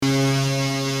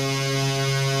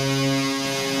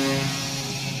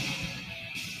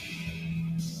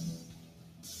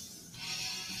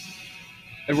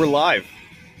And we're live.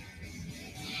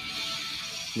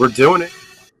 We're doing it.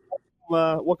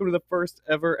 Welcome to the first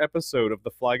ever episode of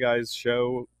the Fly Guys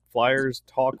Show, Flyers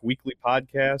Talk Weekly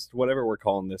Podcast, whatever we're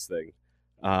calling this thing.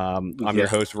 I'm your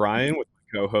host, Ryan, with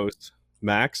my co-host,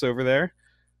 Max, over there.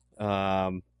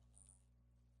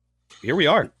 Here we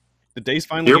are. The day's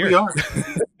finally here. We are.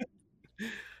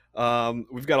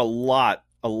 We've got a lot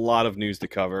of news to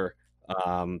cover.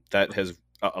 That has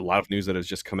a lot of news that has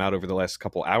just come out over the last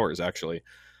couple hours, actually.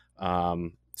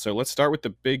 So let's start with the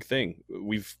big thing.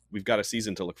 We've got a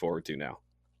season to look forward to now.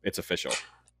 It's official.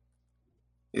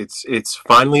 It's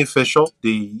finally official.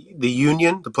 The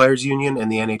union, the players' union,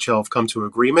 and the NHL have come to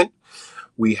agreement.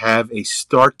 We have a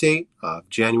start date of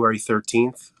January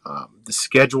 13th. The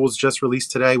schedule is just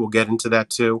released today. We'll get into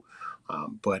that too.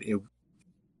 But it.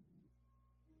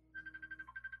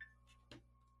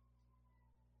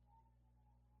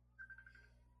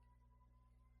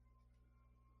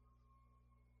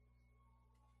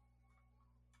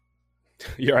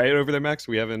 You all right over there, Max?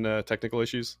 We having technical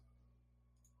issues?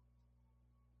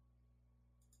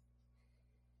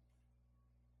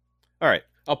 All right.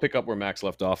 I'll pick up where Max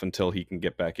left off until he can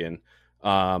get back in.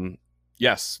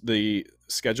 Yes, the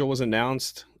schedule was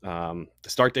announced. The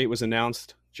start date was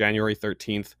announced, January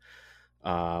 13th.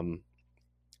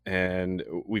 And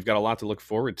we've got a lot to look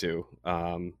forward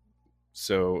to.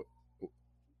 So,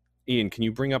 Ian, can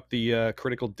you bring up the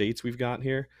critical dates we've got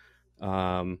here?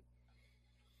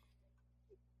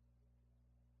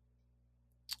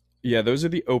 Yeah, those are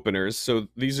the openers. So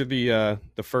these are the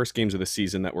first games of the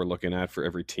season that we're looking at for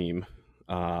every team.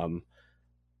 So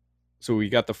we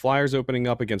got the Flyers opening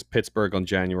up against Pittsburgh on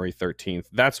January 13th.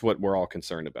 That's what we're all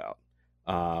concerned about.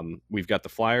 We've got the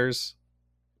Flyers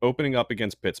opening up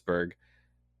against Pittsburgh,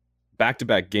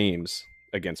 back-to-back games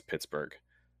against Pittsburgh.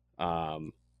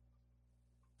 And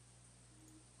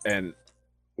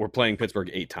we're playing Pittsburgh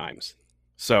 8 times.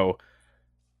 So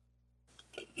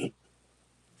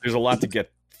there's a lot to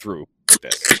get through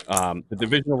this. The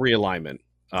divisional realignment.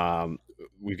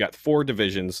 We've got 4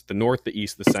 divisions: the North, the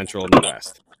East, the Central, and the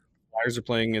West. Flyers are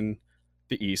playing in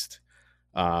the East.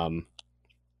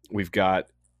 We've got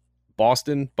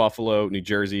Boston, Buffalo, New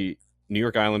Jersey, New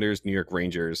York Islanders, New York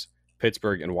Rangers,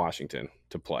 Pittsburgh, and Washington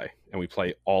to play. And we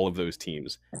play all of those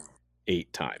teams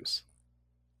 8 times.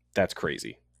 That's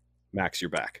crazy. Max, you're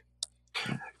back.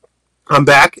 I'm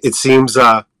back. It seems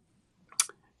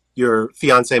your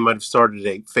fiance might have started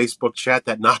a Facebook chat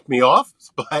that knocked me off,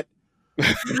 but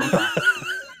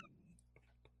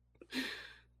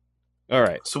all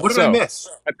right. So what did I miss?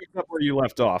 I picked up where you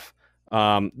left off.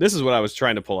 This is what I was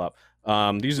trying to pull up.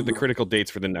 These are the critical dates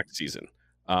for the next season.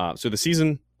 So the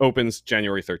season opens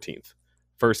January 13th.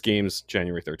 First games,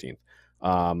 January 13th.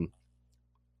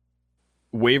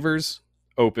 Waivers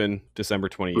open December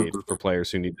 28th for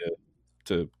players who need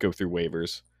to go through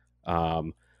waivers.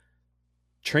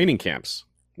 Training camps.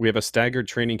 We have a staggered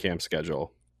training camp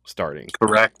schedule starting.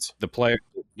 Correct. The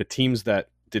teams that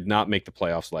did not make the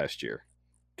playoffs last year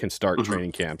can start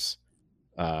training camps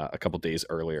a couple days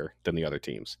earlier than the other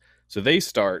teams. So they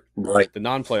start, the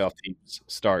non-playoff teams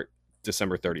start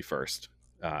December 31st,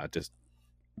 just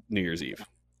New Year's Eve.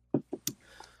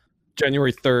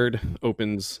 January 3rd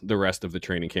opens the rest of the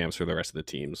training camps for the rest of the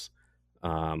teams.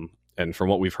 And from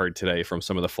what we've heard today from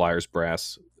some of the Flyers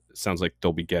brass, it sounds like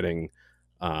they'll be getting,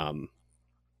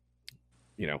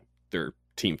 their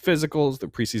team physicals, their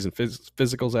preseason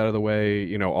physicals out of the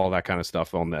way, all that kind of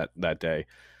stuff on that day.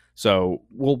 So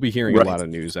we'll be hearing a lot of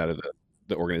news out of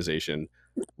the organization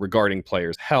regarding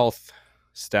players' health,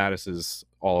 statuses,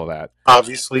 all of that.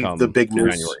 Obviously, the big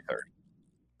news January 3rd.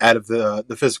 Out of the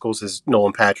physicals is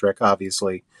Nolan Patrick,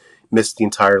 obviously missed the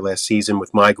entire last season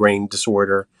with migraine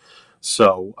disorder.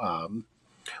 So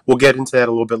we'll get into that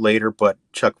a little bit later, but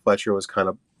Chuck Fletcher was kind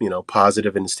of,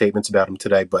 positive in his statements about him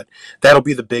today. But that'll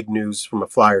be the big news from a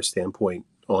Flyer standpoint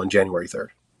on January 3rd.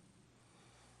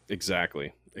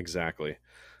 Exactly.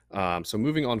 So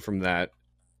moving on from that,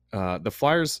 the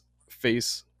Flyers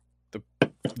face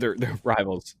their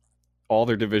rivals, all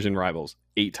their division rivals,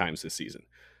 8 times this season.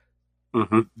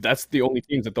 That's the only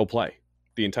teams that they'll play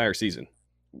the entire season.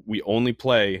 We only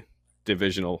play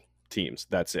divisional teams.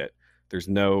 That's it. There's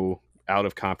no out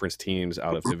of conference teams,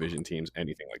 out of division teams,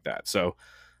 anything like that. So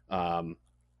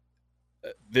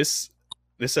this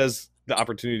has the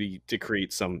opportunity to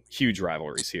create some huge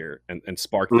rivalries here and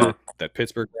spark that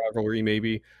Pittsburgh rivalry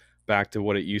maybe back to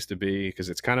what it used to be, because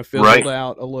it's kind of fizzled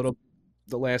out a little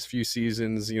the last few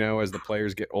seasons, as the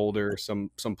players get older, some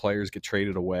players get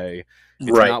traded away.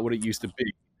 It's not what it used to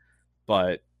be,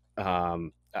 but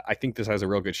I think this has a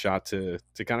real good shot to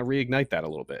kind of reignite that a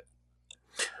little bit.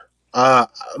 I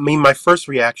mean, my first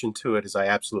reaction to it is I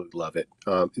absolutely love it.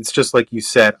 It's just like you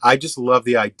said. I just love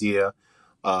the idea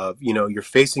of, you're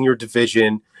facing your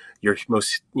division, your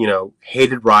most,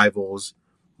 hated rivals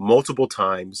multiple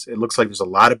times. It looks like there's a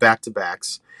lot of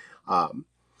back-to-backs. Um,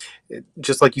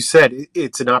 just like you said,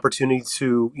 it's an opportunity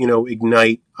to,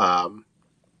 ignite,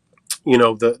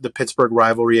 the Pittsburgh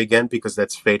rivalry again, because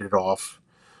that's faded off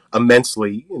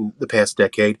immensely in the past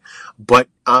decade. But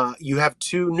you have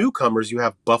two newcomers. You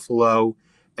have Buffalo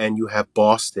and you have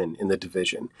Boston in the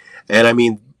division. And I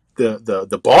mean,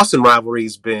 the Boston rivalry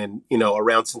has been,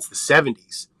 around since the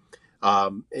 70s.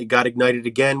 It got ignited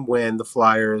again when the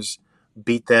Flyers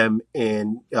beat them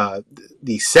in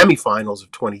the semifinals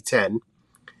of 2010,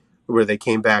 where they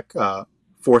came back 4-3,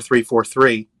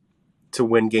 4-3 to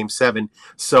win Game 7.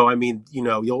 So, I mean,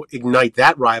 you'll ignite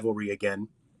that rivalry again.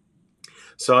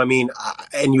 So, I mean,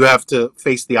 and you have to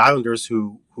face the Islanders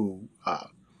who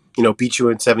beat you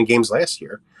in 7 games last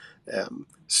year.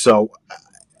 So,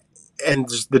 and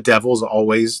the Devils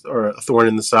always are a thorn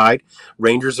in the side.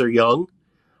 Rangers are young.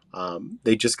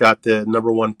 They just got the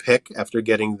number 1 pick after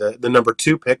getting the number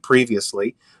 2 pick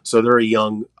previously. So they're a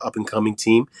young up and coming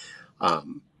team.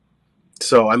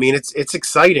 So, I mean, it's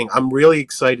exciting. I'm really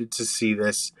excited to see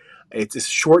this. It's a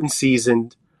shortened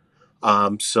season.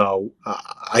 So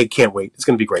I can't wait. It's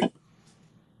going to be great.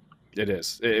 It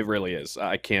is. It really is.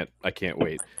 I can't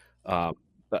wait.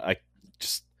 I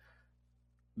just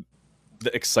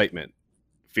the excitement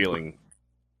feeling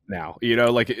now.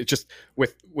 Like it just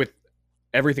with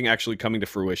everything actually coming to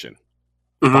fruition.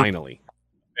 Mm-hmm. Finally,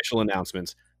 official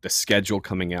announcements, the schedule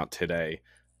coming out today.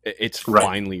 It's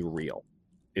finally real.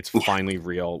 It's finally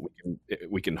real.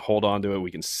 We can hold on to it.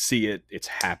 We can see it. It's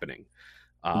happening.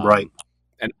 Right.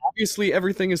 And obviously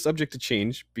everything is subject to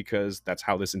change because that's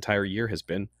how this entire year has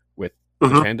been with the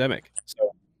pandemic.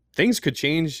 So things could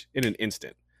change in an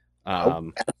instant.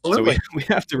 So we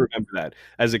have to remember that.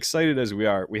 As excited as we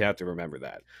are, we have to remember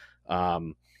that.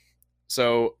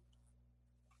 So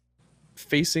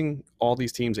facing all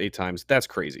these teams 8 times, that's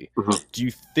crazy. Mm-hmm. Do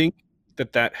you think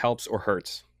that helps or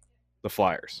hurts the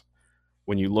Flyers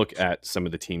when you look at some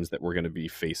of the teams that we're going to be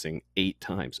facing 8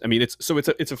 times? I mean, it's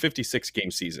a 56 game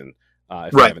season.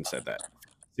 If I haven't said that,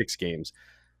 6 games,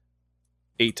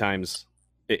 8 times,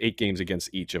 8 games against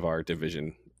each of our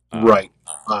division. Right.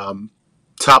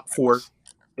 Top 4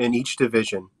 in each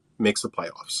division makes the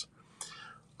playoffs.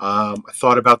 I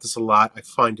thought about this a lot. I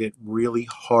find it really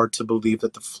hard to believe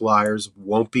that the Flyers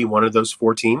won't be one of those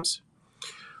 4 teams.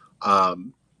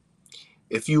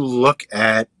 If you look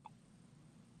at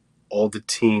all the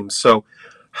teams, so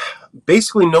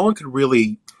basically no one could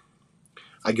really,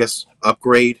 I guess,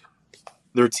 upgrade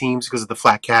their teams because of the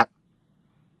flat cap,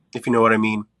 if you know what I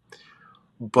mean.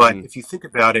 But if you think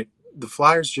about it, the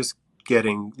Flyers just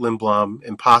getting Lindblom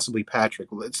and possibly Patrick,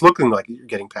 it's looking like you're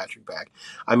getting Patrick back.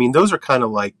 I mean, those are kind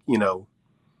of like,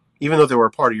 even though they were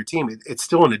a part of your team, it's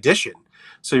still an addition.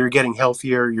 So you're getting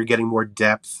healthier, you're getting more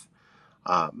depth.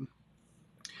 And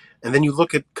then you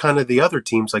look at kind of the other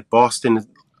teams like Boston.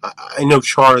 I know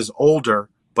Char is older,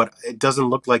 but it doesn't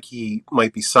look like he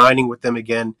might be signing with them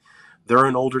again. They're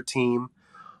an older team.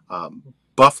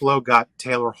 Buffalo got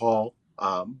Taylor Hall,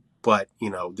 but,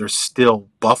 they're still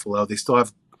Buffalo. They still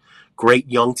have great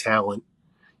young talent.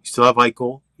 You still have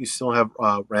Eichel. You still have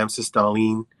Ramses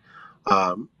Dahlin.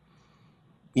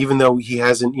 Even though he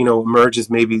hasn't, emerged as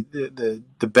maybe the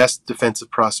best defensive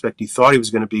prospect you thought he was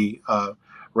going to be,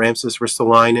 Ramses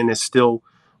Ristolainen is still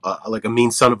like a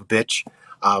mean son of a bitch.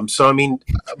 So, I mean,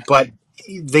 but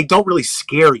they don't really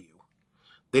scare you.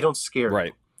 They don't scare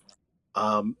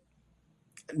you.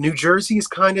 New Jersey is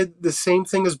kind of the same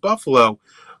thing as Buffalo.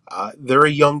 They're a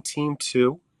young team,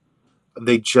 too.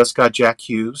 They just got Jack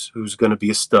Hughes, who's going to be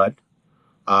a stud.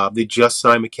 They just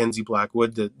signed Mackenzie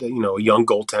Blackwood, a young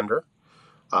goaltender.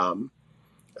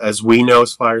 As we know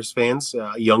as Flyers fans,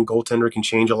 a young goaltender can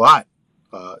change a lot.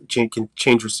 Can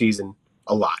change your season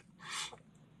a lot.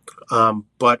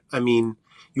 But, I mean,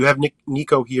 you have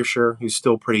Nico Hischier, who's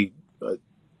still pretty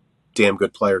damn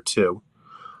good player, too.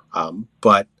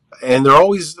 And they're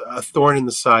always a thorn in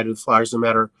the side of the Flyers, no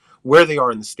matter where they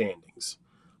are in the standings.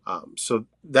 So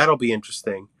that'll be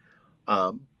interesting.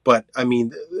 But, I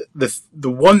mean, the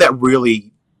one that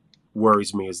really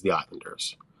worries me is the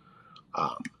Islanders.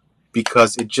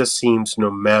 Because it just seems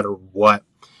no matter what,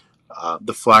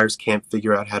 the Flyers can't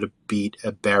figure out how to beat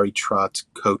a Barry Trotz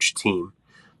coach team.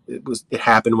 It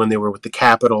happened when they were with the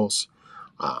Capitals.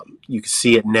 You can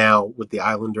see it now with the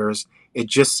Islanders. It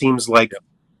just seems like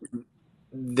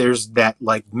there's that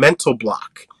like mental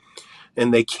block,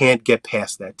 and they can't get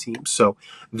past that team. So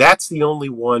that's the only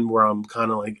one where I'm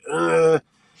kind of like,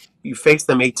 you face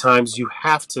them 8 times, you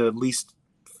have to at least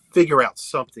figure out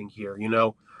something here.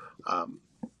 Um,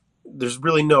 there's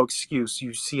really no excuse.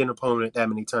 You see an opponent that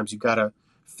many times, you got to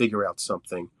figure out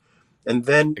something. And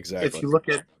then if Exactly. you look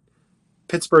at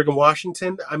Pittsburgh and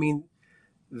Washington, I mean,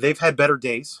 they've had better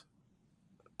days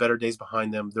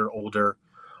behind them. They're older.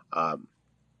 Um,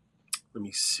 let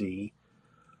me see.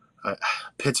 Uh,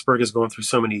 Pittsburgh is going through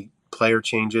so many player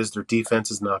changes. Their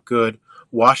defense is not good.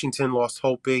 Washington lost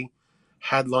Holtby,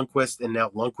 had Lundqvist, and now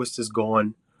Lundqvist is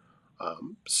gone.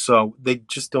 So they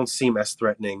just don't seem as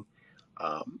threatening.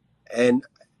 And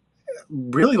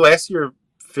really, last year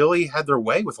Philly had their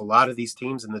way with a lot of these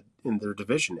teams in their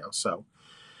division now. So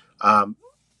um,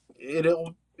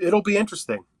 it'll be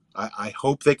interesting. I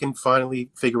hope they can finally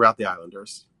figure out the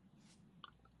Islanders.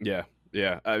 Yeah,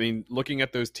 yeah. I mean, looking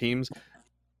at those teams,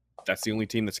 that's the only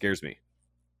team that scares me.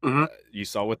 Mm-hmm. You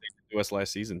saw what they did to us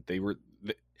last season.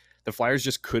 The Flyers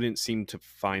just couldn't seem to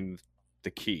find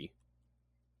the key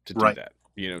to do Right. that.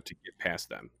 To get past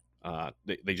them.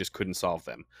 They just couldn't solve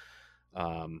them.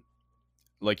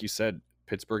 Like you said,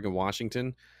 Pittsburgh and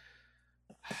Washington.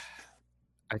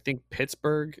 I think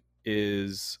Pittsburgh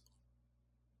is.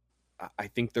 I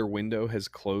think their window has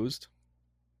closed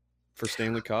for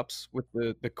Stanley Cups with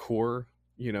the core,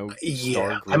 Yeah.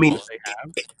 star I group mean, that they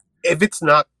have. if it's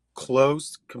not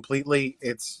closed completely,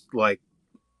 it's like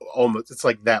almost it's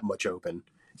like that much open.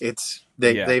 Yeah,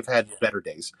 They've had better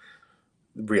days,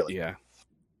 really. yeah,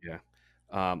 yeah.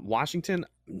 Washington,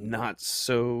 not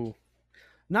so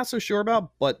sure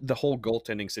about, but the whole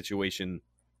goaltending situation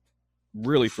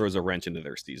really throws a wrench into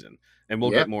their season, and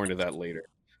we'll Yeah. get more into that later.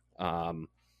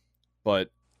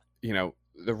 But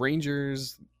the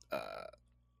Rangers,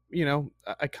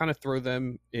 I kind of throw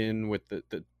them in with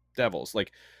the Devils.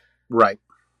 Like Right.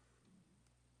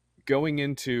 going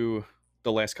into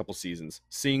the last couple seasons,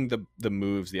 seeing the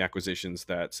moves, the acquisitions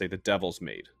that say the Devils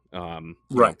made,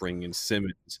 Right. bringing in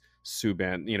Simmons,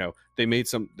 Subban, they made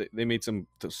some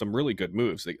really good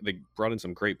moves. They brought in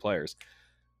some great players.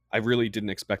 I really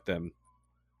didn't expect them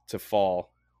to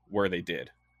fall where they did.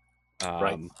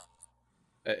 Right.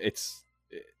 It's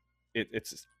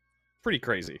it's pretty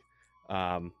crazy.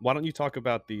 Why don't you talk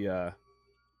about the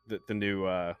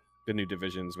new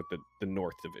divisions with the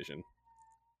North Division?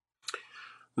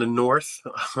 The North.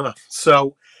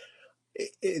 So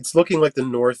it's looking like the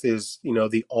North is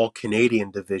the all Canadian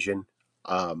division,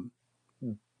 um,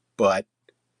 but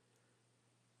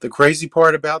the crazy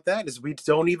part about that is we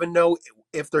don't even know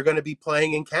if they're going to be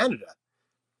playing in Canada.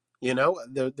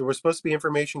 There was supposed to be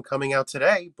information coming out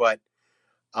today, but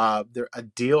a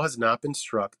deal has not been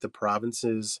struck. The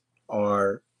provinces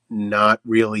are not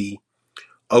really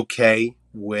okay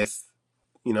with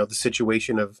the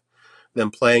situation of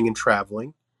them playing and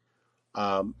traveling.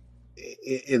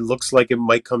 It looks like it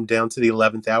might come down to the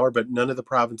 11th hour, but none of the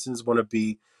provinces want to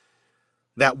be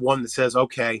that one that says,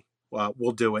 "Okay,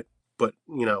 we'll do it." But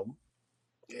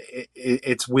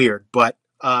it's weird. But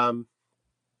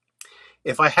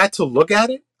if I had to look at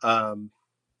it,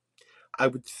 I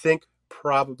would think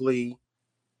probably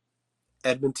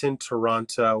Edmonton,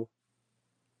 Toronto,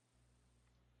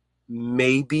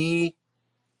 maybe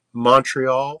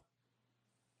Montreal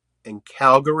and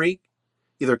Calgary.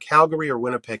 Either Calgary or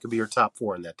Winnipeg could be your top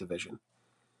four in that division.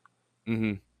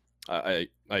 Mm-hmm. I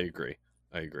agree.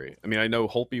 I agree. I mean, I know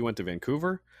Holtby went to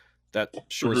Vancouver. That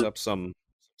shores Mm-hmm. up some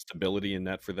stability in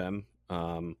net for them.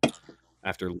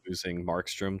 After losing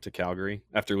Markstrom to Calgary,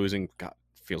 after losing, God,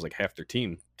 feels like half their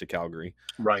team to Calgary.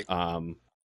 Right. Um,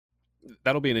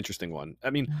 that'll be an interesting one. I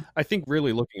mean, I think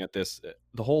really looking at this,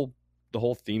 the whole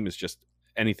theme is just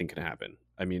anything can happen.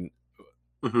 I mean,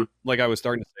 Mm-hmm. like I was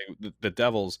starting to say, the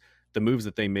Devils, the moves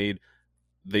that they made,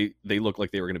 they look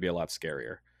like they were going to be a lot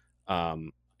scarier.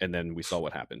 And then we saw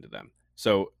what happened to them.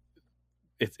 So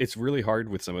it's really hard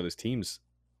with some of those teams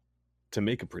to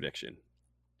make a prediction,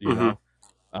 you Mm-hmm. know,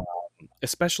 um,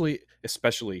 especially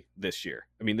this year.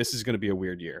 I mean, this is going to be a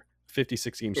weird year.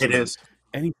 56 game It season. is.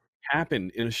 Anything can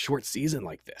happen in a short season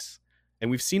like this,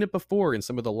 and we've seen it before in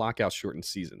some of the lockout shortened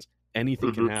seasons.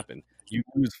 Anything can Mm-hmm. happen. You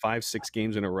lose 5-6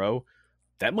 games in a row,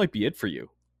 that might be it for you.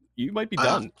 You might be Uh,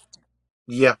 done.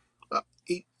 yeah. Uh,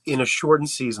 in a shortened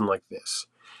season like this,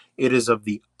 it is of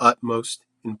the utmost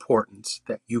importance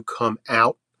that you come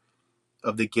out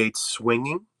of the gates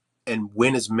swinging and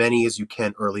win as many as you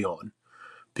can early on,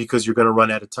 because you're going to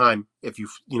run out of time if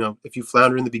you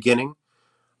flounder in the beginning.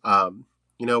 Um,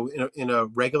 in a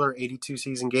regular 82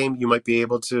 season game, you might be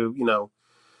able to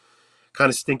kind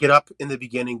of stink it up in the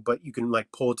beginning, but you can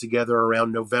like pull it together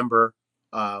around November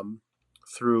um,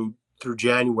 through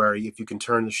January. If you can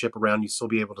turn the ship around, you still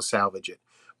be able to salvage it.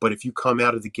 But if you come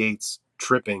out of the gates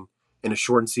tripping, in a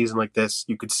shortened season like this,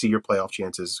 you could see your playoff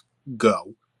chances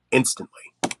go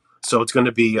instantly. So it's going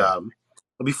to be it'll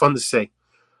be fun to see.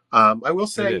 I will It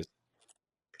say, is.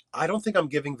 I don't think I'm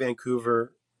giving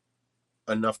Vancouver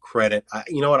enough credit.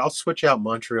 You know what? I'll switch out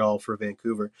Montreal for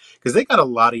Vancouver because they got a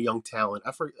lot of young talent.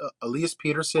 I for Elias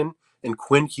Peterson and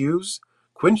Quinn Hughes.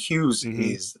 Quinn Hughes Mm-hmm.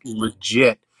 is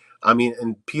legit. I mean,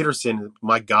 and Peterson,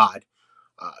 my God,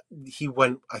 uh, he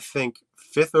went, I think,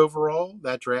 fifth overall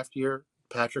that draft year.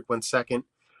 Patrick went second.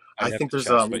 I I'd have think to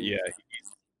check, but yeah,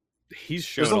 he's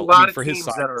there's shown. a I lot mean, of for his teams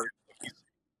size, that are.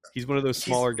 he's one of those He's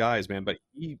smaller guys, man. But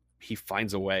he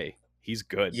finds a way. He's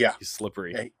good. yeah, He's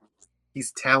slippery. yeah,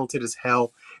 he's talented as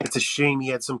hell. It's a shame he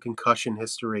had some concussion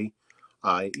history.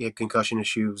 He had concussion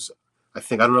issues. I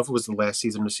don't know if it was the last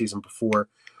season or the season before.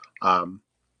 Um,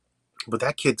 but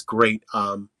that kid's great.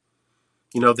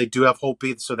 They do have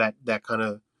Holtby, so that kind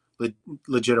of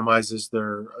legitimizes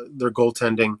their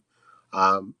goaltending.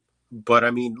 But I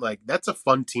mean, like that's a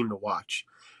fun team to watch.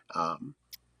 Um,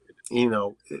 you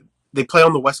know, they play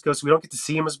on the West Coast. We don't get to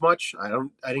see them as much. I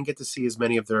didn't get to see as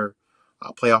many of their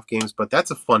playoff games, but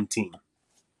that's a fun team.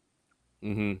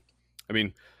 Mm-hmm. I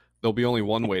mean, there'll be only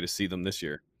one way to see them this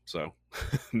year, so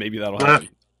maybe that'll happen.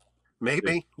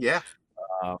 Maybe, yeah.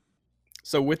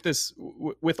 So with this,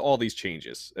 with all these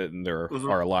changes, and there Mm-hmm.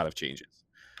 are a lot of changes,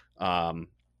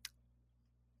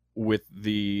 with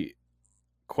the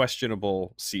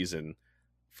questionable season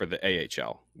for the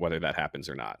AHL, whether that happens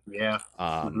or not. Yeah.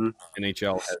 Mm-hmm.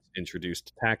 NHL has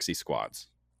introduced taxi squads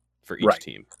for each Right.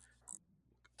 team.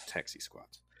 Taxi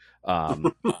squads,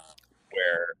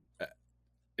 where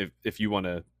if you want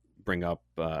to bring up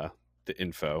the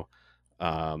info,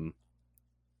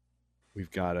 we've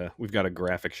got a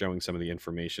graphic showing some of the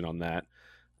information on that.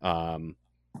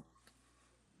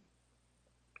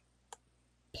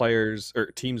 Players or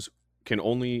teams can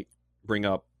only bring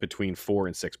up between 4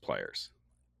 and 6 players.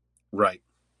 Right.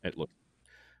 It looks,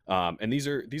 and these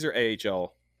are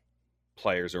AHL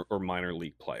players or minor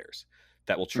league players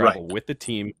that will travel with the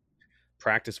team,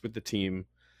 practice with the team.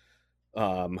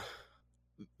 They'll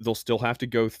still have to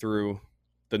go through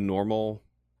the normal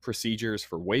procedures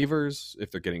for waivers if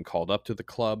they're getting called up to the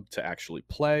club to actually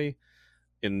play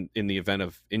in the event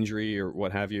of injury or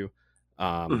what have you.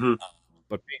 Mm-hmm.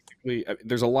 But basically,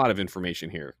 there's a lot of information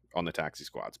here on the taxi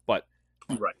squads. But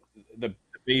Right. the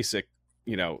basic,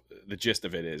 the gist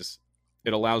of it is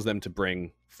it allows them to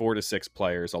bring 4 to 6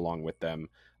 players along with them.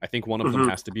 I think one of them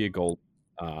has to be a goal.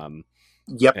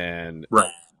 Yep. And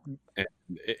right. And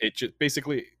it just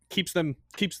basically keeps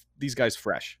these guys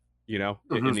fresh, in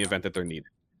the event that they're needed.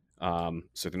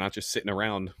 So they're not just sitting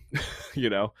around,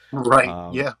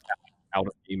 Right. Yeah. out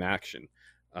of game action.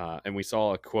 And we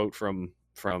saw a quote from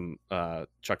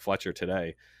Chuck Fletcher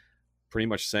today, pretty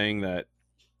much saying that,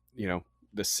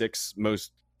 the 6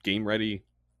 most game ready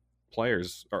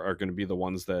players are going to be the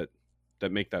ones that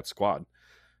make that squad.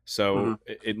 So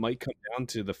it might come down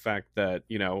to the fact that,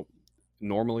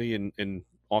 normally in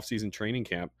off-season training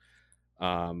camp,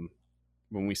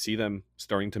 when we see them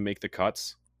starting to make the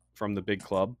cuts from the big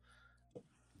club,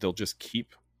 they'll just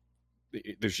keep.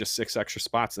 There's just 6 extra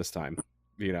spots this time.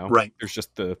 Right. There's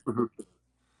just the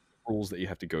rules that you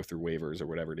have to go through waivers or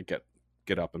whatever to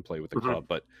get up and play with the club.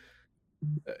 But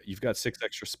you've got 6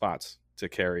 extra spots to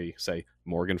carry. Say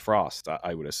Morgan Frost,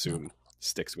 I would assume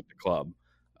sticks with the club.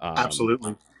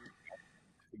 Absolutely.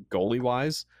 Goalie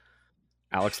wise,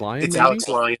 Alex Lyon. It's maybe? Alex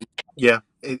Lyon. Yeah,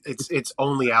 it's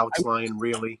only Alex Lyon,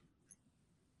 really.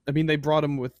 I mean, they brought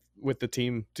him with the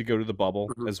team to go to the bubble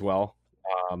as well.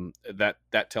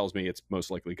 That tells me it's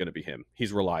most likely going to be him.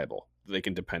 He's reliable. They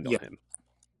can depend on him.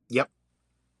 Yep.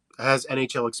 Has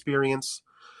NHL experience.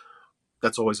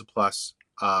 That's always a plus.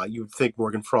 You would think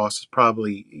Morgan Frost is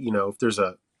probably, if there's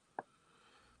an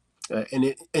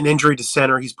injury to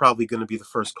center, he's probably going to be the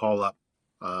first call up.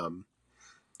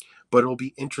 But it'll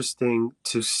be interesting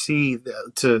to see,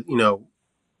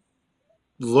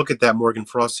 look at that Morgan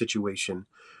Frost situation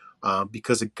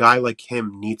because a guy like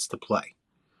him needs to play.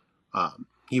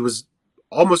 He was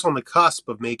almost on the cusp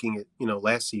of making it,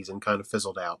 last season, kind of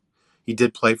fizzled out. He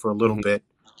did play for a little bit,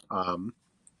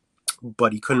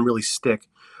 but he couldn't really stick.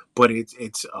 But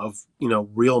it's of,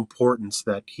 real importance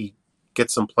that he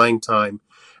gets some playing time.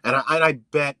 And I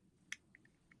bet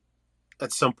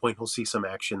at some point he'll see some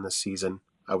action this season,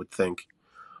 I would think.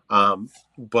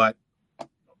 But,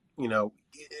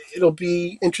 it'll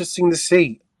be interesting to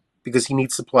see because he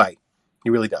needs to play. He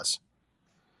really does.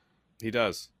 He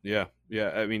does. Yeah. Yeah.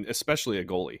 I mean, especially a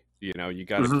goalie. You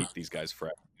got to keep these guys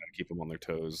fresh. You got to keep them on their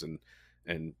toes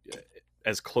and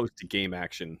as close to game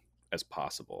action as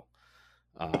possible.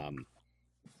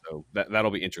 So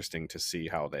that'll be interesting to see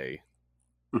how they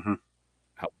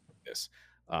this.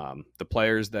 The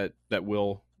players that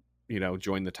will,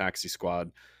 join the taxi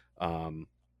squad, they're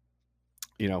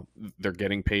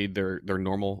getting paid their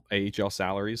normal AHL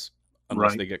salaries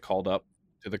unless Right. they get called up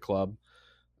to the club.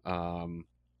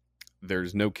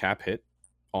 There's no cap hit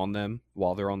on them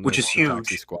while they're on Which the is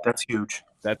taxi huge. squad. That's huge.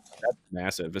 That's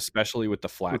massive, especially with the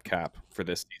flat cap for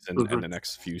this season Mm-hmm. and the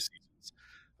next few seasons.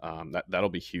 That'll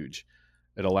be huge.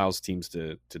 It allows teams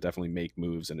to definitely make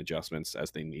moves and adjustments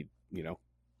as they need,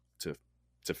 to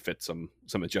fit some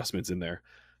adjustments in there.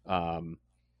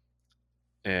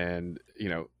 And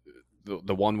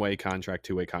the one-way contract,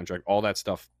 two-way contract, all that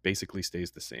stuff basically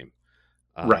stays the same.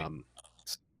 Right.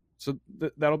 So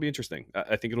that'll be interesting.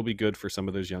 I think it'll be good for some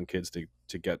of those young kids to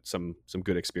get some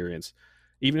good experience,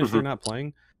 even if Mm-hmm. they're not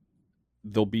playing.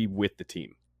 They'll be with the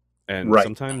team, and Right.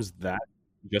 sometimes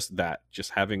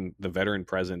just having the veteran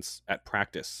presence at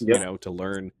practice, Yep. to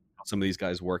learn how some of these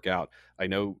guys work out. I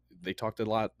know they talked a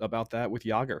lot about that with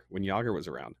Yager when Yager was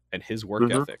around and his work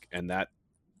Mm-hmm. ethic, and that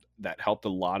helped a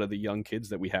lot of the young kids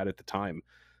that we had at the time.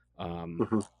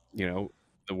 Mm-hmm.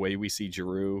 The way we see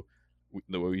Giroux,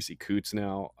 the way we see Coots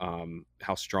now,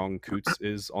 how strong Coots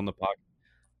is on the puck.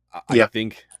 I Yeah.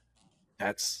 think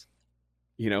that's,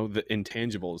 the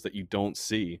intangibles that you don't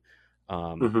see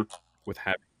Mm-hmm. with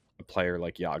having a player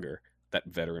like Yager, that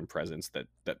veteran presence that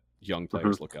young Mm-hmm.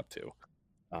 players look up to.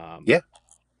 Yeah.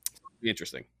 Be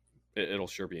interesting. It'll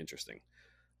sure be interesting.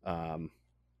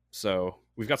 So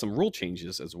we've got some rule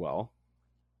changes as well.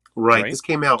 Right. Right? This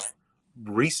came out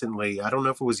recently. I don't know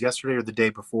if it was yesterday or the day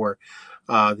before.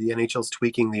 The NHL's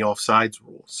tweaking the offsides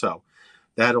rule, so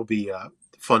that'll be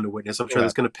fun to witness. I'm sure Yeah.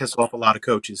 that's going to piss off a lot of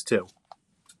coaches too.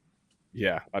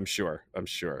 Yeah, I'm sure.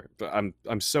 But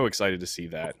I'm so excited to see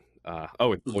that.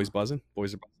 It's boys buzzing.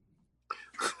 Boys are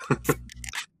buzzing.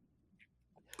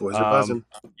 Boys are buzzing.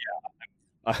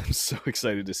 I'm so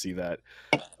excited to see that.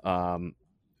 I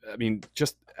mean,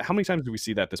 just how many times do we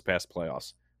see that this past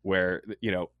playoffs where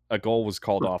a goal was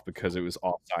called off because it was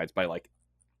offsides by that,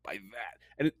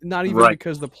 and not even Right.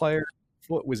 because the player's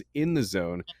foot was in the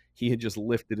zone, he had just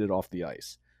lifted it off the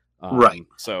ice. Right.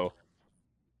 So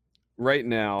right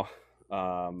now,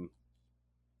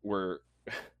 we're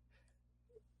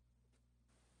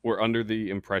under the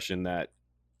impression that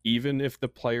even if the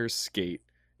player's skate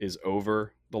is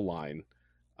over the line,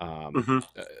 Mm-hmm.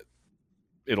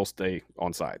 it'll stay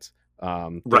on sides.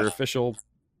 Their Right. official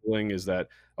ruling is that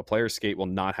a player's skate will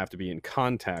not have to be in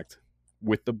contact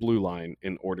with the blue line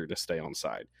in order to stay on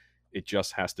side. It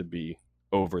just has to be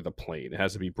over the plane. It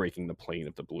has to be breaking the plane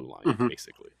of the blue line, Mm-hmm.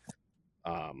 basically.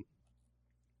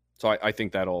 So I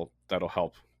think that'll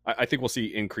help. I think we'll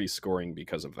see increased scoring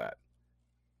because of that.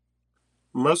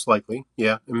 Most likely,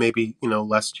 yeah, and maybe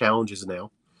less challenges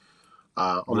now.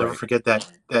 I'll never forget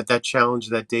that challenge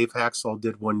that Dave Haxall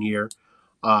did one year,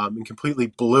 and completely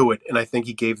blew it. And I think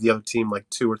he gave the other team like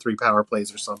 2 or 3 power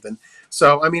plays or something.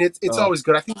 So I mean, it's always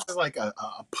good. I think it's like a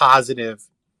positive.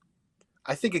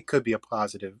 I think it could be a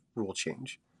positive rule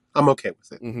change. I'm okay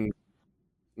with it.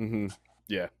 Mm-hmm. Mm-hmm.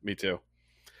 Yeah, me too.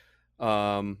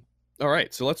 All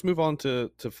right, so let's move on to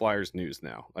Flyers news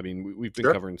now. I mean, we've been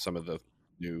Sure. covering some of the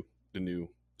new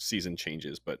season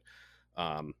changes, but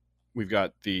we've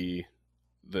got the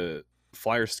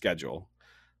Flyers schedule.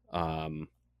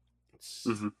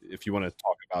 Mm-hmm. If you want to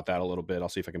talk about that a little bit, I'll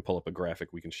see if I can pull up a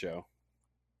graphic we can show.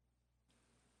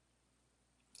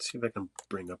 Let's see if I can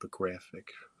bring up a graphic.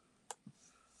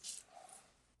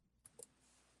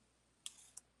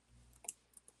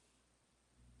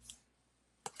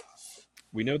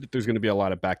 We know that there's going to be a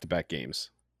lot of back-to-back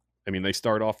games. I mean, they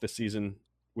start off the season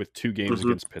with 2 games Mm-hmm.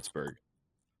 against Pittsburgh.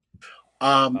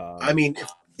 I mean,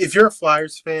 if you're a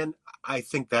Flyers fan, I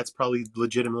think that's probably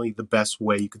legitimately the best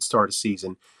way you could start a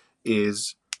season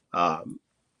is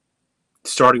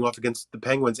starting off against the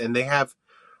Penguins. And they have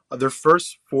their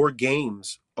first 4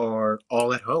 games are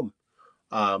all at home.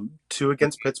 2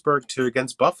 against Pittsburgh, 2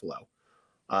 against Buffalo.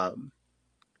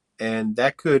 And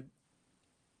that could,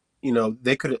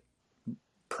 they could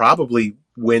probably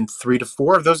win 3 to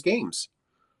 4 of those games,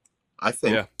 I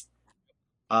think.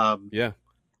 Yeah.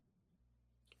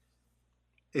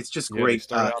 It's just Yeah, they great.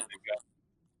 start out.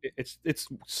 It's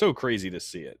so crazy to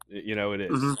see it. It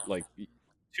is Mm-hmm. like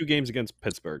 2 games against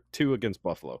Pittsburgh, 2 against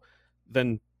Buffalo,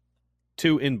 then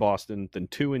 2 in Boston, then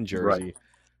 2 in Jersey. Right.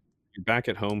 You're back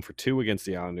at home for 2 against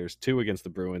the Islanders, 2 against the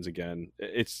Bruins again.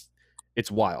 It's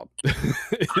wild.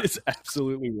 It's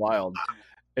absolutely wild.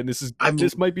 And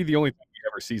this might be the only time we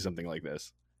ever see something like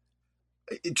this.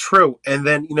 True. And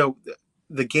then,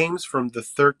 the games from the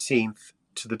 13th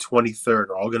to the 23rd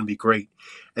are all going to be great.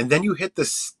 And then you hit the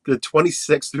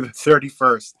 26th through the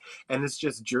 31st, and it's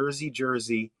just Jersey,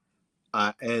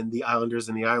 and the Islanders,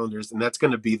 and that's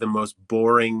going to be the most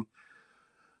boring,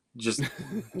 just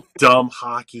dumb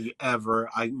hockey ever.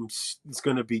 It's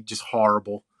going to be just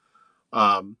horrible.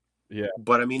 Um, Yeah.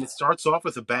 but I mean, it starts off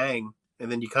with a bang,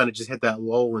 and then you kind of just hit that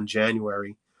lull in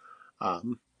January.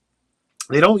 Um,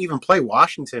 they don't even play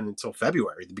Washington until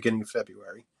February, the beginning of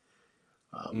February.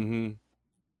 Um, Mm-hmm.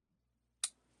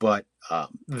 but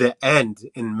the end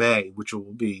in May, which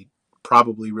will be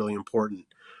probably really important,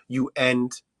 you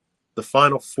end the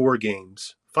final 5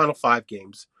 games,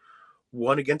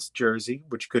 one against Jersey,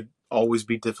 which could always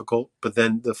be difficult, but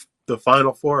then the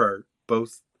final 4 are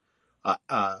both uh,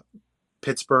 uh,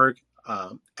 Pittsburgh,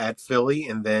 at Philly,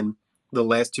 and then the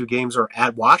last 2 games are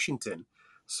at Washington.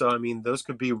 So I mean, those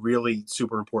could be really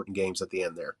super important games at the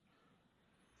end there.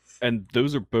 And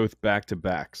those are both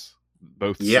back-to-backs,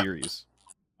 both Yeah. series.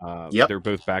 Yep. They're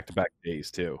both back-to-back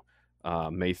days too.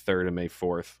 May 3rd and May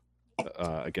 4th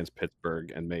against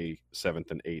Pittsburgh, and May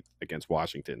 7th and 8th against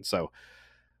Washington. So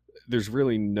there's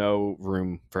really no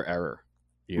room for error,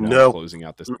 No. closing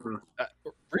out this. Mm-mm.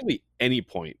 Really, any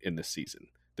point in this season,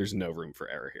 there's no room for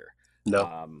error here.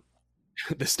 No.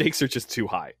 The stakes are just too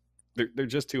high. They're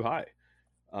just too high.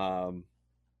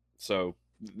 So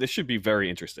this should be very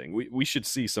interesting. We should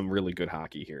see some really good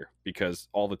hockey here, because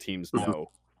all the teams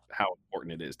know how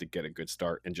important it is to get a good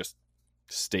start and just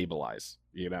stabilize,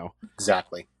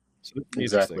 Exactly. So it's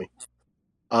Exactly.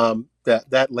 interesting.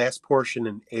 That last portion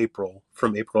in April,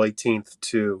 from April 18th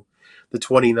to the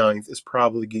 29th, is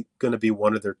probably going to be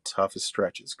one of their toughest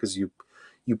stretches, because you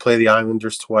play the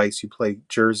Islanders twice, you play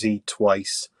Jersey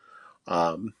twice.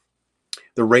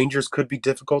 The Rangers could be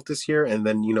difficult this year, and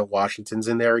then Washington's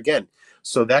in there again.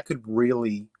 So that could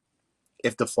really,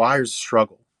 if the Flyers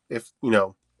struggle, if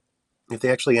they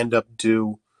actually end up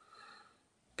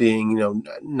being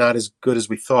not as good as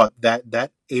we thought,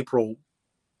 that April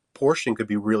portion could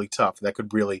be really tough. That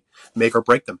could really make or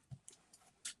break them.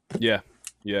 Yeah,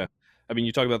 yeah. I mean,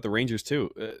 you talk about the Rangers too.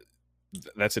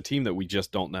 That's a team that we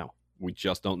just don't know. We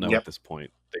just don't know Yep. at this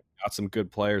point. They've got some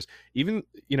good players. Even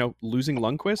losing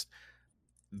Lundqvist,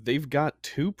 they've got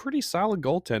 2 pretty solid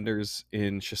goaltenders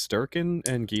in Shesterkin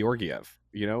and Georgiev.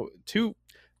 Two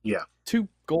Yeah.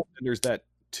 goaltenders that,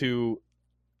 to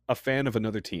a fan of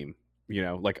another team,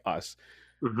 like us,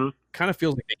 Mm-hmm. kind of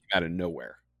feels like they came out of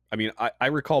nowhere. I mean, I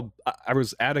recall I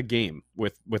was at a game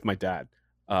with my dad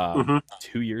Mm-hmm.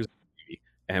 2 years ago,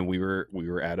 and we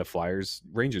were at a Flyers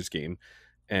Rangers game,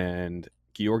 and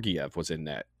Georgiev was in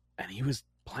net, and he was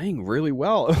playing really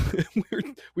well.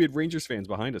 We had Rangers fans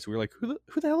behind us. We were like, who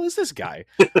the hell is this guy?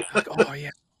 Like, oh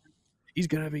yeah, he's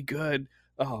gonna be good.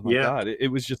 Oh my Yeah. god, it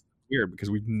was just weird, because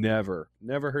we've never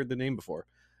heard the name before,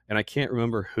 and I can't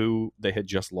remember who they had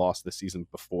just lost the season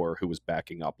before who was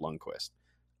backing up Lundqvist,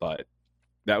 but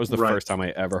that was the Right. first time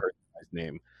I ever heard his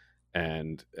name,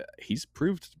 and he's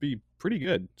proved to be pretty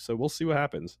good. So we'll see what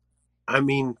happens. I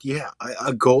mean, yeah,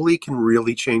 a goalie can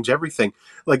really change everything.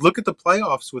 Like, look at the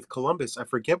playoffs with Columbus. I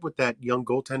forget what that young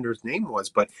goaltender's name was,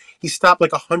 but he stopped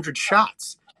like 100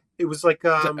 shots. It was like,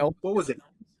 what was it?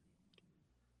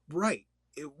 Right.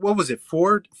 What was it?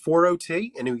 Four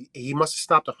OT, and he must have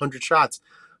stopped 100 shots.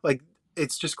 Like,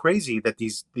 it's just crazy that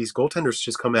these goaltenders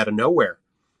just come out of nowhere,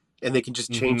 and they can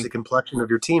just change Mm-hmm. the complexion of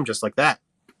your team just like that.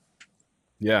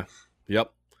 Yeah.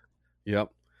 Yep.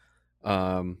 Yep.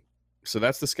 So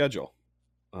that's the schedule.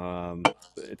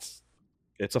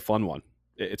 It's a fun one.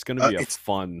 It's going to be a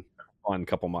fun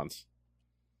couple months.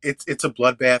 It's a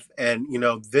bloodbath, and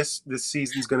this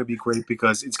season's going to be great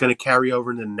because it's going to carry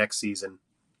over into the next season.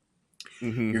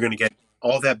 Mm-hmm. You're going to get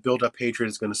all that build-up hatred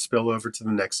is going to spill over to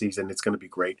the next season. It's going to be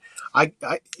great.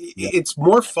 It's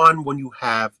more fun when you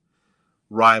have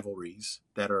rivalries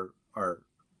that are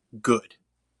good.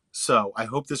 So I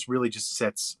hope this really just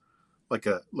sets like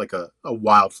a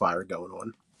wildfire going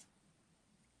on.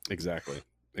 Exactly.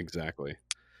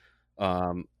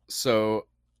 So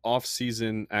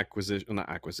off-season acquisition, well, not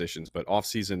acquisitions, but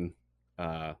off-season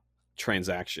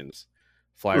transactions.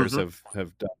 Flyers Mm-hmm.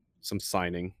 have done some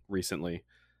signing recently.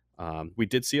 We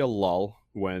did see a lull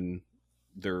when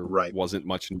there wasn't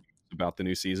much news about the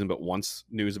new season, but once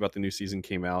news about the new season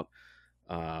came out,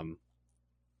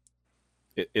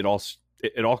 it all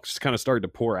just kind of started to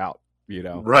pour out.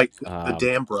 Right. The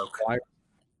dam broke.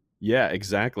 Yeah,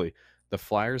 exactly. The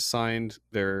Flyers signed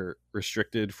their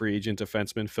restricted free agent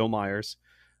defenseman Phil Myers.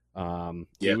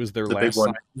 He was their last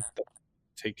sign to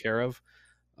take care of.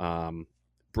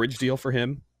 Bridge deal for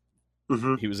him.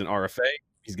 Mm-hmm. He was an RFA.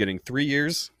 He's getting 3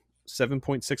 years,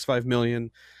 $7.65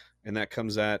 million, and that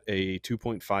comes at a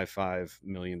 $2.55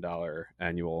 million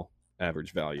annual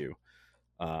average value.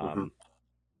 Mm-hmm.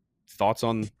 Thoughts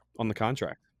on the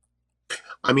contract?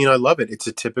 I mean, I love it. It's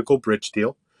a typical bridge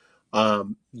deal.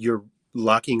 You're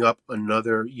locking up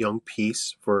another young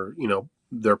piece for,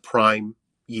 their prime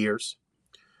years.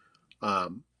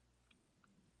 Um,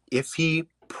 if he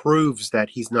proves that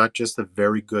he's not just a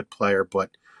very good player, but,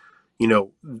 you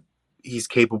know, he's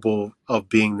capable of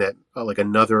being that, like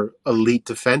another elite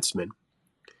defenseman,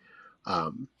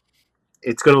 um,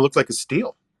 it's going to look like a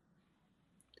steal,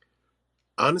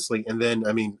 honestly. And then,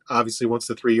 I mean, obviously, once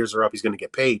the 3 years are up, he's going to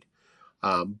get paid.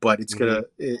 But Mm-hmm.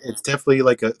 it's definitely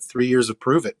like a 3 years of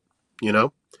prove it, you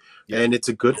know, Yeah. and it's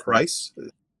a good price.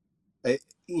 It's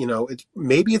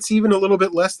maybe it's even a little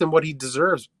bit less than what he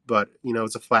deserves, but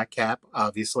it's a flat cap,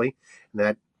 obviously, and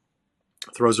that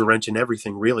throws a wrench in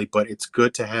everything, really. But it's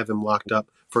good to have him locked up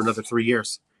for another 3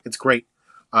 years. It's great.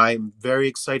 I'm very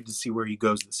excited to see where he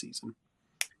goes this season.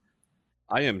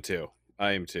 I am too.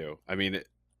 I am too. I mean,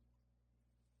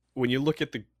 when you look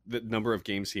at the number of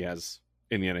games he has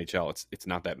in the NHL, it's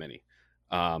not that many.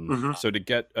 Mm-hmm. So to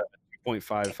get a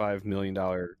 $2.55 million,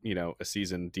 a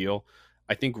season deal,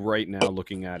 I think right now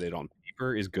looking at it on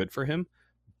paper is good for him,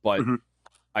 but Mm-hmm.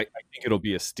 I think it'll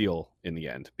be a steal in the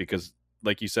end because,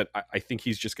 like you said, I think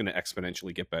he's just going to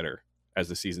exponentially get better as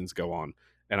the seasons go on,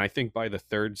 and I think by the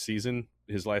third season,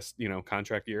 his last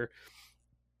contract year,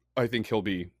 I think he'll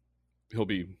be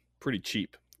pretty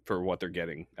cheap for what they're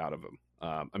getting out of him.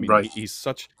 I mean, Right. he's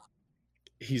such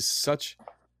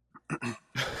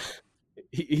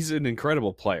he's an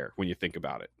incredible player when you think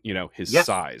about it. His Yes.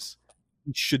 size.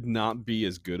 He should not be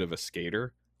as good of a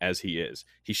skater as he is.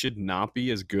 He should not be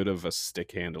as good of a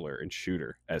stick handler and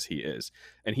shooter as he is.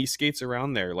 And he skates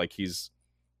around there like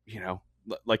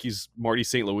like he's Marty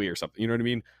St. Louis or something. You know what I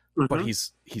mean? But Mm-hmm.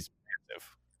 he's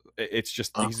massive. It's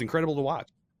just Uh, he's incredible to watch.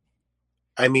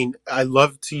 I mean, I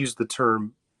love to use the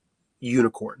term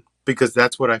unicorn because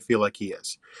that's what I feel like he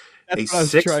is. That's A what I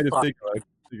was six trying to five. think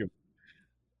of.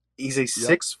 He's a Yep.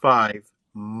 6'5"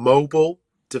 mobile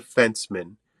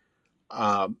defenseman.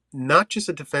 Not just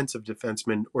a defensive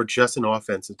defenseman or just an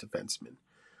offensive defenseman,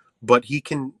 but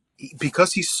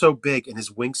because he's so big and his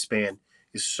wingspan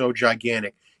is so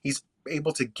gigantic, he's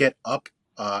able to get up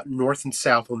north and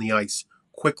south on the ice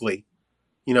quickly.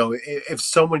 If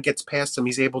someone gets past him,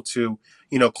 he's able to,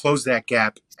 close that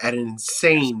gap at an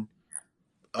insane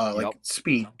Yep.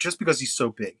 speed just because he's so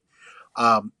big.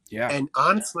 Um, Yeah. and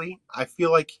honestly, I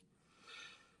feel like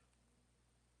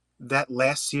that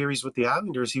last series with the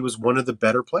Islanders, he was one of the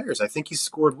better players. I think he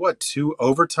scored two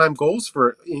overtime goals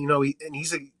for and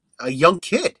he's a young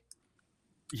kid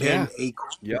in Yeah. a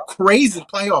Yeah. crazy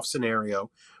playoff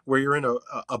scenario where you're in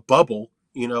a bubble,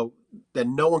 that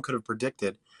no one could have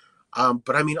predicted.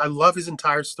 But I mean, I love his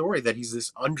entire story that he's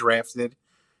this undrafted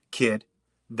kid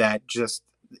that just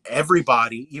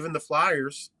everybody, even the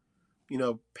Flyers,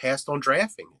 passed on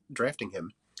drafting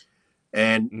him,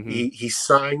 and Hmm. he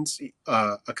signs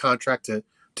a contract to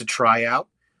try out.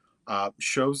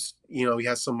 Shows he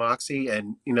has some moxie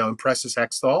and impresses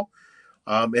Hextall,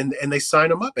 and they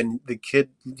sign him up, and the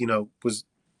kid was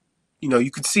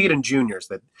you could see it in juniors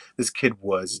that this kid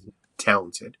was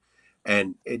talented,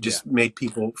 and it Yeah. just made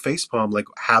people facepalm like,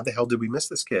 how the hell did we miss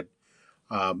this kid?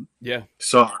 Um, Yeah.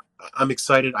 so I'm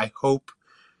excited. I hope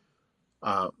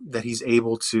that he's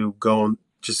able to go and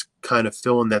just kind of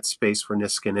fill in that space for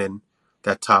Niskanen,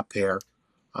 that top pair.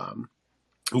 Um,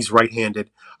 he's right-handed.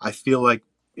 I feel like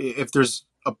if there's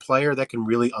a player that can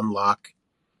really unlock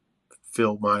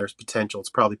Phil Myers' potential, it's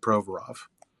probably Provorov.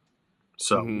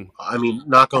 So, Hmm. I mean,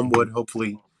 knock on wood.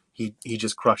 Hopefully, he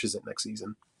just crushes it next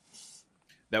season.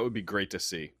 That would be great to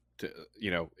see. To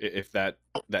if that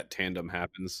tandem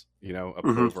happens, a Mm-hmm.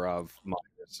 Provorov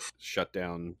Myers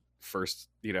shutdown first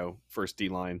D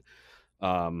line.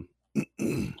 Um,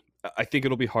 I think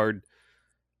it'll be hard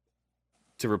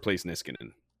to replace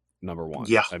Niskanen. Number one,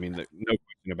 Yeah. I mean, no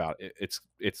question about it. It's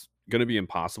going to be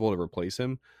impossible to replace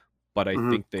him. But I Mm-hmm.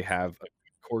 think they have a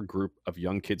core group of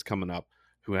young kids coming up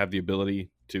who have the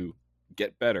ability to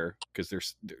get better because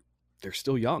they're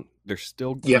still young. They're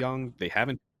still Yeah. young. They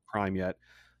haven't prime yet.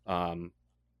 Um,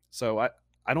 so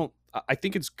I don't I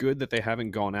think it's good that they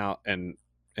haven't gone out and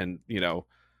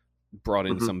brought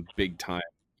in Mm-hmm. some big time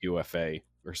UFA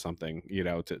or something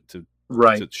to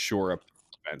Right. shore up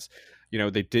the defense.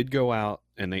 They did go out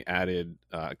and they added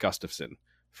Gustafsson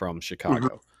from Mm-hmm.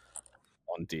 Chicago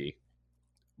on D,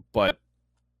 but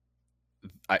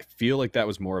I feel like that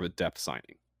was more of a depth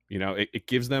signing. It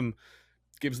gives them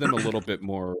a little bit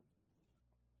more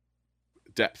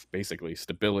depth, basically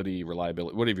stability,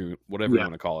 reliability, whatever you Yeah.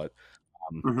 want to call it.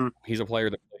 Mm-hmm. He's a player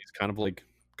that plays kind of like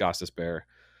Gostisbehere.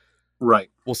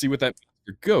 Right. We'll see what that means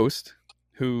for Ghost,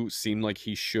 who seemed like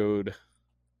he showed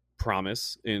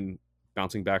promise in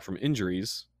bouncing back from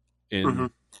injuries in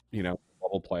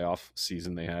bubble playoff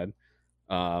season they had.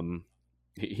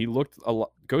 He looked a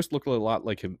lot. Ghost looked a lot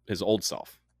like his old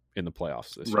self in the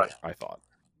playoffs this year, I thought.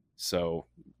 So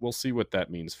we'll see what that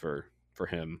means for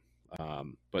him.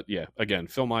 But yeah, again,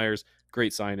 Phil Myers,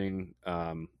 great signing.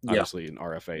 Obviously an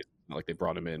RFA, not like they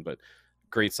brought him in, but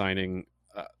great signing.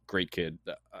 Great kid.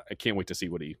 I can't wait to see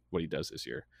what he does this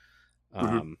year.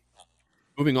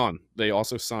 Moving on, they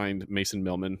also signed Mason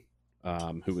Millman,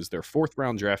 who was their 4th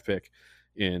round draft pick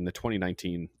in the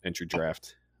 2019 entry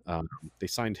draft. They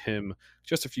signed him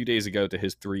just a few days ago to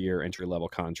his 3-year entry level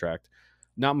contract.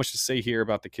 Not much to say here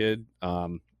about the kid.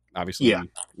 Obviously,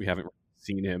 we haven't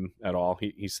seen him at all.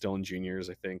 He's still in juniors,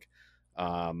 I think.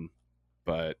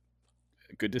 But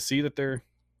good to see that they're,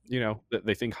 that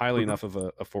they think highly enough of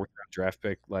a 4th round draft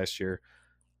pick last year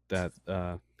that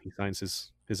he signs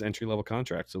his entry level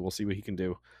contract. So we'll see what he can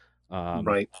do. I'm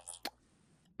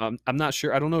not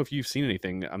sure. I don't know if you've seen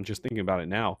anything. I'm just thinking about it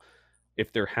now.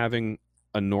 If they're having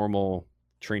a normal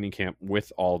training camp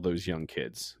with all those young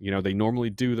kids, they normally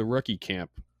do the rookie camp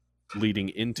leading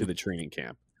into the training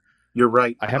camp. You're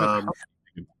right. I haven't heard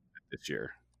anything about that this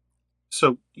year.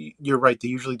 So you're right. They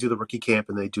usually do the rookie camp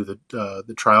and they do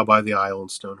the trial by the Isle in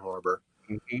Stone Harbor.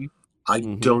 I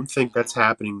don't think that's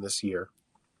happening this year.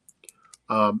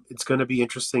 It's going to be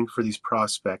interesting for these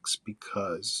prospects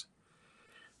because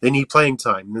they need playing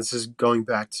time. And this is going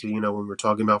back to, when we're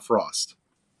talking about Frost.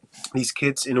 These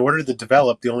kids, in order to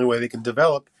develop, the only way they can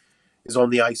develop is on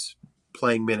the ice,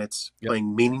 playing minutes,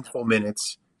 playing meaningful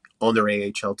minutes on their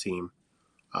AHL team.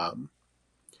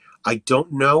 I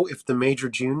don't know if the major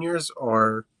juniors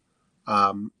are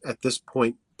at this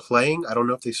point playing. I don't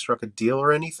know if they struck a deal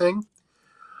or anything.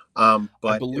 But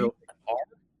I believe they are,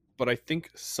 but I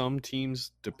think some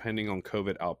teams, depending on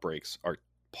COVID outbreaks, are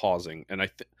pausing. And I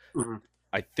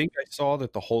think I saw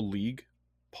that the whole league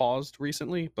paused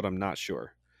recently, but I'm not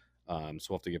sure. So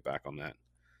we'll have to get back on that.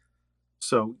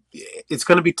 So it's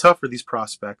going to be tough for these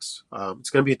prospects. It's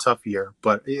going to be a tough year,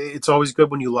 but it's always good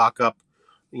when you lock up,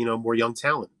 more young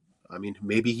talent. I mean,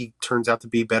 maybe he turns out to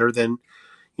be better than,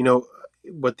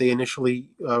 what they initially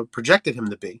projected him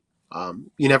to be.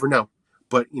 You never know.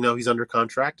 But, he's under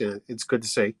contract, and it's good to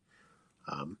see.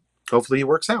 Hopefully he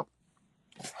works out.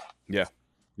 Yeah.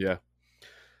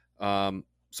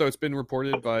 So it's been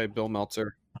reported by Bill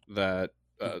Meltzer that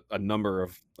a number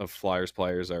of Flyers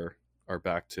players are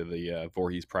back to the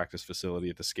Voorhees practice facility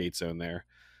at the skate zone there.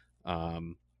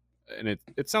 And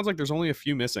it sounds like there's only a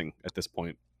few missing at this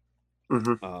point. We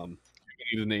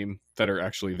need to name that are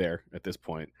actually there at this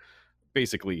point.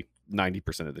 Basically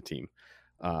 90% of the team.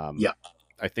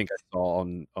 I think I saw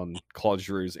on Claude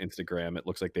Giroux's Instagram, it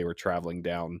looks like they were traveling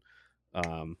down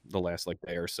the last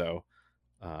day or so.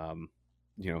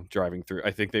 Driving through.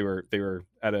 I think they were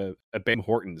at a Bam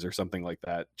Hortons or something like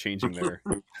that, changing their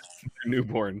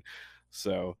newborn.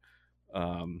 So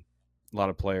a lot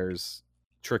of players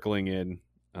trickling in,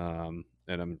 and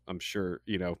I'm sure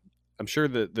I'm sure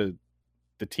that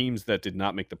the teams that did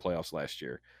not make the playoffs last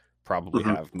year probably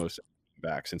have most of them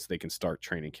back since they can start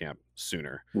training camp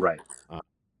sooner. Right.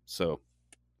 So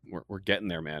we're getting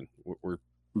there, man. We're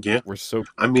so.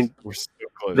 I mean, we're so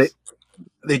close.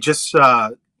 They just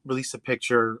released a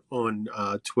picture on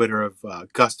Twitter of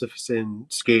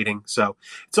Gustafsson skating. So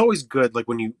it's always good,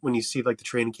 when you see the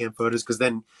training camp photos, because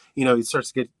then you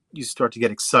start to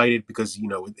get excited because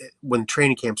when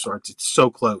training camp starts, it's so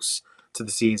close to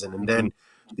the season, and then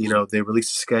they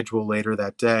release a schedule later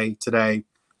that day today,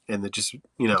 and it just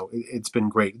it's been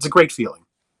great. It's a great feeling.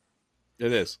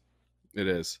 It is.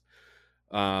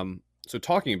 So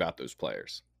talking about those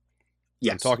players,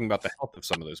 and talking about the health of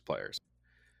some of those players,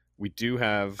 we do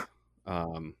have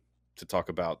to talk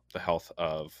about the health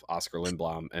of Oskar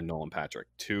Lindblom and Nolan Patrick,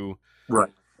 two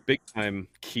big-time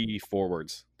key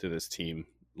forwards to this team.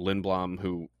 Lindblom,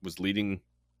 who was leading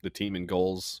the team in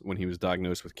goals when he was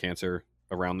diagnosed with cancer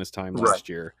around this time last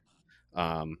year,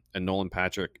 and Nolan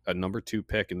Patrick, a number 2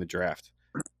 pick in the draft,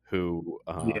 who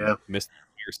missed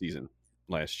the year season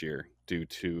last year due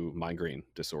to migraine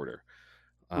disorder.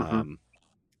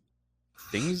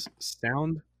 Things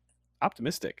sound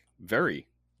optimistic, very,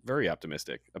 very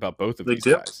optimistic about both of these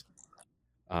guys.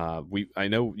 I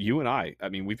know you and I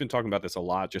mean, we've been talking about this a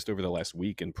lot just over the last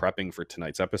week and prepping for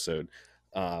tonight's episode.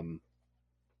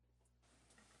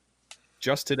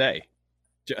 Just today,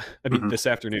 this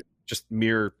afternoon, just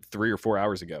mere 3 or 4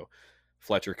 hours ago,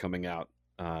 Fletcher coming out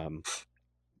and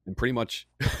pretty much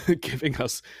giving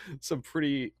us some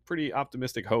pretty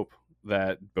optimistic hope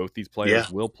that both these players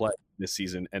will play this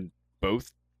season, and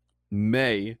both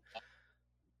may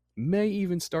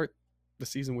even start the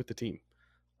season with the team.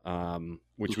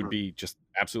 which would be just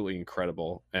absolutely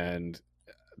incredible, and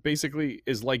basically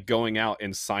is like going out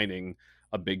and signing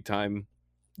a big time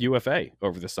UFA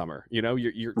over the summer.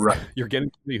 You're Right. you're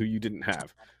getting somebody who you didn't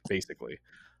have, basically.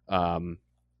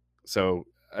 So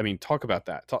I mean, talk about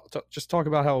that. Just talk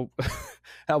about how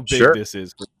how big Sure. this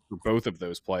is for both of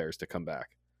those players to come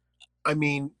back. I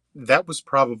mean, that was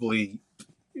probably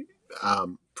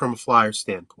from a Flyer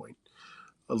standpoint,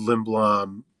 a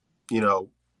Lindblom,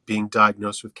 being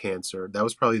diagnosed with cancer. That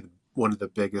was probably one of the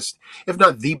biggest, if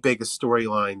not the biggest,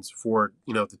 storylines for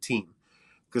the team,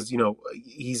 because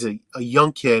he's a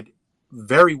young kid,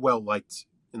 very well liked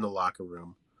in the locker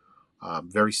room,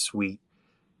 very sweet.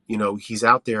 He's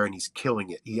out there and he's killing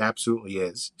it. He absolutely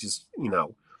is. Just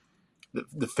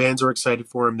the fans are excited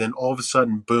for him. Then all of a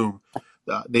sudden, boom,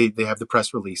 they have the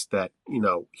press release that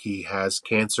he has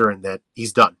cancer and that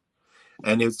he's done.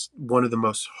 And it's one of the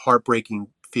most heartbreaking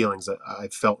feelings that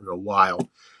I've felt in a while.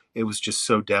 It was just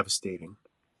so devastating.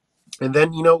 And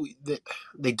then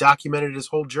they documented his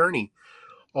whole journey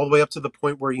all the way up to the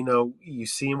point where you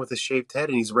see him with a shaved head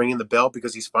and he's ringing the bell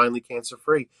because he's finally cancer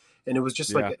free. And it was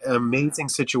just like Yeah. an amazing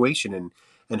situation,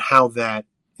 and how that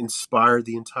inspired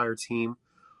the entire team.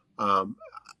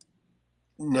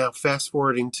 Now, fast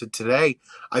forwarding to today,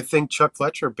 I think Chuck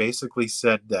Fletcher basically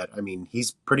said that, I mean,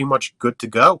 he's pretty much good to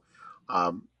go.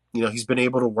 He's been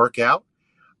able to work out.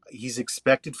 He's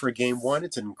expected for game one.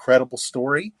 It's an incredible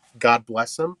story. God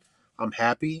bless him. I'm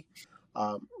happy.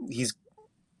 He's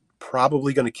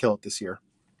probably going to kill it this year.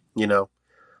 I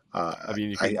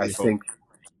mean, you can I only hope. think,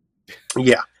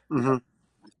 yeah. Mm-hmm.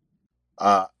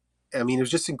 I mean, it was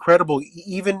just incredible.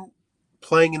 Even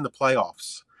playing in the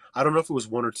playoffs, I don't know if it was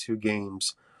one or two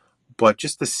games, but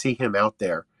just to see him out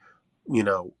there, you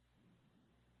know,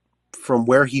 from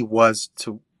where he was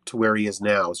to where he is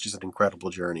now, is just an incredible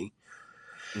journey.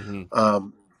 Mm-hmm.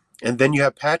 And then you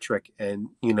have Patrick, and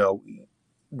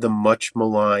the much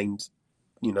maligned,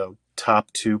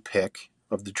 top 2 pick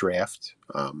of the draft.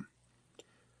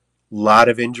 Lot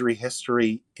of injury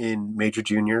history in major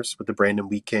juniors with the Brandon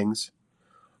Wheat Kings.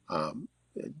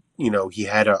 He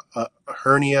had a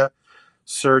hernia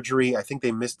surgery. I think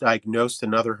they misdiagnosed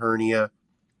another hernia,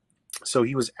 so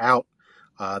he was out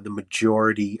the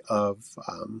majority of,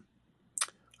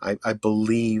 I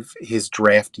believe, his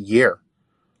draft year.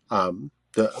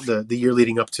 The year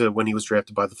leading up to when he was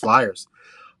drafted by the Flyers.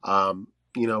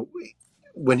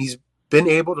 When he's been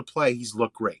able to play, he's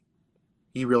looked great.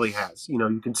 He really has.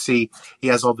 You can see he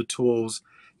has all the tools.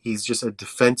 He's just a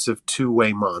defensive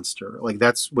two-way monster. Like,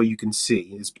 that's what you can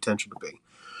see his potential to be.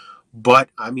 But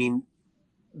I mean,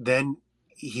 then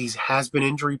he has been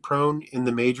injury prone in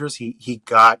the majors. He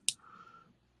got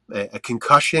a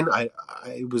concussion.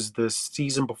 It was the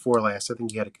season before last. I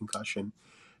think he had a concussion,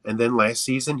 and then last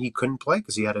season he couldn't play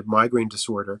because he had a migraine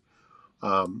disorder,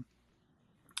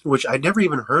 which I'd never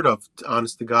even heard of,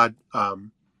 honest to God,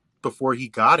 before he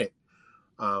got it.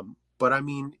 But I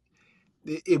mean,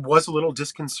 it was a little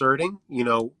disconcerting,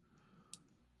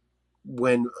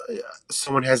 when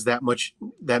someone has that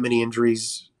many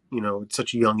injuries, at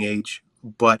such a young age.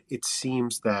 But it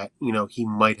seems that he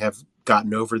might have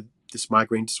gotten over this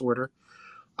migraine disorder.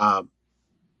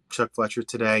 Chuck Fletcher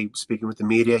today, speaking with the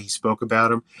media, he spoke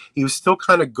about him. He was still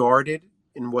kind of guarded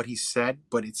in what he said,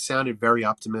 but it sounded very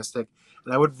optimistic.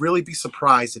 And I would really be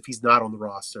surprised if he's not on the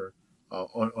roster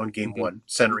on game Mm-hmm. one,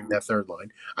 centering that third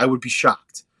line. I would be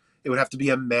shocked. It would have to be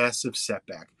a massive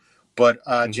setback. But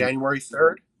Mm-hmm. January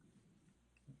 3rd,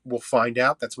 we'll find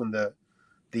out. That's when the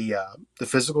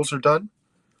physicals are done.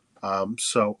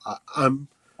 So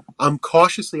I'm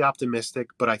cautiously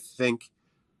optimistic, but I think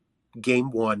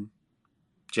game one,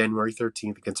 January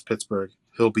 13th against Pittsburgh,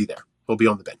 he'll be there. He'll be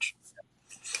on the bench.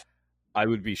 I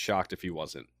would be shocked if he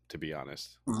wasn't, to be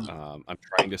honest. Mm-hmm. I'm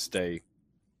trying to stay,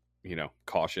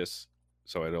 cautious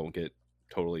so I don't get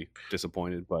totally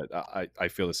disappointed, but I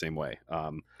feel the same way.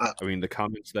 I mean, the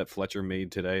comments that Fletcher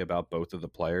made today about both of the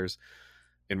players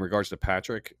in regards to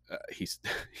Patrick, he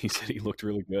said he looked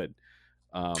really good.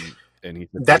 And he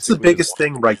said That's the basically biggest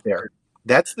thing right there.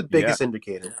 That's the yeah, biggest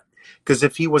indicator. Because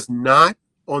if he was not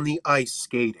on the ice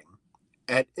skating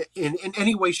in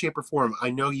any way, shape, or form, I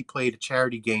know he played a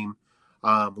charity game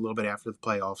a little bit after the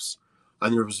playoffs,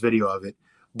 and there was video of it.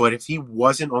 But if he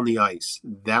wasn't on the ice,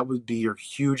 that would be your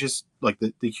hugest, like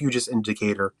the hugest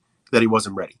indicator that he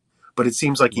wasn't ready. But it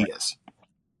seems like he right. is.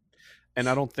 And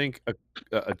I don't think a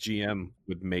GM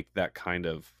would make that kind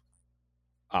of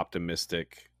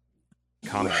optimistic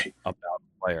comment Right. about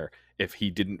the player if he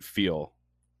didn't feel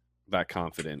that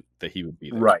confident that he would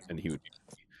be there Right. and he would be.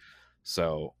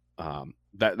 So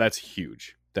that's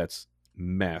huge. That's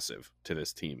massive to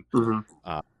this team.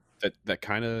 Mm-hmm. that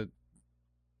kind of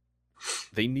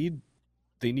they need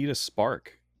a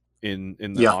spark in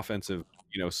the Yeah. offensive,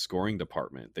 scoring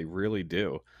department. They really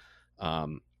do.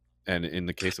 And in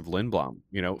the case of Lindblom,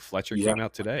 Fletcher Yeah. came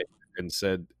out today and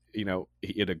said, he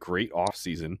had a great off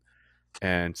season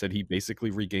and said he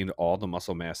basically regained all the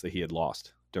muscle mass that he had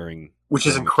lost during Which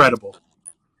is the cancer. incredible.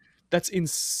 That's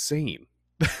insane.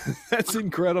 That's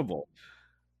incredible.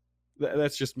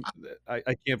 That's just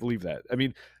I can't believe that. I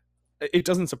mean, it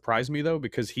doesn't surprise me though,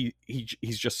 because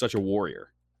he's just such a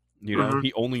warrior. Mm-hmm.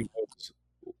 He only knows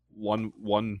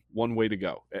one way to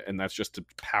go, and that's just to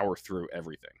power through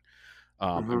everything.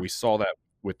 Mm-hmm. And we saw that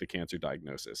with the cancer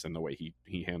diagnosis and the way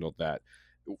he handled that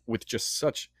with just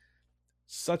such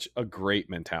a great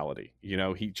mentality.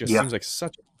 He just Yeah. seems like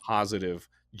such a positive,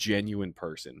 genuine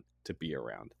person to be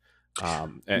around. Yeah.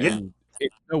 And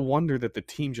it's no wonder that the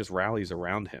team just rallies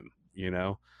around him.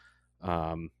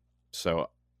 So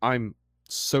I'm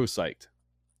so psyched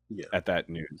Yeah. at that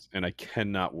news, and I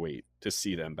cannot wait to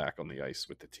see them back on the ice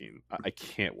with the team. I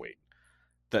can't wait.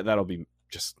 That'll be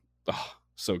just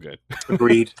so good.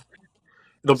 Agreed.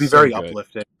 It'll be So very good.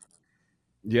 uplifting.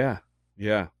 Yeah,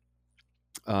 yeah.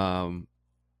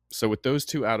 So with those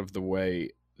two out of the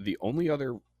way, the only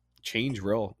other change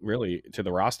really to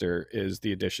the roster is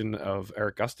the addition of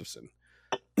Erik Gustafsson.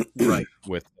 Right.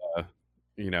 With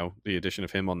the addition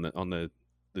of him on the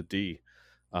D.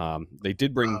 They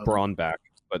did bring Braun back,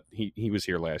 but he was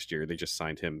here last year. They just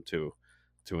signed him to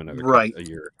another Right. a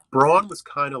year. Braun was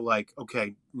kind of like,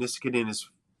 okay, Niskanen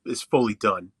is fully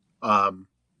done.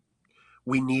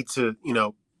 We need to,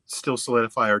 still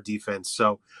solidify our defense.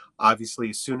 So obviously,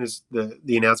 as soon as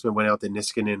the announcement went out that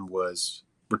Niskanen was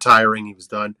retiring, he was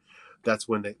done. That's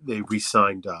when they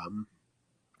re-signed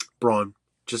Braun,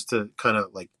 just to kind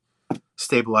of like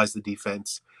stabilize the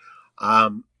defense.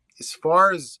 As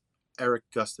far as Erik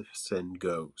Gustafsson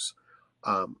goes,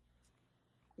 um,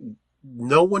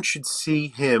 no one should see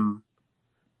him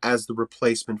as the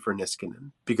replacement for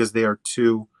Niskanen, because they are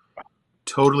two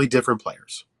totally different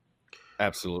players.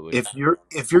 Absolutely.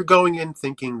 If you're going in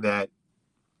thinking that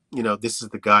this is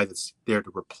the guy that's there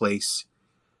to replace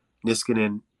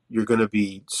Niskanen, you're going to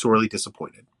be sorely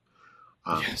disappointed.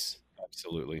 Yes,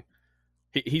 absolutely.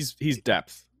 He's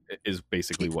depth is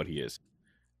basically what he is.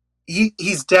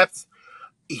 He's depth,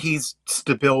 he's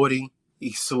stability,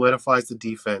 he solidifies the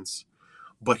defense,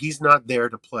 but he's not there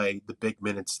to play the big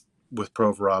minutes with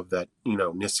Provorov that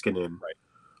Niskanen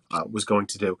was going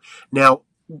to do. Now,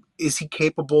 is he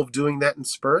capable of doing that in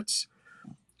spurts?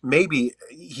 Maybe.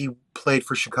 He played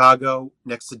for Chicago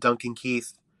next to Duncan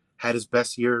Keith, had his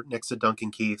best year next to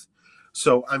Duncan Keith.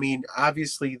 So, I mean,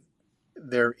 obviously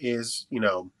there is,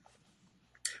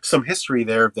 some history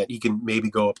there that he can maybe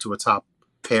go up to a top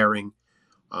pairing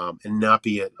and not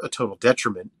be a total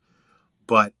detriment.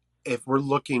 But if we're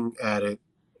looking at it,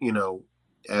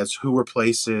 as who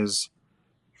replaces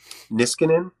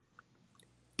Niskanen,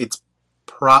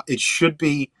 it should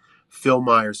be Phil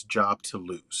Myers' job to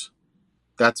lose.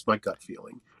 That's my gut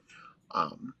feeling.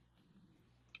 Um,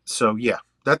 so yeah,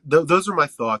 those are my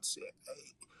thoughts.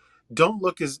 Don't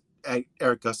look at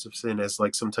Erik Gustafsson as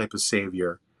like some type of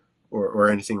savior or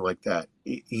anything like that.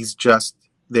 He's just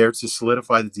there to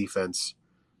solidify the defense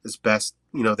as best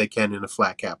they can in a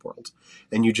flat cap world,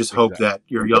 and you just hope that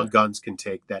your young guns can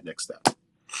take that next step.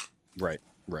 Right.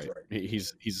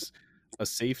 He's a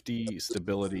safety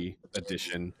stability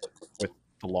addition with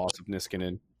the loss of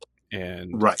Niskanen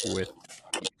and Right. with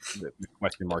the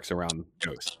question marks around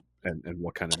Ghost and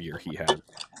what kind of year he had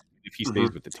if he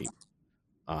stays with the team.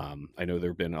 I know there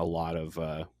have been a lot of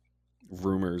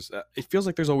rumors. It feels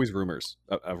like there's always rumors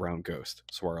around Ghost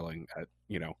swirling at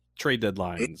trade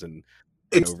deadlines and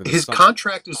over the his summer.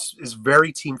 contract is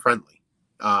very team friendly.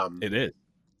 It is.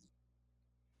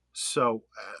 So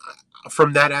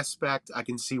from that aspect, I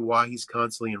can see why he's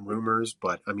constantly in rumors.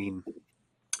 But I mean,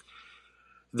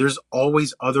 there's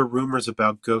always other rumors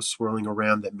about Ghost swirling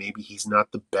around that maybe he's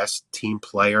not the best team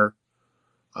player.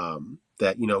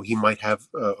 That he might have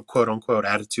a quote unquote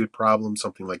attitude problem,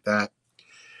 something like that.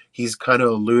 He's kind of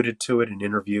alluded to it in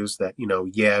interviews that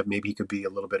maybe he could be a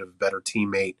little bit of a better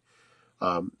teammate,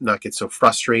 not get so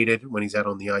frustrated when he's out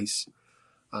on the ice.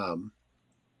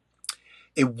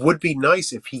 It would be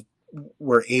nice if he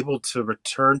were able to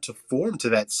return to form, to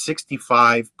that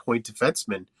 65-point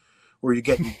defenseman, where you're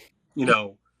getting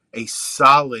a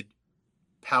solid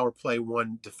power play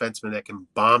one defenseman that can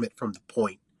bomb it from the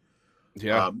point.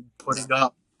 Yeah. Putting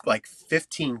up like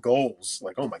 15 goals.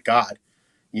 Like, oh my God,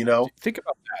 Think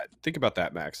about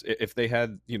that, Max. If they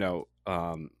had,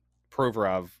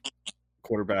 Provorov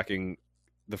quarterbacking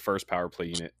the first power play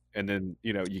unit and then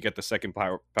you get the second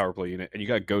power play unit, and you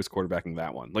got Ghost quarterbacking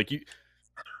that one. Like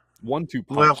 1-2 punch.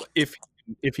 Well,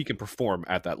 If he can perform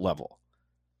at that level.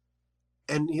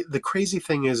 and the crazy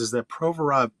thing is that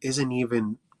Provorov isn't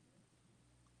even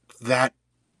that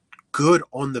good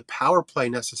on the power play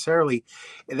necessarily.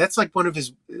 And that's like one of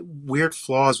his weird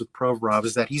flaws with Provorov,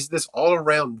 is that he's this all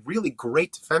around really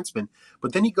great defenseman,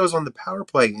 but then he goes on the power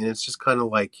play and it's just kind of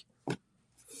like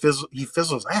he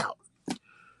fizzles out.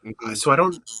 Mm-hmm.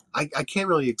 So I can't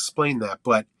really explain that,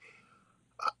 but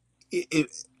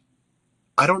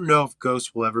I don't know if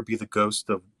Ghost will ever be the Ghost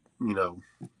of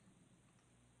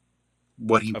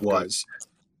what he was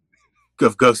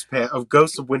of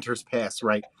Ghost of Winter's Past,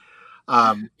 right?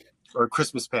 Or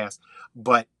Christmas Past,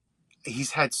 but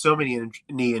he's had so many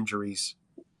knee injuries,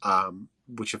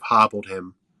 which have hobbled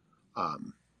him.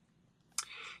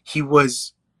 He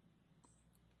was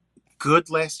good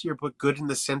last year, but good in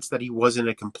the sense that he wasn't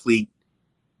a complete,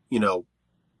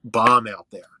 bomb out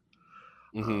there.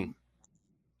 Mm-hmm.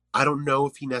 I don't know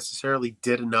if he necessarily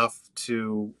did enough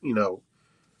to,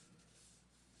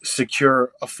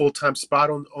 secure a full-time spot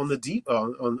on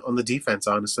the defense.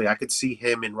 Honestly, I could see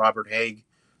him and Robert Haig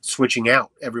switching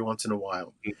out every once in a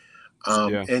while.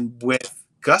 Yeah. And with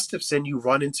Gustafsson, you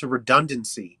run into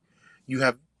redundancy. You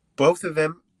have both of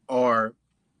them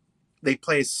they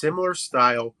play a similar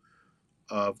style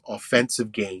of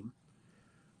offensive game.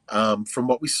 From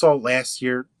what we saw last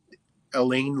year,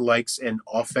 Elaine likes an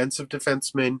offensive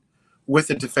defenseman with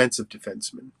a defensive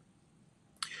defenseman.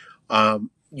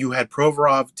 You had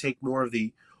Provorov take more of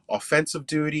the offensive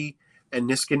duty, and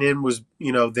Niskanen was,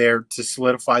 there to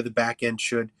solidify the back end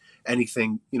should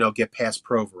anything, get past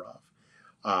Provorov.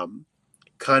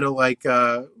 Kind of like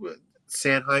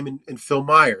Sanheim and Phil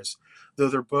Myers. Though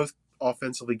they're both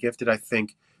offensively gifted, I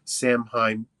think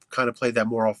Sanheim kind of played that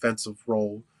more offensive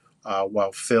role,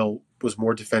 while Phil was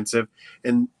more defensive.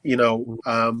 And,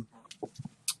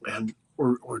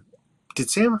 or did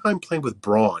Sanheim play with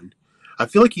Braun? I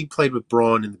feel like he played with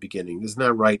Braun in the beginning. Isn't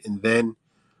that right? And then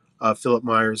Philip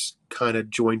Myers kind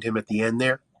of joined him at the end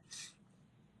there.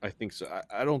 I think so.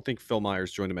 I don't think Phil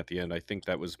Myers joined him at the end. I think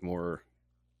that was more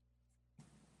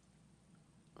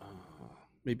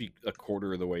maybe a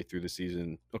quarter of the way through the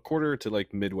season, a quarter to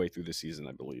like midway through the season,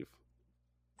 I believe.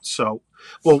 So,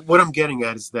 well, what I'm getting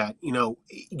at is that you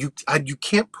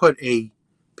can't put a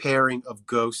pairing of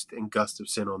Ghost and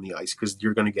Gustafsson on the ice because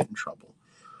you're going to get in trouble.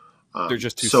 They're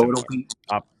just too similar.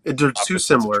 They're too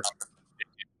similar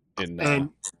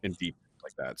in deep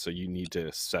like that. So you need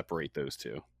to separate those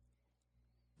two.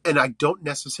 And I don't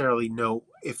necessarily know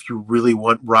if you really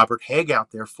want Robert Haig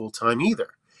out there full time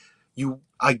either.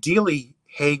 Ideally,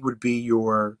 Haig would be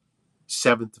your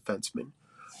seventh defenseman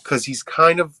because he's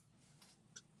kind of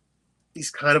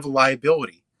a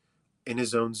liability in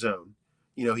his own zone.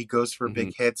 He goes for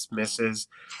big hits, misses.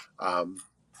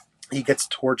 He gets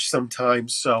torched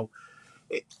sometimes, so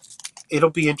it'll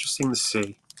be interesting to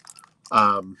see.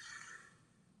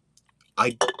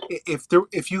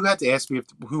 If you had to ask me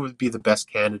who would be the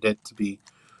best candidate to be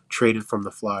traded from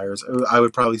the Flyers, I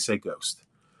would probably say Ghost.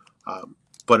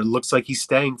 But it looks like he's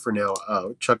staying for now.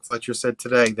 Chuck Fletcher said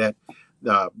today that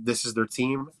this is their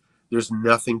team. There's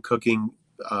nothing cooking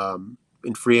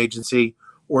in free agency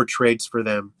or trades for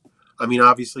them. I mean,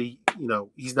 obviously,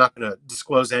 he's not going to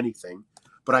disclose anything,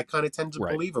 but I kind of tend to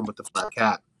believe him with the flat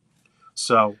cap.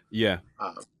 So yeah,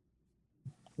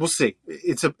 we'll see.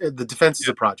 The defense is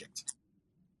a project.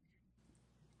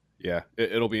 Yeah,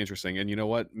 it'll be interesting. And you know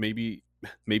what? Maybe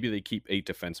they keep 8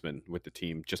 defensemen with the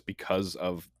team just because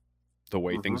of the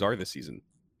way things are this season.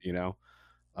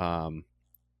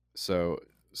 So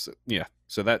yeah.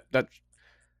 So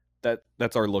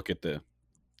that's our look at the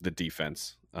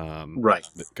defense.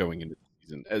 Going into the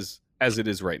season as it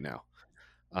is right now.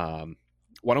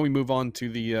 Why don't we move on to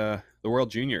the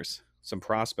World Juniors? Some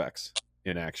prospects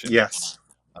in action. Yes.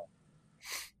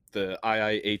 The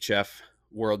IIHF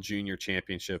World Junior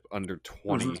Championship under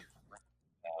 20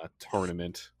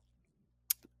 tournament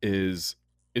is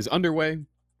underway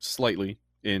slightly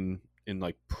in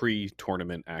like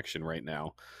pre-tournament action right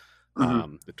now.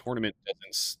 The tournament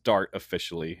doesn't start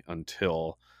officially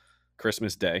until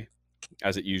Christmas Day,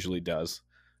 as it usually does.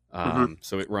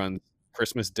 So it runs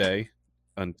Christmas Day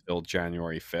until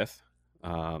January 5th.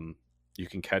 You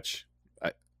can catch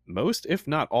most, if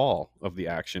not all, of the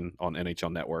action on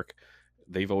NHL Network.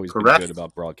 They've always been good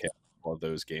about broadcasting all of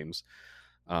those games.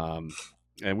 And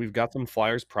we've got some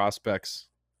Flyers prospects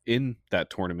in that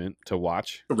tournament to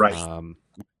watch.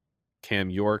 Cam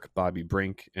York, Bobby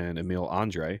Brink, and Emil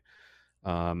Andre.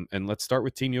 And let's start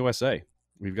with Team USA.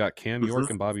 We've got Cam York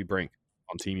and Bobby Brink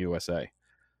on Team USA.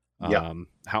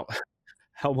 How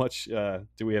how much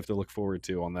do we have to look forward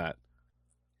to on that?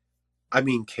 I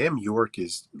mean, Cam York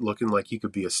is looking like he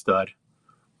could be a stud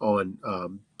on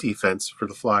defense for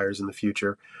the Flyers in the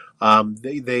future.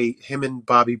 Him and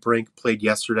Bobby Brink played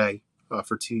yesterday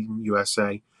for Team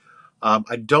USA.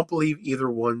 I don't believe either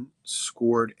one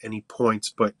scored any points,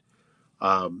 but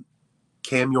um,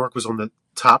 Cam York was on the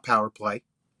top power play,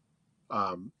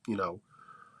 you know,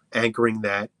 anchoring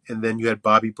that, and then you had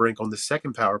Bobby Brink on the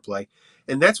second power play,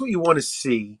 and that's what you want to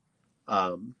see.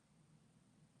 Um,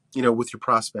 with your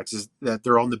prospects is that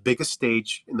they're on the biggest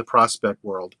stage in the prospect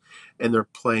world and they're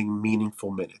playing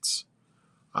meaningful minutes.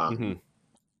 Mm-hmm.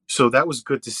 So that was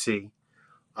good to see.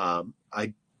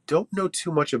 I don't know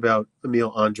too much about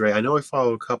Emil Andre. I know I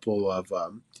follow a couple of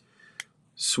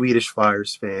Swedish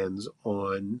Flyers fans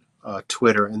on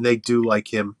Twitter, and they do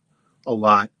like him a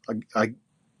lot. I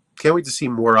can't wait to see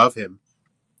more of him.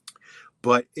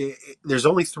 But there's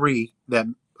only three that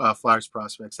Flyers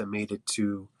prospects that made it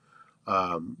to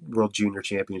World Junior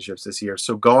Championships this year.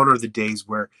 So gone are the days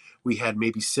where we had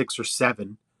maybe 6 or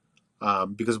 7,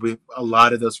 because a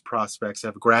lot of those prospects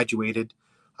have graduated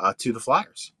to the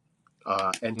Flyers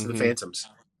and to the Mm-hmm. Phantoms.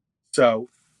 So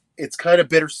it's kind of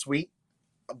bittersweet,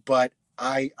 but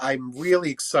I'm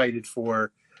really excited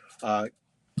for uh,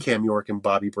 Cam York and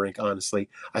Bobby Brink. Honestly,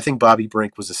 I think Bobby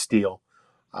Brink was a steal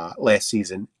last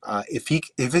season. If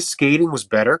his skating was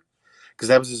better, because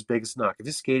that was his biggest knock. If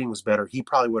his skating was better, he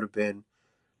probably would have been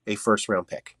a first round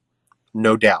pick,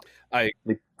 no doubt. I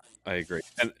I agree,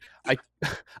 and I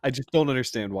I just don't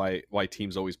understand why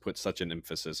teams always put such an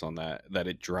emphasis on that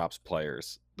it drops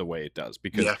players the way it does,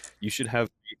 because Yeah, you should have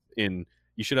you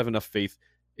should have enough faith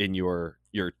in your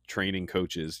training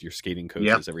coaches, your skating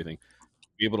yeah, coaches, everything,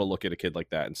 be able to look at a kid like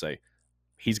that and say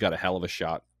he's got a hell of a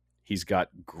shot, he's got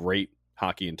great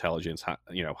hockey intelligence,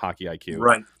 hockey IQ,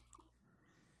 right,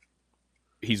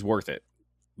 he's worth it.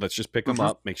 Let's just pick him hmm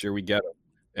up, make sure we get him,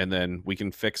 and then we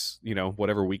can fix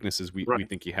whatever weaknesses we right.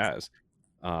 think he has.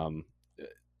 Um,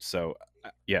 so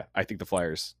yeah, I think the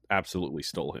Flyers absolutely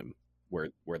stole him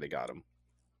where they got him.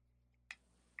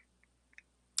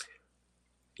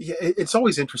 Yeah, it's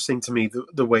always interesting to me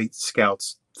the way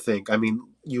scouts think. I mean,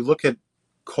 you look at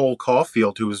Cole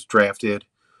Caulfield, who was drafted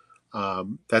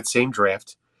that same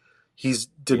draft. He's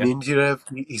Yeah, diminutive.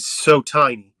 He's so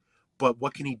tiny, but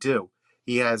what can he do?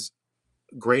 He has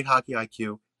great hockey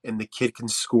IQ, and the kid can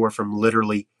score from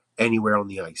literally anywhere on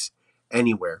the ice,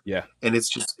 anywhere. yeah, And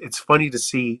it's funny to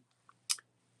see,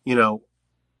 you know,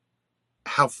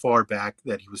 how far back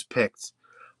that he was picked.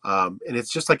 And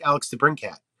it's just like Alex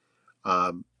DeBrincat.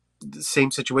 The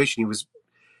same situation.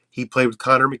 He played with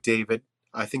Connor McDavid.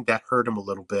 I think that hurt him a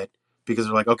little bit because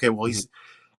they're like, okay, well mhm,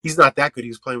 he's not that good. He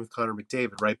was playing with Connor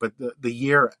McDavid, right? But the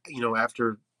year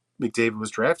after McDavid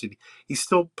was drafted, he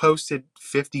still posted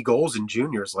 50 goals in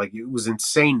juniors. Like it was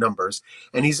insane numbers,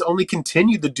 and he's only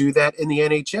continued to do that in the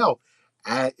NHL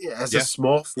as a yeah,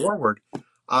 small forward.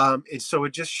 And so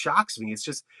it just shocks me. It's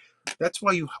just that's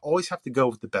why you always have to go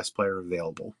with the best player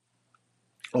available.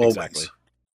 exactly, Always.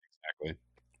 exactly.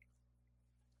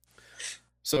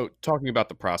 So talking about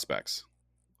the prospects,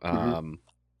 Mm-hmm. um,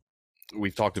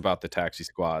 we've talked about the taxi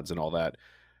squads and all that,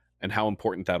 and how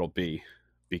important that'll be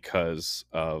because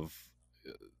of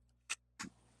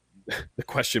the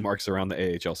question marks around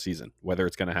the AHL season, whether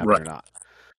it's going to happen Right. or not.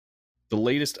 The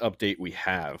latest update we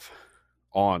have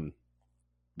on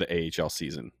the AHL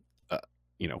season,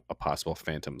 a possible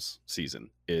Phantoms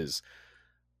season, is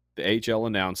the AHL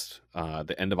announced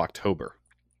the end of October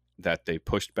that they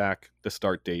pushed back the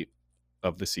start date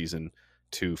of the season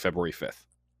to February 5th.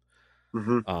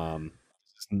 Mm-hmm.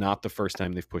 It's not the first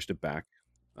time they've pushed it back.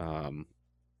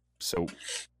 So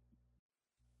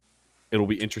it'll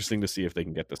be interesting to see if they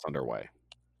can get this underway,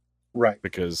 Right.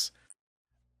 because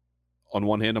on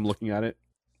one hand, I'm looking at it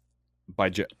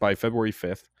by February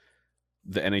 5th,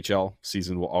 the NHL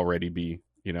season will already be,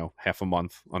 half a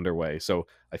month underway. So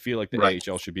I feel like the Right.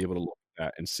 AHL should be able to look at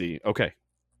that and see, okay,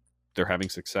 they're having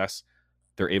success.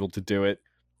 They're able to do it.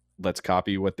 Let's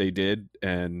copy what they did,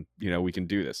 and we can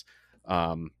do this.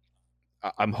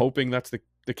 I'm hoping that's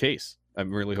the case.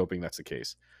 I'm really hoping that's the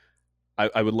case.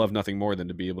 I would love nothing more than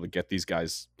to be able to get these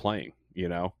guys playing.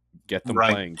 Get them Right.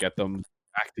 playing, get them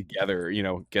back together.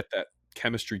 Get that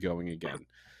chemistry going again.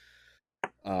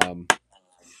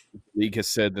 League has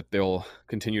said that they'll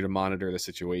continue to monitor the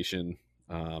situation,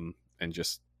 and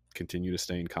just continue to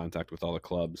stay in contact with all the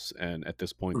clubs. And at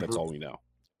this point, that's Mm-hmm. all we know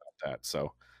about that.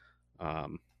 So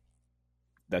um,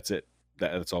 that's it.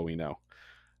 That's all we know.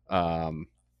 Um,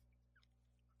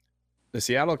 the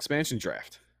Seattle expansion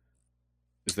draft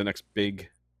is the next big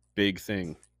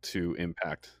thing to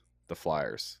impact the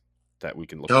Flyers that we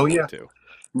can look Oh forward yeah. to.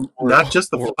 Not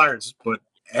just the or Flyers, but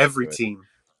every good. team.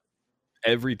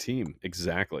 Every team,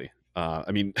 exactly.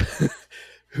 I mean,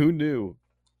 who knew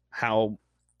how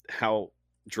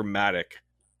dramatic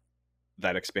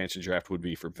that expansion draft would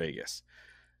be for Vegas,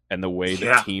 and the way that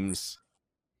Yeah,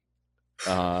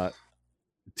 uh,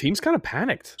 teams kind of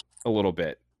panicked a little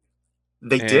bit,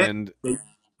 they did. and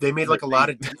They made like a lot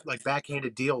they of like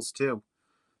backhanded deals too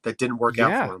that didn't work out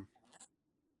yeah, for them.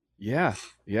 yeah,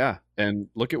 yeah. And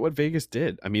look at what Vegas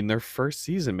did. I mean, their first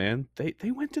season, man,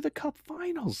 they went to the Cup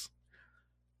Finals.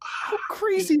 How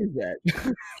crazy is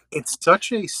that? It's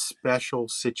such a special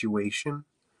situation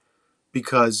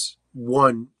because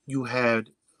one, you had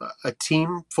a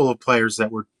team full of players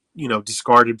that were,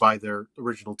 discarded by their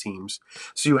original teams.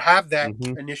 So you have that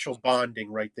Hmm. initial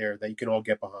bonding right there that you can all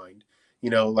get behind,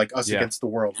 like us Yeah, against the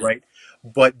world, right?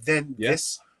 But then yeah.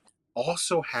 this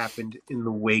also happened in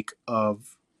the wake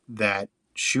of that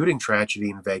shooting tragedy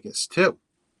in Vegas too.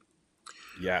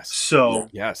 Yes, So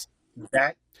yes,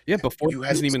 that yeah. Before the you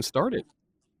had season even started.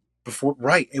 before,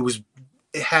 right?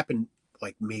 It happened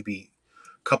like maybe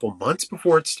a couple months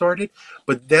before it started,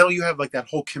 but now you have like that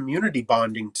whole community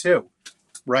bonding too,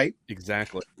 right?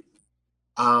 Exactly.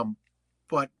 Um,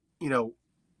 but you know,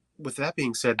 with that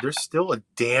being said, there's still a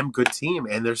damn good team,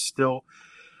 and there's still,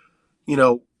 you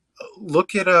know,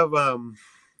 look at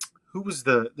who was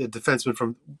the defenseman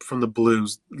from the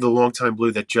Blues, the longtime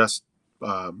Blue that just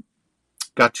um,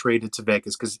 got traded to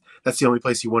Vegas because that's the only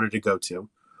place he wanted to go to.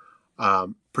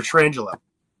 Petrangelo.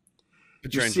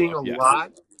 You're seeing Petrangelo, a yeah.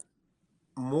 lot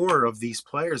more of these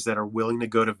players that are willing to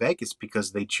go to Vegas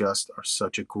because they just are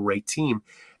such a great team.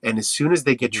 And as soon as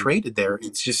they get Hmm. traded there,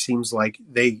 it just seems like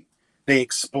they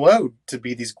explode to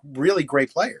be these really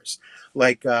great players.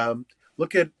 Like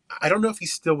look at, I don't know if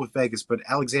he's still with Vegas, but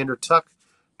Alexander Tuck,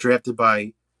 drafted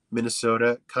by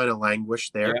Minnesota, kind of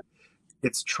languished there. Yeah.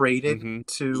 Gets traded Hmm.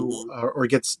 to or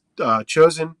gets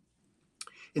chosen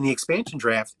in the expansion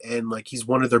draft, and like he's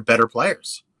one of their better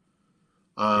players.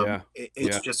 Yeah. It's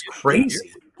Yeah. just He had a good year.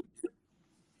 crazy.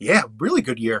 Yeah, really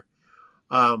good year.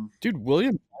 Um, Dude,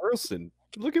 William Karlsson.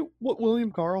 Look at what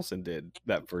William Karlsson did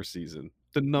that first season.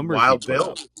 The numbers he Wild put Bill.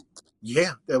 up.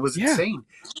 Yeah, that was Yeah. insane.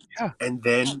 Yeah. And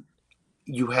then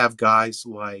you have guys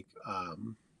like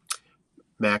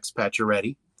Max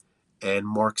Pacioretty and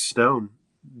Mark Stone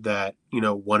that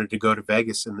wanted to go to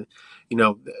Vegas, and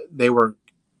they were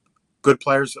good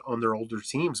players on their older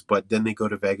teams, but then they go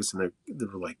to Vegas and they're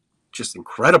like just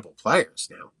incredible players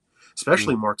now,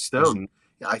 especially Mark Stone.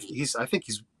 Mm-hmm. I think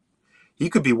he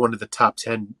could be one of the top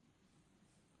 10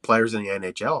 players in the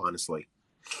NHL, honestly.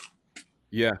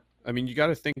 Yeah. I mean, you got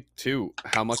to think too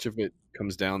how much of it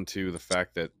comes down to the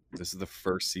fact that this is the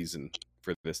first season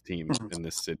for this team in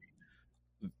this city.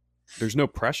 There's no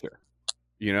pressure,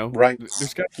 you know? Right.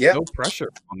 There's got Yeah. no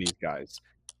pressure on these guys.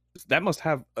 That must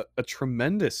have a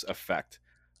tremendous effect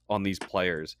on these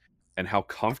players and how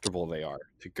comfortable they are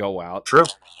to go out True.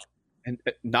 and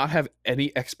not have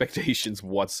any expectations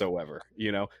whatsoever.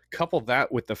 Couple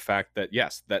that with the fact that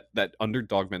yes, that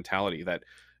underdog mentality that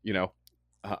you know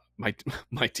my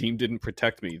my team didn't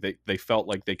protect me. They felt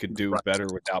like they could do Right. better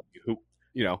without me. Who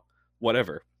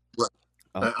whatever. Right.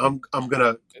 Um, I'm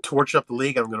gonna torch up the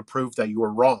league. I'm gonna prove that you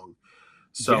were wrong.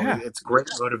 So yeah, it's great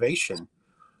motivation.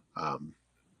 Um,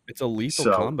 it's a lethal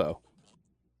so combo.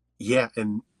 yeah,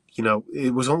 and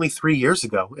it was only 3 years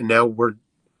ago, and now we're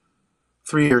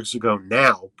 3 years ago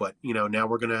now. But now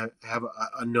we're gonna have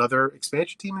another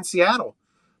expansion team in Seattle,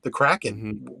 the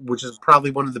Kraken, Hmm. which is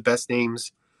probably one of the best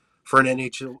names for an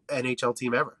NHL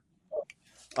team ever.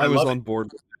 I I was love it. on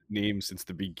board with that name since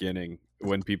the beginning.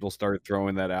 When people started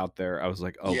throwing that out there, I was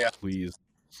like, "Oh, Yeah. please,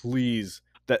 please!"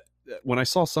 When I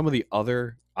saw some of the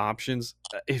other options,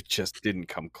 it just didn't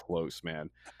come close, man.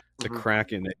 The Hmm.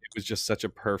 Kraken, it was just such a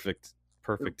perfect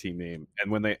team name.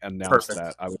 And when they announced Perfect.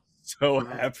 that, I was so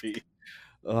Hmm. happy.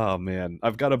 Oh man,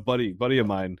 I've got a buddy of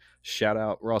mine. Shout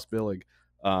out Ross Billig.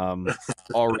 Um,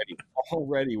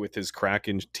 already with his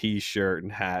Kraken T-shirt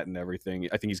and hat and everything.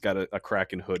 I think he's got a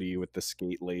Kraken hoodie with the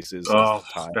skate laces as the Oh,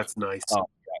 tie. that's nice. Oh,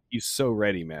 yeah, he's so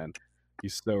ready, man.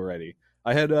 He's so ready.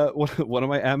 I had one of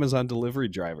my Amazon delivery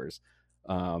drivers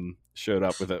showed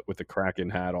up with a Kraken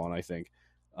hat on, I think,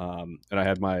 and I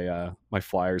had my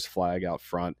Flyers flag out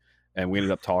front, and we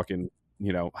ended up talking,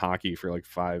 hockey for like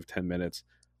 5-10 minutes,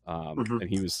 Hmm. and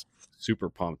he was super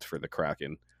pumped for the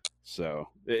Kraken. So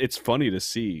it's funny to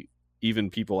see even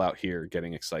people out here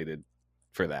getting excited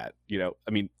for that.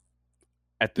 I mean,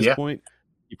 at this Yeah. point,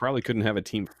 you probably couldn't have a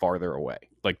team farther away.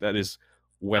 Like that is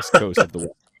West Coast of the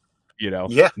West.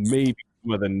 Yeah. Maybe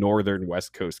some of the northern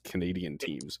West Coast Canadian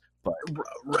teams But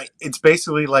Right. It's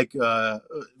basically like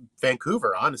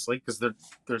Vancouver, honestly, because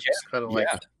they're just kind of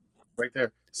like yeah, right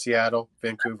there. Seattle, that's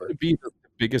Vancouver. going to be the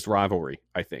biggest rivalry.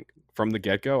 I think from the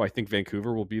get go, I think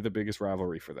Vancouver will be the biggest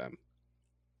rivalry for them.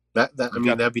 That I You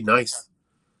mean, got that'd be nice.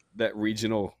 that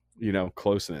regional,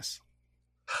 closeness.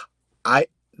 I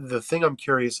the thing I'm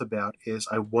curious about is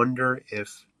I wonder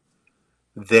if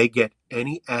they get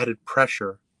any added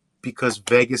pressure because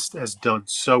Vegas has done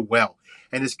so well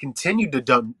and has continued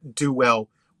to do well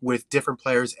with different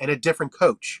players and a different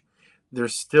coach. They're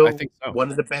I still think so.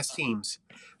 one of the best teams.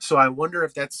 So I wonder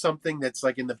if that's something that's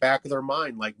like in the back of their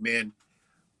mind, like, man,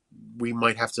 we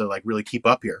might have to like really keep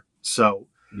up here. So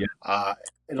Yeah, uh,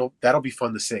 that'll be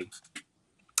fun to see.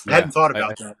 I yeah. hadn't thought I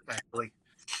about that actually.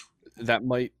 that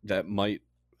might.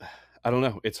 I don't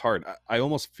know. It's hard. I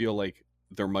almost feel like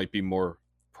there might be more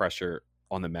pressure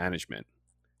on the management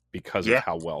because of Yeah.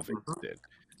 how well Vegas Mhm. did.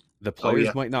 The Oh players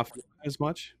yeah. might not feel as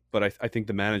much, but I think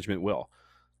the management will.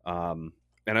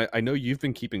 And I know you've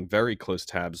been keeping very close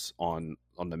tabs on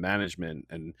the management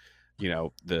and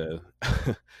the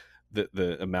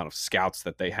the amount of scouts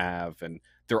that they have, and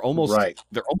Right.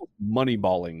 they're almost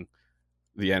moneyballing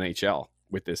the NHL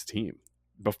with this team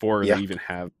before they Yeah. even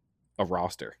have a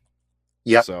roster.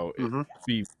 Yep. So Hmm.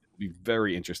 be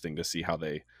very interesting to see how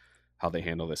they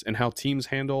handle this and how teams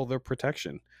handle their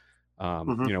protection.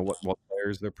 Hmm. What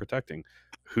players they're protecting.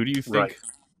 Who do you Right. think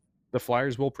the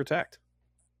Flyers will protect?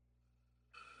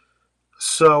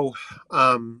 So,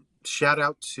 shout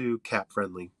out to Cap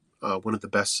Friendly, one of the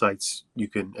best sites you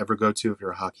can ever go to if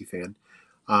you're a hockey fan,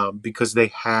 because they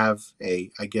have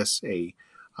I guess,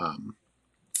 um,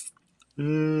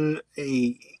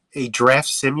 a draft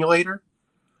simulator.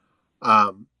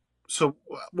 Um, so,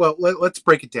 well, let's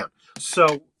break it down.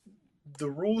 So, the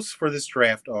rules for this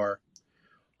draft are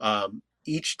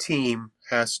each team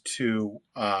has to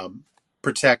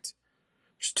protect.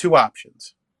 There's two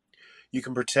options. You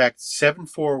can protect seven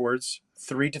forwards,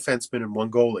 three defensemen, and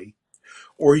one goalie,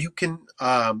 or you can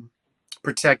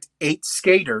protect eight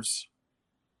skaters,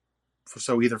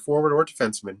 so either forward or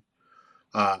defenseman,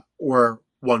 or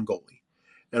one goalie.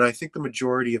 And I think the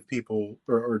majority of people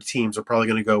or teams are probably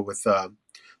going to go with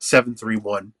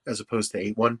 7-3-1 as opposed to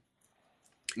 8-1.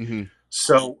 Mm-hmm.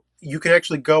 So you can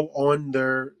actually go on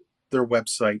their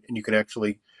website and you can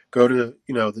actually go to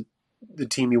the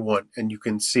team you want and you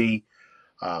can see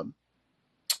um,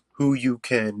 who you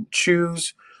can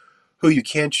choose, who you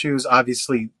can't choose.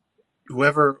 Obviously,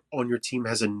 whoever on your team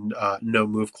has a no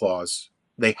move clause,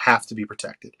 they have to be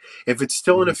protected. If it's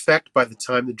still in Mm-hmm. effect by the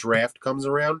time the draft comes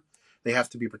around, they have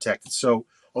to be protected. So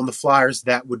on the Flyers,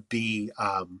 that would be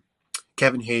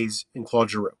Kevin Hayes and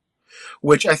Claude Giroux,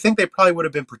 which I think they probably would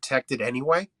have been protected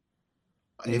anyway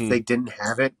if Mm-hmm. they didn't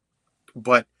have it.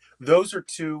 But those are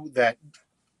two that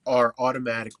are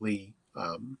automatically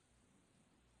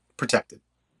protected,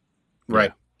 Yeah,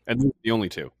 right? and those are the only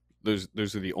two. Those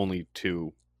are the only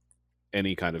two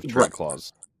any kind of trade Right,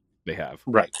 clause they have,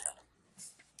 right.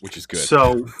 which is good.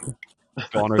 So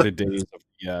Gone are the days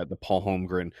of the Paul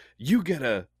Holmgren. You get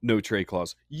a no trade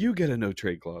clause. You get a no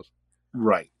trade clause.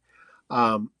 right.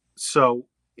 So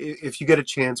if you get a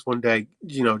chance one day,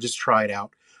 just try it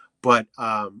out. But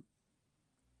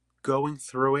going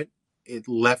through it, it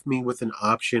left me with an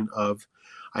option of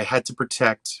I had to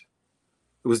protect.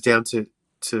 It was down to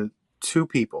two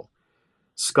people,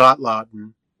 Scott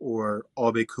Lawton or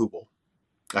Abe Kubel.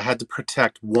 I had to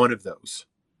protect one of those.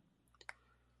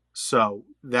 So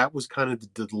that was kind of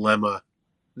the dilemma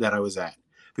that I was at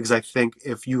because I think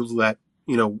if you let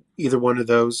either one of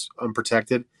those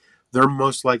unprotected, they're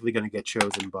most likely going to get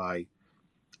chosen by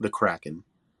the Kraken,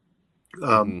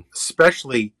 Mm-hmm.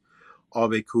 especially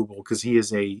Abe Kubel because he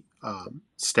is a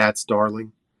stats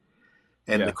darling,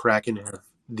 and the Yeah. Kraken have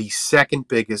the second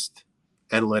biggest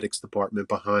analytics department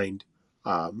behind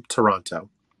Toronto.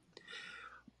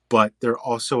 But they're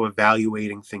also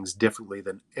evaluating things differently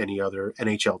than any other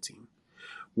NHL team.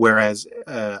 Whereas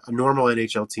a normal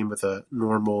NHL team with a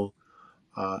normal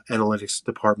analytics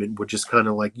department would just kind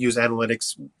of like use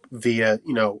analytics via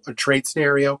a trade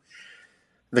scenario.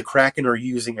 The Kraken are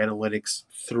using analytics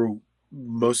through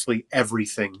mostly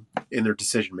everything in their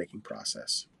decision making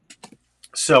process.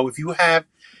 So if you have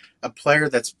a player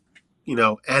that's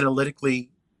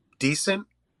analytically decent,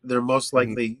 they're most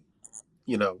Mm-hmm. likely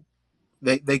you know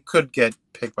they could get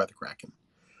picked by the Kraken.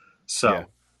 Yeah. So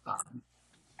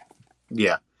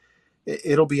yeah,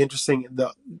 it'll be interesting.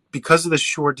 Because of the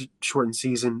shortened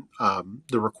season,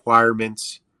 the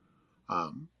requirements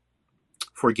um,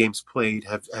 for games played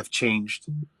have changed.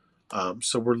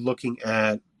 So we're looking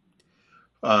at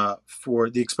for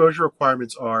the exposure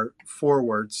requirements are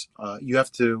forwards. You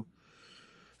have to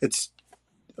It's,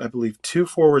 I believe, 2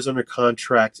 forwards under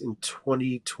contract in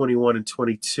 2021 and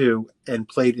 22 and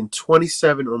played in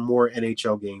 27 or more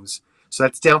NHL games. So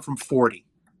that's down from 40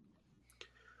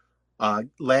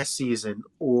 last season,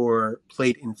 or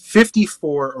played in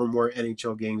 54 or more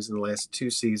NHL games in the last 2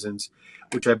 seasons,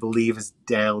 which I believe is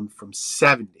down from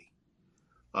 70.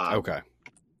 Okay.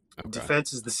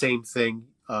 Defense is the same thing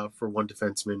for one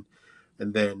defenseman.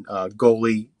 And then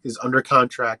goalie is under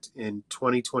contract in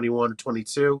 2021 or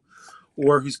 22,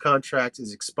 or whose contract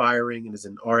is expiring and is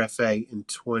an RFA in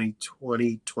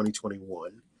 2020,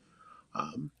 2021.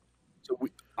 So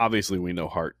we know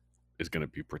Hart is going to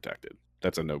be protected.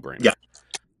 That's a no-brainer. Yeah.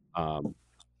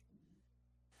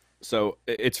 So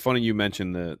it's funny you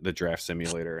mentioned the draft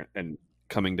simulator and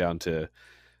coming down to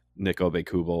Nick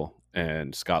Obey-Kubel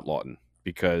and Scott Laughton,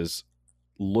 because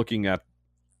looking at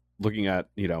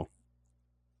the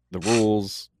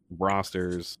rules,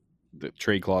 rosters, the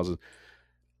trade clauses,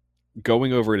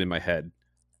 going over it in my head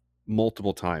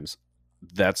multiple times,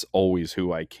 that's always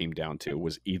who I came down to,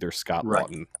 was either Scott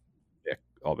Laughton, Nick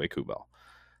Obey-Kubel.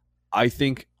 I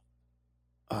think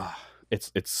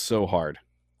it's so hard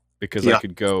because I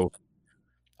could go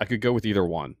with either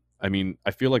one. I mean,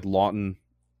 I feel like Laughton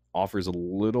offers a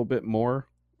little bit more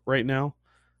right now.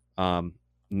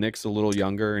 Nick's a little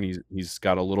younger and he's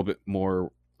got a little bit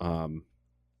more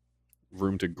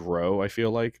room to grow, I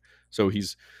feel like. So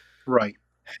he's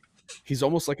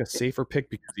almost like a safer pick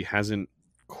because he hasn't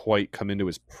quite come into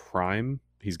his prime.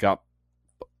 He's got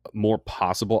more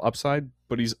possible upside,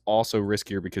 but he's also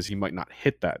riskier because he might not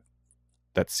hit that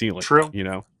ceiling. True.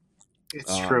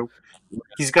 It's true.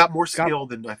 He's got more skill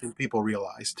than I think people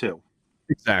realize too.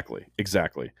 Exactly.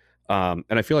 And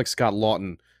I feel like Scott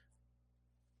Laughton,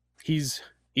 he's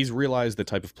realized the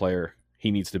type of player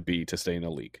he needs to be to stay in the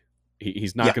league.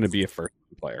 He's not going to be a first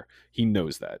player. He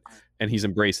knows that, and he's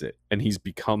embraced it, and he's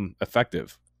become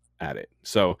effective at it.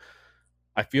 So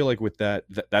I feel like with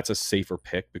that's a safer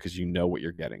pick because you know what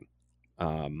you're getting,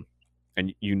 and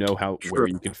you know where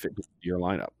you can fit your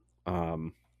lineup.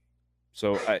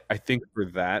 So I think for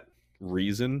that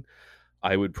reason,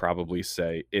 I would probably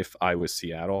say if I was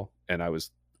Seattle and I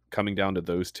was coming down to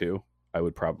those two, I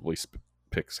would probably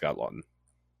pick Scott Laughton.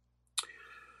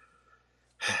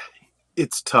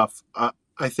 It's tough.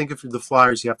 I think if you're the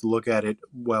Flyers, you have to look at it,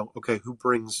 well, okay, who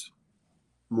brings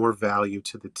more value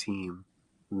to the team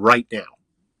right now?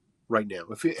 Right now.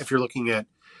 If you're looking at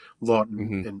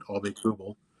Laughton and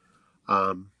Obey-Kubel,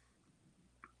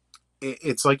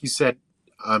 it's like you said,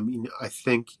 I mean, I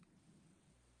think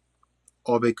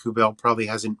Obey-Kubel probably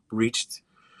hasn't reached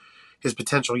his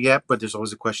potential yet, but there's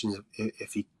always a question of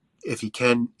if he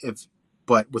can.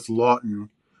 But with Laughton,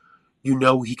 you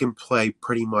know he can play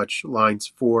pretty much lines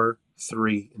 4,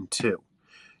 3, and 2.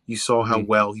 You saw how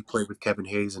well he played with Kevin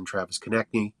Hayes and Travis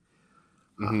Konechny.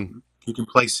 He can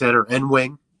play center and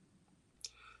wing.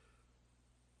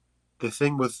 The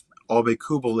thing with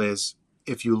Obey-Kubel is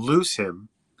if you lose him,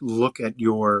 look at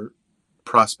your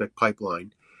prospect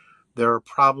pipeline. There are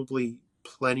probably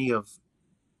plenty of,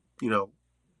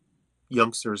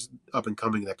 youngsters up and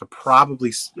coming that could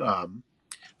probably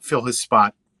fill his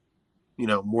spot,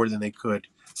 more than they could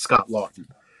Scott Laughton.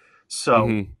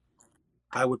 So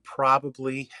I would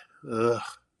probably,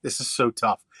 this is so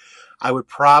tough. I would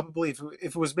probably,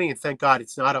 if it was me, and thank God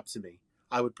it's not up to me,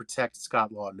 I would protect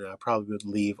Scott Laughton, and I probably would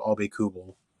leave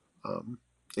Obey-Kubel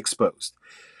exposed.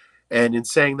 And in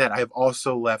saying that, I have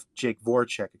also left Jake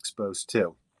Voracek exposed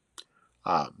too.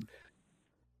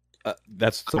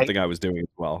 That's something I was doing as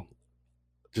well.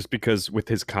 Just because with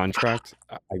his contract,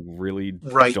 I really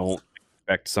don't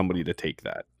expect somebody to take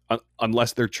that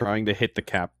unless they're trying to hit the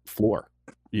cap floor,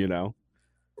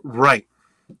 Right.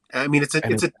 I mean, it's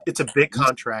a big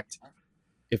contract.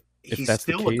 If he's that's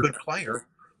still a good player.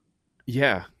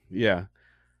 Yeah.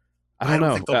 I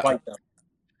don't think they'll bite them.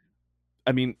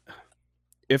 I mean,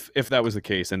 if that was the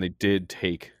case and they did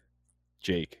take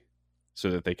Jake so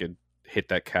that they could hit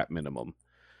that cap minimum,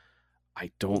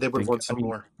 I don't think they would want some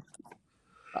more.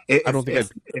 I don't think I'd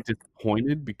be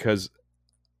disappointed because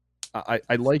I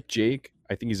like Jake.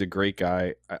 I think he's a great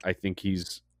guy. I think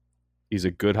he's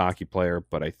a good hockey player,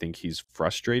 but I think he's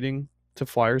frustrating to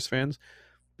Flyers fans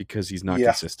because he's not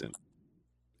consistent.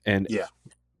 And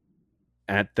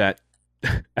at that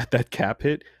cap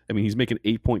hit, I mean, he's making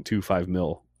 $8.25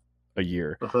 million a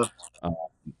year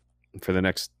for the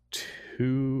next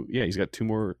 2. Yeah, he's got 3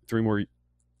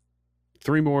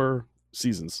 more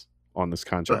seasons on this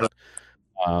contract.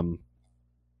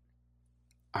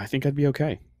 I think I'd be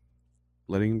okay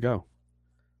letting him go.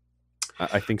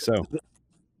 I think so.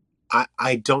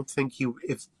 I don't think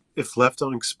if left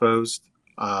unexposed,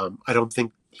 I don't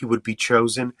think he would be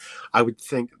chosen. I would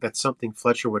think that's something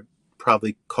Fletcher would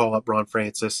probably call up Ron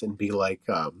Francis and be like,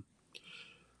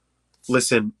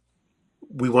 listen,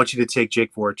 we want you to take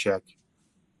Jake Voracek.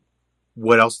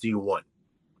 What else do you want?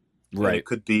 And it Right.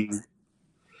 could be,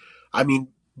 I mean,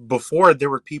 before there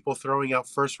were people throwing out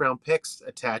first round picks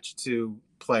attached to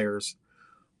players.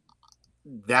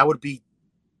 That would be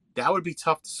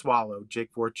tough to swallow,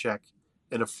 Jake Voracek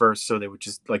in a first, so they would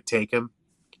just like take him.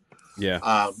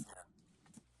 Yeah.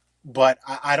 But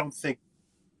I don't think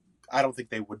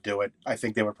they would do it. I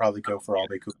think they would probably go for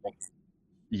Albe Cooper.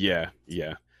 Yeah.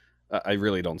 Yeah. I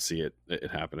really don't see it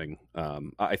happening.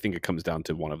 I think it comes down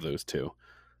to one of those two.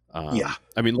 Yeah.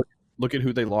 I mean, look at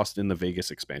who they lost in the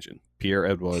Vegas expansion.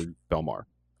 Pierre-Edouard Bellemare.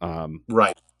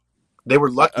 Right. They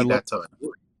were lucky that time.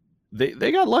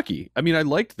 They got lucky. I mean, I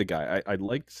liked the guy. I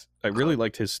really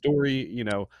liked his story,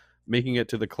 making it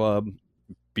to the club,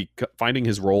 finding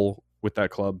his role with that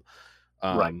club.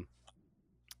 Right.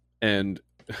 And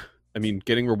I mean,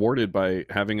 getting rewarded by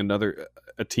having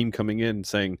a team coming in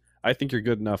saying, I think you're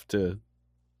good enough to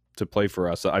play for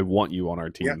us. I want you on our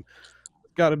team. Yeah.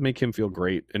 Got to make him feel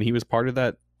great. And he was part of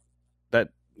that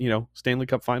Stanley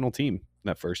Cup final team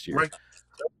that first year. Right.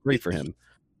 Great for him.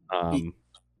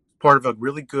 Part of a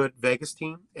really good Vegas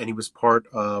team, and he was part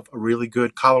of a really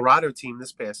good Colorado team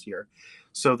this past year.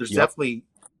 So there's definitely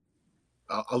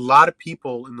a lot of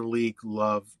people in the league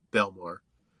love Bellemare.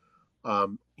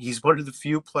 He's one of the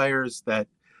few players that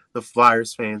the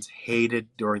Flyers fans hated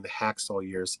during the Hacksaw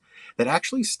years that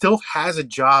actually still has a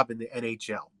job in the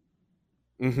NHL.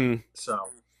 Mm-hmm. So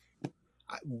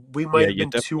we might have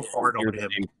been too hard on him.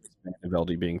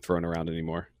 Evaldi being thrown around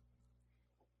anymore.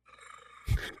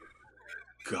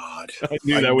 God, I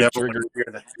knew that would trigger.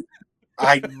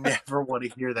 I never want to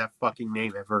hear that fucking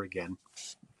name ever again.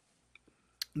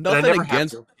 Nothing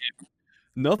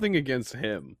against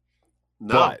him.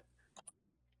 No. But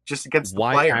just against the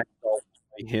player.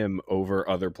 Him over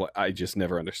other players. I just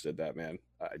never understood that, man.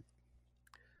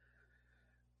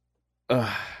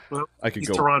 Well, I could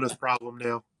go. Toronto's problem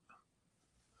now.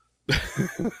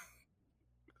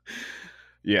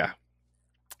 Yeah.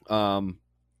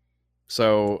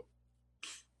 So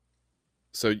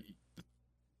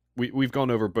we've gone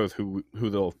over both who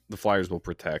the Flyers will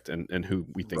protect and who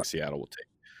we think Seattle will take.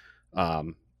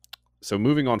 So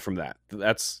moving on from that,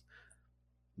 that's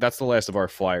the last of our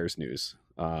Flyers news.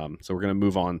 So we're going to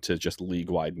move on to just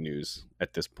league-wide news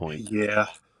at this point. Yeah.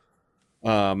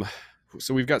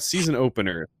 So we've got season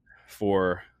opener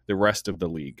for the rest of the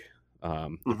league.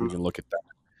 If we can look at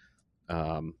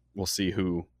that, we'll see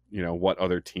who, what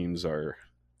other teams are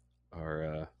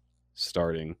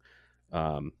starting.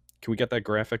 Can we get that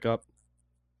graphic up?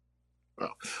 Oh,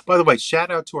 by the way,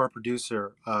 shout out to our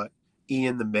producer,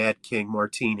 Ian the Mad King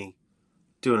Martini,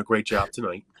 doing a great job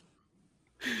tonight.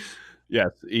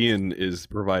 Yes, Ian is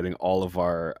providing all of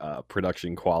our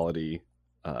production quality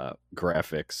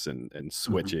graphics and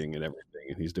switching and everything,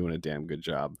 and he's doing a damn good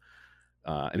job.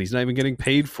 And he's not even getting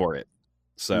paid for it.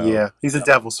 So yeah, he's a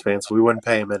Devils fan, so we wouldn't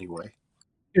pay him anyway.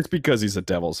 It's because he's a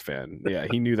Devils fan. Yeah,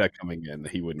 he knew that coming in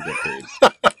that he wouldn't get paid.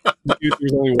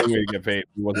 There's only one way to get paid.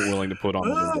 He wasn't willing to put on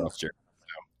the Lindblom shirt.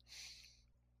 So.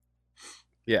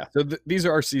 Yeah, so these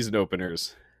are our season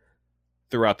openers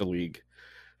throughout the league,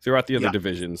 throughout the other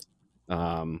divisions.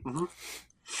 You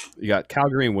got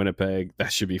Calgary and Winnipeg.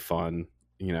 That should be fun.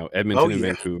 Edmonton and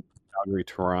Vancouver, Calgary,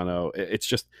 Toronto. It's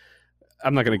just,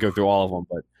 I'm not going to go through all of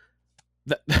them,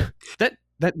 but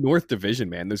that North Division,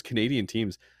 man, those Canadian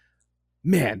teams,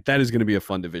 man, that is going to be a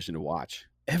fun division to watch.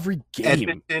 Every game.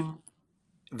 Edmonton,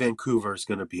 Vancouver is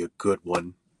going to be a good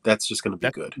one. That's just going to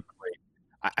be good. Great.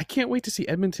 I can't wait to see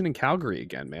Edmonton and Calgary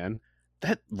again, man.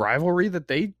 That rivalry that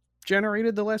they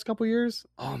generated the last couple of years.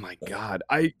 Oh my God.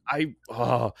 I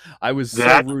was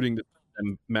so rooting to see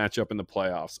them match up in the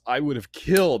playoffs. I would have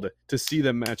killed to see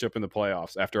them match up in the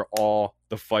playoffs after all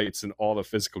the fights and all the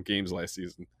physical games last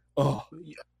season. Oh,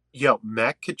 yo,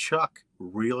 Matt Tkachuk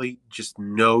really just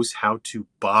knows how to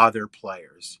bother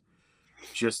players,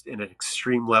 just in an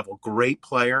extreme level. Great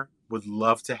player. Would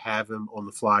love to have him on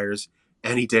the Flyers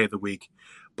any day of the week,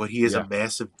 but he is a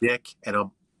massive dick, and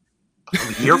I'm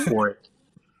here for it.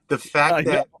 The fact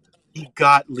that he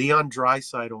got Leon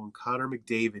Draisaitl and Connor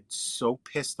McDavid so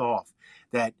pissed off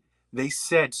that they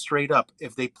said straight up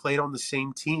if they played on the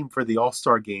same team for the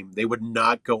All-Star game, they would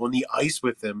not go on the ice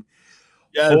with him.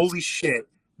 Yes. Holy shit.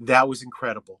 That was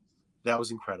incredible.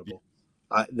 What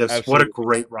a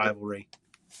great rivalry.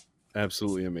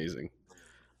 Absolutely amazing.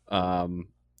 I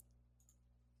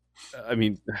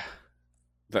mean,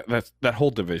 that whole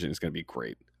division is going to be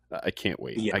great. I can't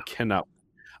wait. I cannot.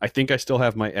 I think I still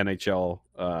have my NHL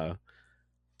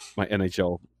my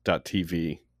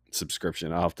NHL.TV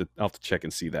subscription. I'll have to check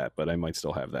and see that, but I might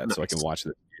still have that so I can Nice. watch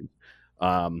it.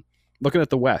 Looking at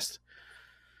the West.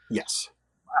 Yes.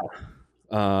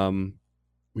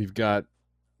 We've got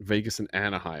Vegas and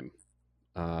Anaheim.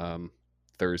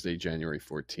 Thursday, January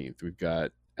 14th. We've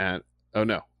got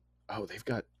they've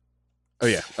got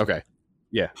okay.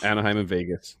 Yeah, Anaheim and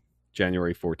Vegas,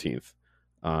 January 14th.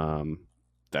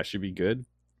 That should be good.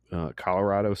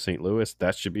 Colorado, St. Louis,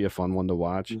 that should be a fun one to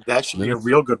watch. That should be a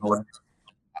real good one.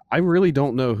 I really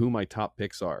don't know who my top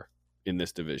picks are in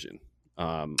this division.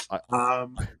 I've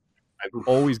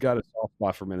always got a soft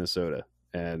spot for Minnesota,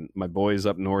 and my boys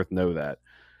up north know that.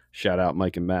 Shout out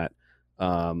Mike and Matt.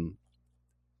 Colorado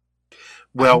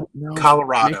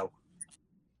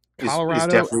is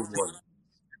definitely one.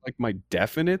 Like my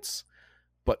definites,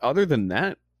 but other than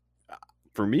that,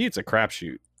 for me, it's a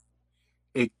crapshoot.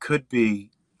 It could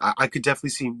be. I could definitely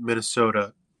see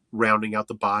Minnesota rounding out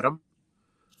the bottom.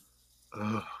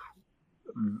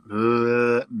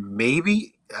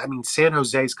 Maybe. I mean, San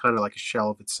Jose is kind of like a shell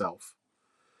of itself.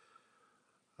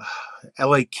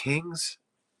 LA Kings.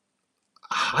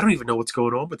 I don't even know what's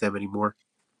going on with them anymore,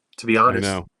 to be honest.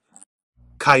 I know.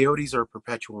 Coyotes are a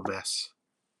perpetual mess.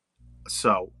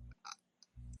 So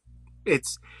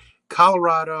it's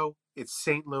Colorado, it's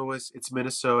St. Louis, it's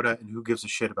Minnesota, and who gives a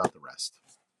shit about the rest?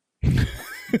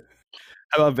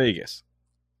 How about Vegas?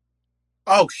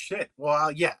 Oh, shit.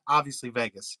 Well, yeah, obviously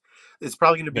Vegas. It's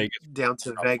probably going to be down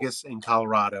to Vegas and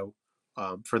Colorado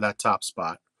for that top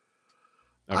spot.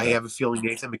 Okay. I have a feeling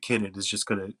Nathan McKinnon is just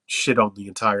going to shit on the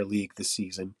entire league this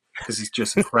season because he's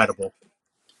just incredible.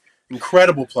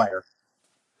 Incredible player.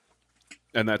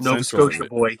 And that's Nova Scotia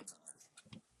boy.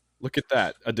 Look at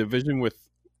that. A division with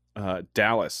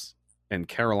Dallas and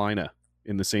Carolina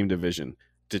in the same division.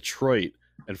 Detroit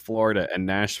and Florida and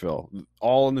Nashville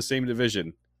all in the same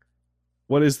division.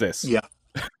 What is this? Yeah.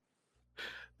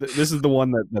 This is the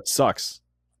one that sucks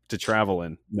to travel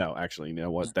in. No, actually, you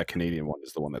know what? That Canadian one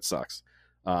is the one that sucks.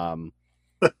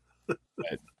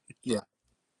 Yeah.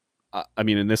 I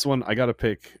mean, in this one, I got to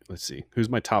pick. Let's see. Who's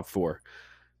my top four?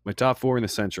 My top four in the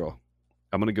Central.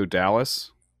 I'm going to go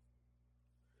Dallas.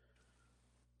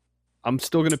 I'm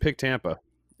still going to pick Tampa,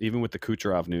 even with the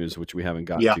Kucherov news, which we haven't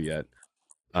gotten to yet.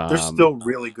 They're still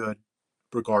really good,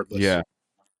 regardless. Yeah.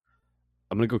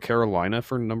 I'm going to go Carolina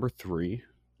for number 3.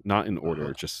 Not in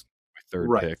order, just my third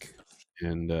pick.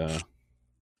 And I'm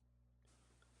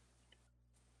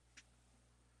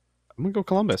going to go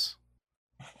Columbus.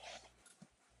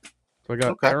 So I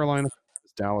got Carolina,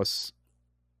 Dallas,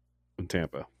 and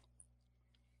Tampa.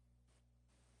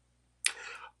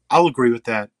 I'll agree with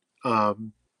that.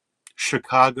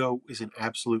 Chicago is an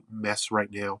absolute mess right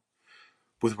now,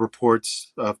 with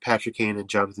reports of Patrick Kane and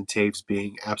Jonathan Taves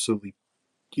being absolutely,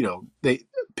 they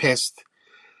pissed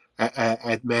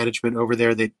at management over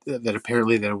there. That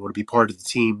apparently they don't want to be part of the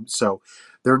team, so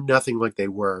they're nothing like they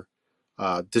were.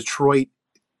 Detroit,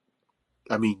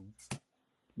 I mean,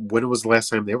 when was the last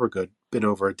time they were good? Been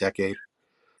over a decade.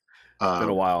 It's been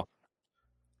a while.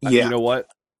 Yeah.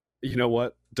 You know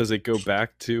what? Does it go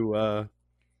back to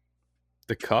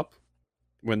the Cup?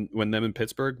 When them in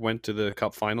Pittsburgh went to the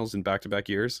Cup Finals in back-to-back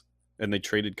years, and they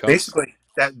traded cups. Basically,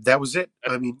 that was it.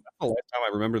 I mean, the last time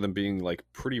I remember them being like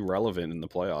pretty relevant in the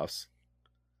playoffs.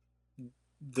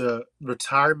 The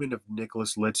retirement of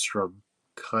Nicholas Lidstrom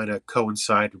kind of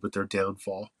coincided with their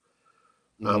downfall.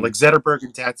 Like Zetterberg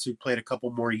and Datsuk played a couple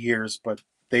more years, but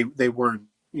they weren't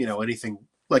anything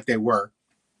like they were.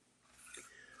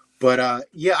 But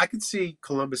yeah, I could see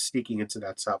Columbus sneaking into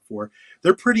that top 4.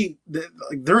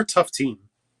 They're a tough team.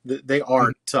 They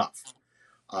are tough.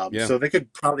 So they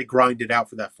could probably grind it out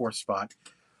for that 4th spot.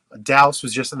 Dallas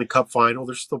was just in the Cup final.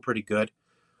 They're still pretty good.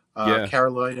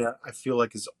 Carolina, I feel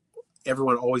like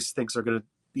everyone always thinks they're going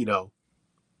to,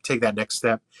 take that next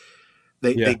step.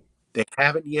 They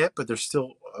haven't yet, but they're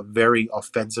still a very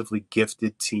offensively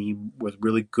gifted team with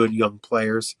really good young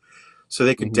players. So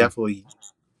they could definitely,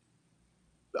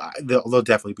 they'll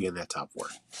definitely be in that top 4.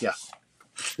 Yeah.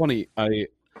 It's funny. I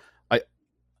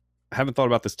haven't thought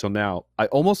about this till now. I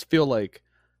almost feel like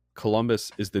Columbus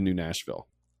is the new Nashville.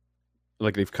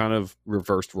 Like they've kind of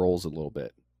reversed roles a little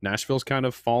bit. Nashville's kind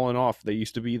of fallen off. They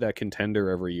used to be that contender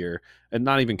every year, and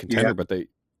not even contender, but they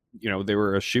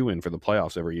were a shoo-in for the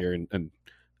playoffs every year, and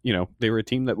they were a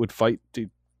team that would fight to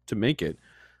make it.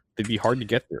 They'd be hard to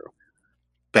get through.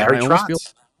 Barry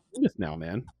Trotz now,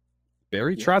 man.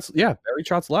 Barry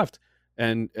Trotz left,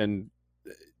 and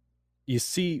you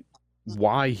see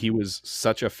why he was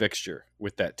such a fixture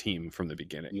with that team from the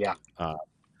beginning. Yeah.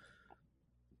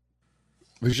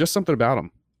 There's just something about him.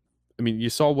 I mean,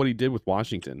 you saw what he did with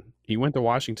Washington. He went to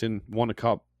Washington, won a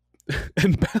cup,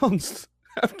 and bounced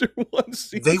after one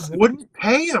season. They wouldn't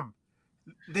pay him.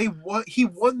 He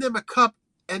won them a cup,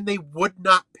 and they would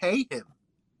not pay him.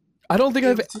 I don't think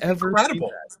I've ever incredible.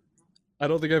 seen that. I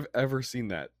don't think I've ever seen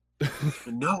that.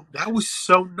 No, that was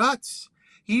so nuts.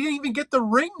 He didn't even get the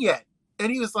ring yet,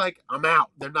 and he was like, "I'm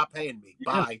out. They're not paying me.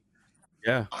 Bye."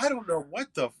 Yeah. I don't know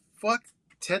what the fuck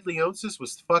Ted Leonsis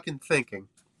was fucking thinking,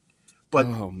 but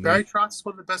Barry Trotz is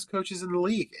one of the best coaches in the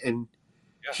league, and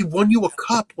he won you a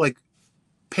cup. Like,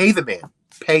 pay the man.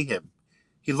 Pay him.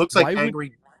 He looks like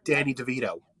angry Danny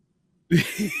DeVito.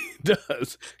 He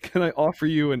does. Can I offer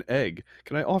you an egg?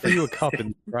 Can I offer you a cup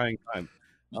in trying time?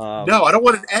 No, I don't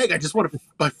want an egg. I just want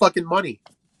my fucking money.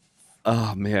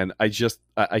 Oh man, I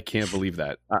can't believe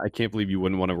that. I can't believe you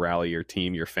wouldn't want to rally your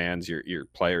team, your fans, your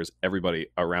players, everybody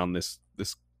around this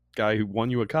guy who won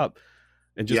you a cup,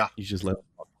 and you just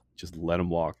let him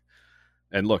walk.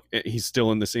 And look, he's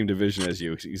still in the same division as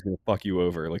you. He's gonna fuck you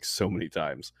over like so many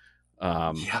times.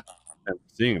 And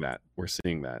we're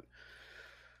seeing that.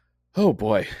 Oh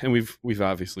boy, and we've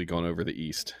obviously gone over the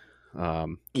East.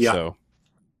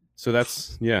 So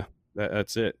that's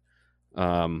that's it.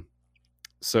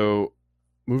 So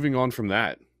moving on from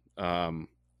that, some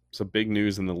big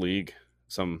news in the league,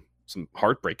 some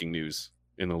heartbreaking news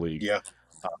in the league. Yeah,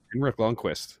 Henrik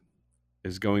Lundqvist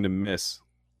is going to miss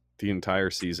the entire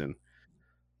season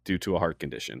due to a heart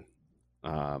condition.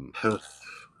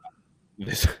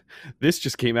 This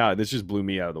just came out. This just blew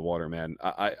me out of the water, man.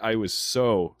 I was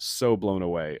so blown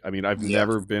away. I mean, I've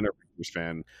never been a Rangers fan,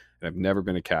 and I've never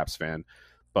been a Caps fan,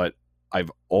 but I've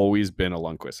always been a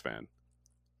Lundqvist fan.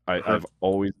 I've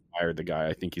always admired the guy.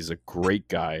 I think he's a great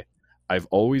guy. I've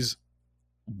always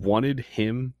wanted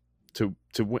him to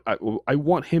win. I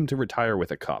want him to retire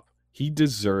with a cup. He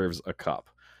deserves a cup.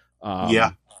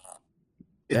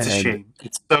 It's a shame.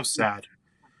 It's so sad.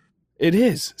 It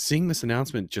is. Seeing this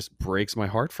announcement just breaks my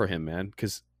heart for him, man,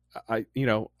 because I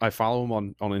follow him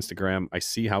on Instagram. I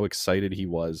see how excited he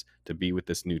was to be with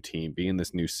this new team, be in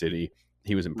this new city.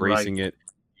 He was embracing it.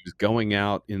 He was going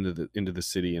out into the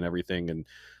city and everything, and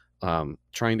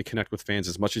trying to connect with fans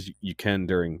as much as you can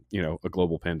during a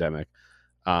global pandemic.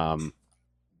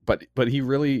 But he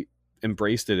really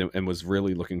embraced it and was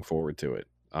really looking forward to it.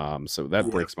 So that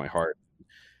breaks my heart.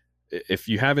 If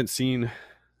you haven't seen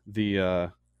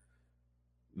the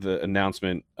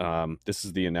announcement, this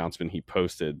is the announcement he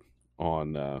posted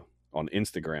on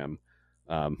Instagram.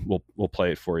 We'll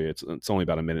play it for you. It's only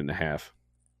about a minute and a half.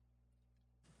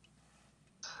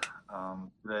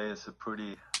 Today is a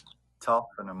pretty tough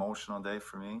and emotional day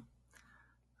for me.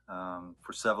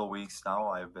 For several weeks now,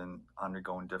 I've been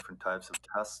undergoing different types of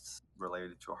tests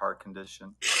related to a heart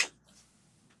condition.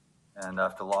 And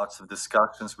after lots of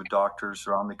discussions with doctors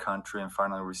around the country and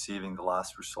finally receiving the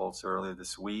last results earlier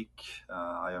this week,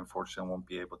 I unfortunately won't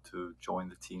be able to join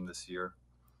the team this year.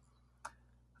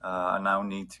 I now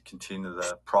need to continue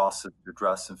the process to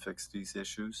address and fix these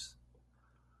issues.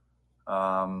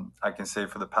 I can say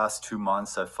for the past 2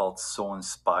 months, I felt so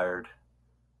inspired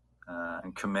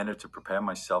and committed to prepare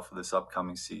myself for this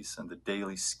upcoming season. The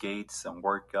daily skates and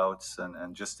workouts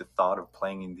and just the thought of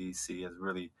playing in DC has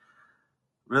really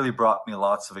brought me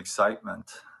lots of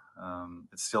excitement.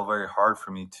 It's still very hard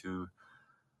for me to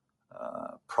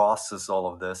process all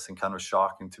of this and kind of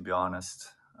shocking, to be honest.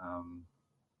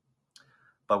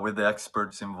 But with the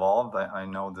experts involved, I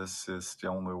know this is the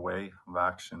only way of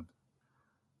action.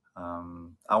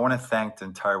 I want to thank the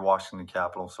entire Washington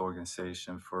Capitals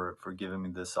organization for giving me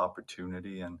this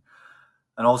opportunity and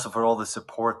also for all the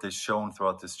support they've shown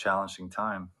throughout this challenging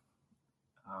time.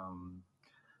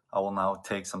 I will now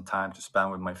take some time to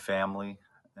spend with my family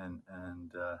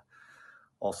and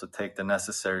also take the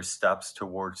necessary steps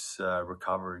towards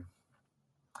recovery.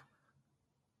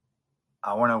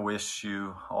 I want to wish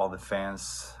you, all the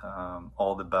fans,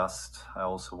 all the best. I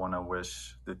also want to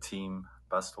wish the team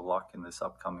best of luck in this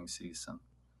upcoming season.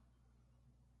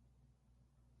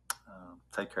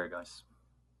 Take care, guys.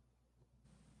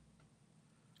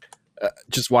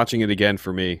 Just watching it again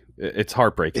for me, it's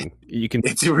heartbreaking.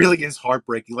 It really is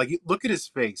heartbreaking. Like, look at his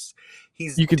face.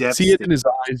 You can see it in his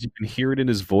eyes. You can hear it in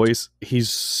his voice. He's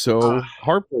so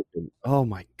heartbroken. Oh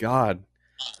my God.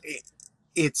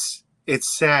 It's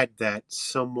sad that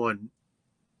someone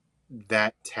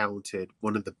that talented,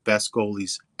 one of the best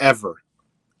goalies ever,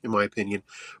 in my opinion,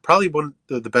 probably one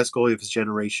of the best goalie of his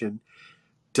generation,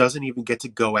 doesn't even get to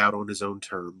go out on his own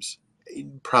terms. He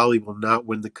probably will not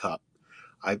win the cup.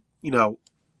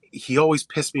 He always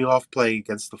pissed me off playing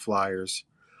against the Flyers.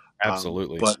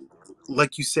 Absolutely. But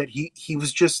like you said, he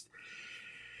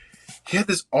had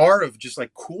this aura of just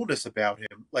like coolness about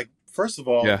him. Like, first of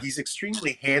all, he's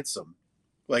extremely handsome.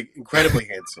 like incredibly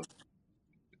handsome.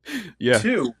 Yeah.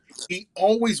 2, he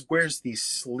always wears these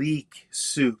sleek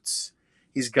suits.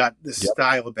 He's got this Yep.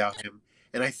 style about him,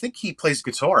 and I think he plays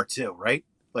guitar too, right?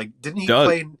 Like, didn't he Does.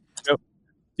 play? Yep.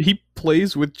 He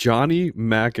plays with Johnny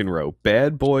McEnroe,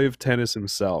 bad boy of tennis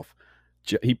himself.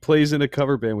 He plays in a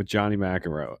cover band with Johnny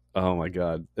McEnroe. Oh my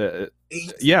god!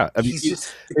 Yeah, I mean, he's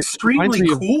just extremely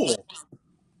cool.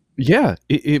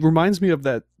 It reminds me of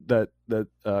that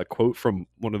quote from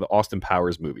one of the Austin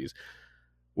Powers movies,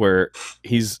 where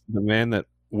he's the man that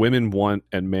women want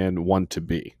and men want to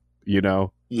be. You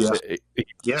know? Yeah.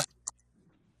 Yeah.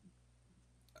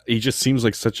 He just seems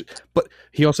like but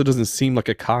he also doesn't seem like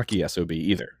a cocky SOB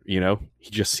either. You know, he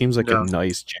just seems like a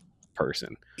nice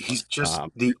person. He's just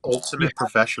the ultimate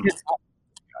professional.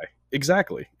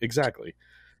 Exactly.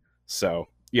 So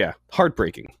yeah,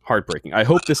 heartbreaking. I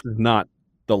hope this is not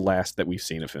the last that we've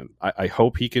seen of him. I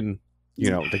hope he can, they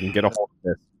can get a hold of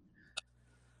this.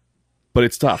 But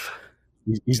it's tough.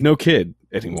 He's no kid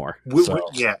anymore.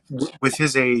 With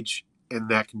his age and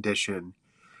that condition,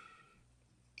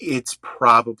 it's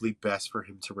probably best for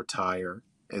him to retire,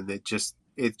 and it just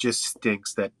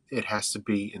stinks that it has to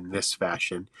be in this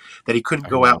fashion. That he couldn't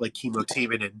go out like Kimmo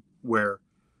Timonen, where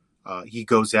he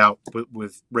goes out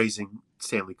with raising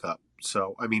Stanley Cup.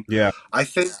 So I mean, I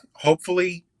think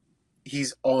hopefully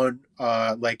he's on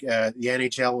the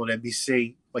NHL on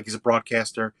NBC, like he's a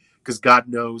broadcaster, because God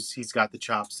knows he's got the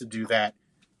chops to do that.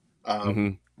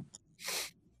 And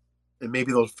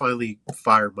maybe they'll finally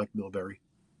fire Mike Milbury.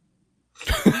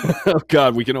 Oh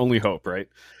God, we can only hope, right?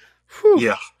 Whew.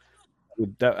 Yeah,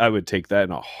 I would take that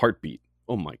in a heartbeat.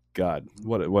 Oh my God,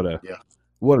 what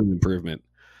an improvement.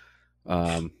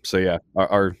 So yeah,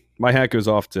 my hat goes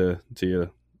off to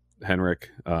you, Henrik.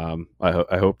 I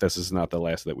hope this is not the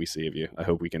last that we see of you. I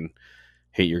hope we can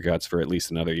hate your guts for at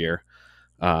least another year.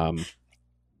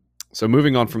 So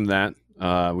moving on from that,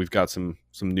 we've got some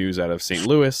news out of St.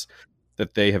 Louis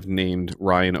that they have named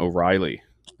Ryan O'Reilly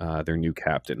their new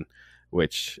captain,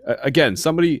 which again,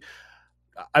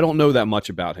 I don't know that much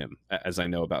about him as I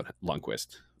know about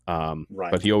Lundqvist.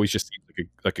 Right. But he always just seems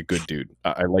like a good dude.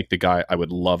 I like the guy. I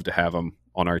would love to have him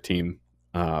on our team.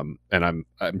 And I'm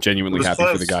genuinely happy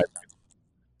for the guy.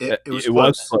 It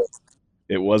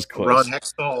was close. Ron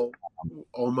Hextall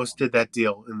almost did that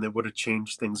deal, and that would have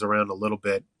changed things around a little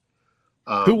bit.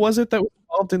 Who was it that was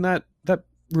involved in that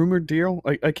rumored deal?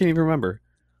 I can't even remember.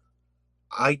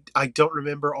 I don't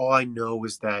remember. All I know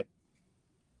is that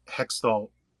Hextall,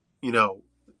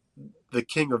 the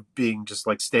king of being just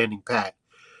like standing pat,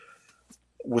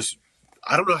 was,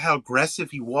 I don't know how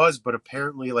aggressive he was, but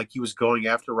apparently like he was going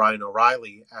after Ryan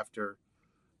O'Reilly after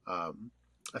I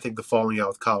think the falling out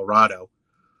with Colorado.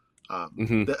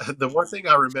 The one thing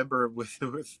I remember with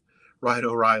Ryan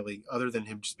O'Reilly, other than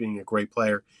him just being a great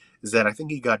player, is that I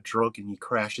think he got drunk and he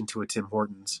crashed into a Tim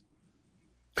Hortons.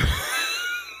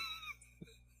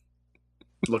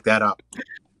 Look that up.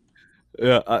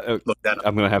 Yeah, look that up.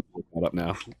 I'm going to have to look that up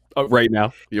now. Right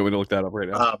now? You want me to look that up right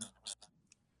now?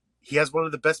 He has one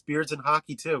of the best beards in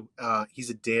hockey, too. He's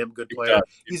a damn good player.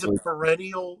 He's a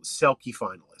perennial Selke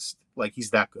finalist. Like, he's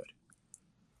that good.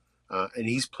 And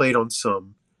he's played on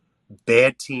some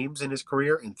bad teams in his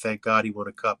career, and thank God he won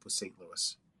a cup with St.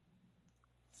 Louis.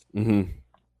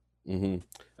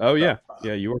 Oh, yeah.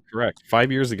 Yeah, you were correct.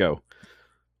 5 years ago,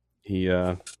 he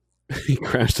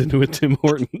crashed into a Tim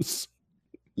Hortons.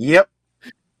 Yep.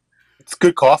 It's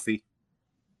good coffee.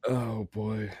 Oh,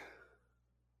 boy.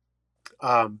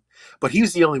 But he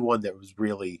was the only one that was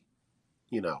really,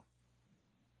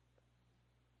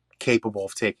 capable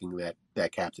of taking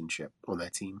that captainship on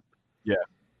that team.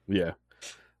 Yeah,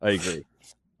 I agree.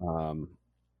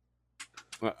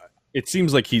 It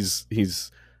seems like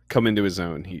he's come into his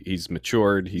own. He's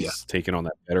matured. He's taken on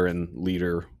that veteran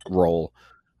leader role.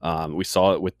 We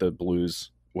saw it with the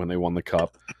Blues when they won the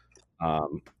cup.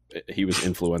 He was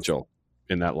influential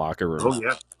in that locker room.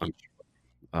 Oh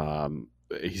yeah.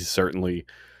 He's certainly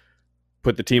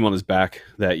put the team on his back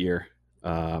that year.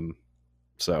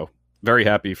 So very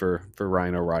happy for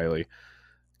Ryan O'Reilly.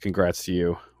 Congrats to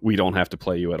you. We don't have to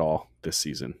play you at all this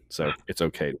season, so it's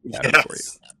okay to be happy for you.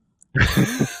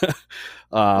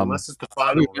 Unless it's the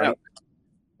final, right?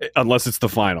 Unless it's the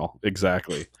final,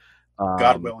 exactly.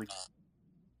 God willing.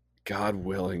 God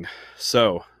willing.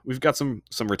 So we've got some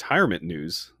retirement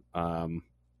news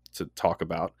to talk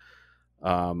about.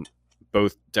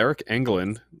 Both Derek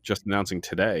Engelland just announcing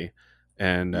today,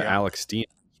 and Alex Steen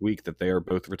this week that they are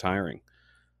both retiring.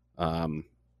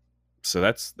 So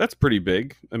that's pretty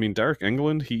big. I mean, Derek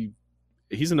Engelland,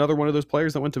 he's another one of those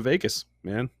players that went to Vegas,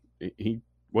 man. He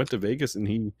went to Vegas and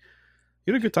he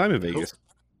had a good time in Vegas.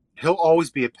 He'll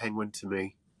always be a Penguin to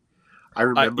me. I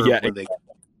remember Yeah,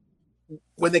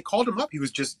 when they called him up, he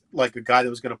was just like a guy that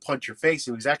was going to punch your face.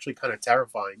 He was actually kind of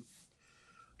terrifying.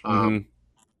 mhm.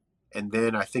 And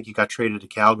then I think he got traded to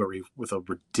Calgary with a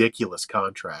ridiculous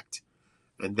contract.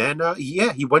 And then, he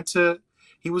he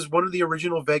was one of the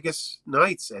original Vegas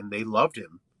Knights, and they loved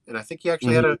him. And I think he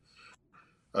actually had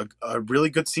a really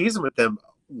good season with them,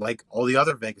 like all the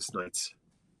other Vegas Knights.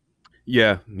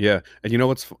 Yeah, yeah. And you know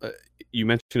what's you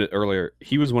mentioned it earlier.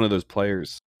 He was one of those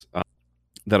players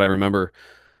that I remember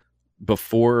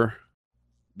before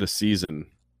the season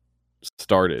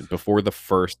started, before the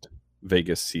first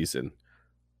Vegas season,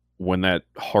 when that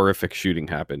horrific shooting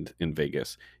happened in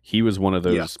Vegas. He was one of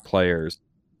those players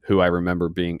who I remember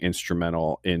being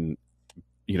instrumental in,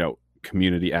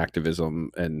 community activism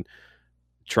and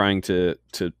trying to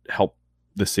help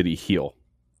the city heal.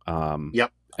 And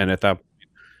at that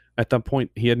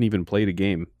point, he hadn't even played a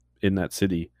game in that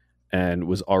city and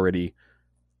was already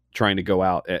trying to go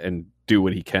out and do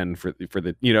what he can for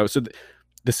the so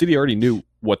the city already knew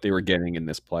what they were getting in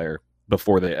this player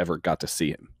before they ever got to see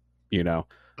him,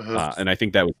 and I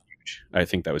think that was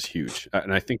huge.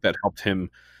 And I think that helped him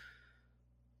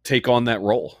take on that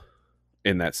role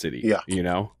in that city. With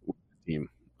the team.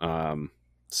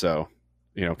 So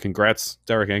congrats,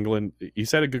 Derek Engelland.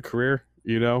 He's had a good career.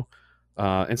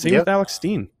 And same with Alex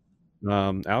Steen.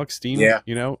 Alex Steen,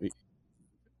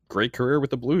 great career with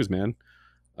the Blues, man.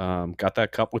 Got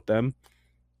that cup with them.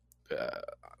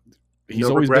 He's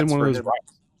always been one of those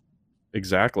guys.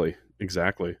 Exactly.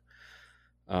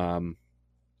 Other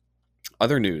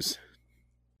news.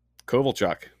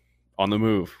 Kovalchuk on the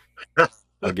move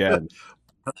again.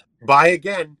 Bye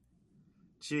again.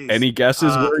 Jeez. Any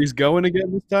guesses where he's going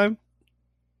again this time?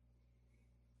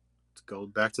 It's going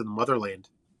back to the motherland.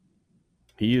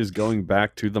 He is going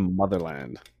back to the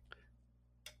motherland.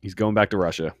 He's going back to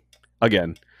Russia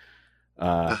again.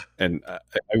 And I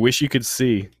wish you could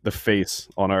see the face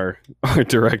on our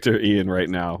director Ian right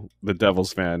now, the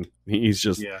Devils fan. He's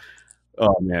just,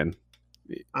 oh man.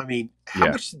 I mean, how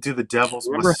much do the Devils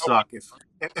must suck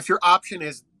if your option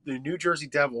is the New Jersey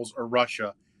Devils or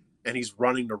Russia, and he's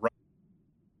running the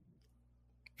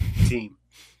team?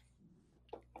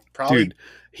 Probably, dude.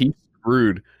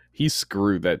 He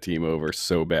screwed that team over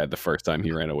so bad the first time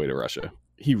he ran away to Russia.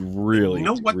 He really,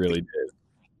 really did.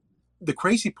 The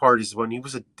crazy part is when he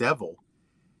was a Devil,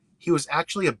 he was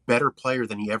actually a better player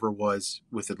than he ever was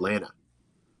with Atlanta.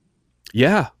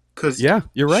 Yeah. Because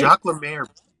you're right. Jacques Lemaire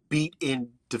beat in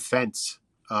defense.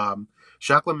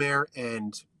 Jacques Lemaire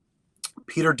and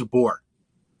Peter DeBoer,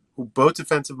 who both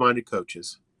defensive-minded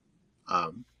coaches,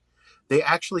 they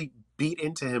actually beat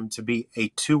into him to be a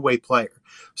two-way player.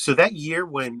 So that year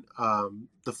when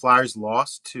the Flyers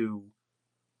lost to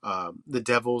the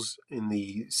Devils in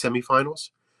the semifinals,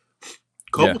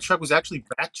 Kovalchuk was actually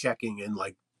back-checking, and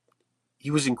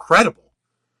he was incredible.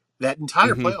 That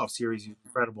entire playoff series, he was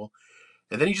incredible.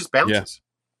 And then he just bounces.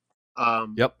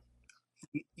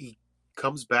 He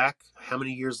comes back. How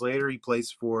many years later? He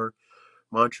plays for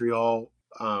Montreal.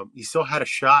 He still had a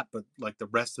shot, but the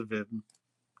rest of him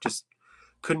just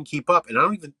couldn't keep up.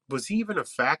 And was he even a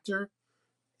factor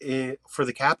for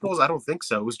the Capitals? I don't think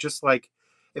so. It was just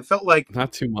it felt like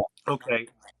not too much. Okay,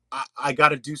 I got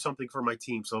to do something for my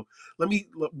team. So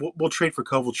we'll trade for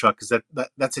Kovalchuk because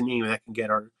that's a name that can get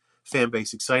our fan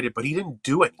base excited. But he didn't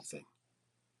do anything.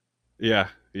 Yeah.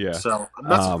 So I'm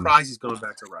not surprised he's going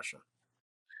back to Russia.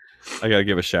 I gotta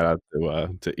give a shout out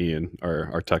to Ian,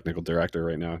 our technical director,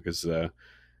 right now, because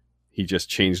he just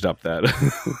changed up that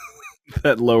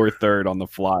that lower third on the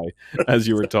fly as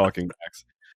you were talking, Max.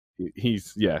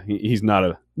 He's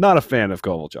not a fan of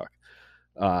Kovalchuk.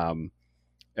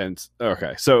 And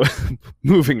okay, so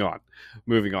moving on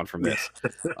from this,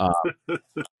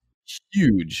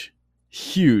 huge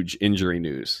injury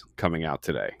news coming out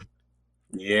today.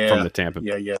 From the Tampa.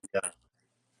 Yeah.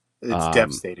 It's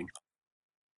devastating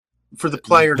for the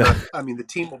player. The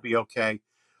team will be okay,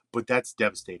 but that's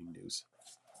devastating news.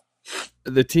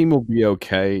 The team will be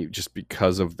okay just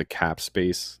because of the cap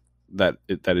space that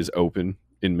is open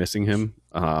in missing him.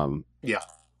 I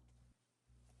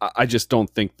just don't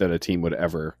think that a team would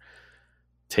ever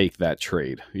take that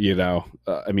trade.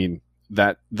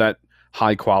 That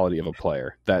high quality of a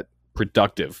player, that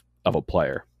productive of a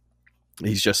player.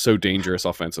 He's just so dangerous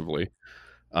offensively.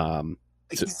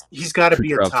 He's got to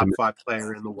be a top 5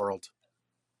 player in the world.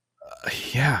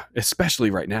 Especially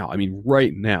right now.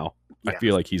 Right now, I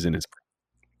feel like he's in his.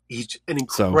 He's an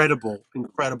incredible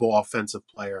offensive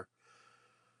player.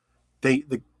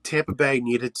 The Tampa Bay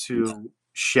needed to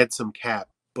shed some cap,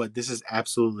 but this is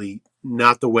absolutely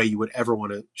not the way you would ever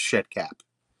want to shed cap.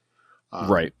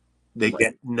 Right. They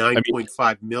get I mean,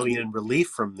 9.5 million in relief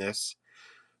from this,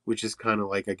 which is kind of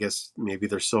like, I guess, maybe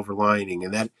their silver lining,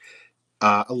 and that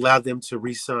allowed them to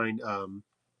re-sign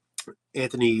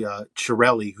Anthony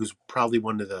Chiarelli, who's probably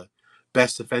one of the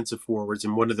best defensive forwards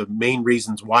and one of the main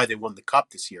reasons why they won the cup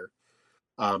this year,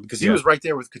 because he yeah, was right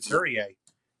there with Couturier.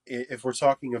 If we're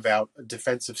talking about a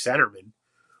defensive centerman,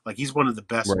 like he's one of the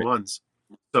best right, ones.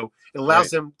 So it allows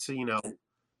right, them to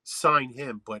sign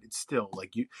him, but it's still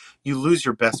like you lose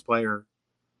your best player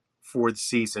for the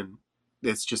season.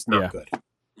 It's just not yeah, good.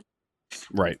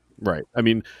 right, right. I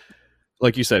mean,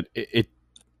 like you said,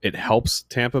 it helps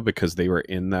Tampa because they were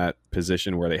in that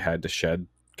position where they had to shed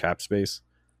cap space.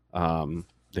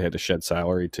 They had to shed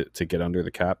salary to get under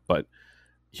the cap, but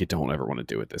you don't ever want to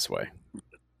do it this way.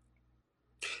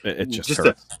 It just Just to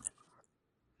hurts.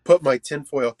 put my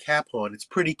tinfoil cap on, it's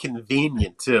pretty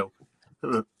convenient too.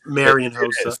 It, Marion it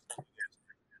Hossa. is.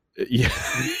 Yeah,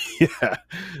 yeah,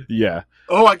 yeah.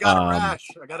 Oh, I got a rash.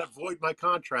 I got to void my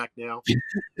contract now.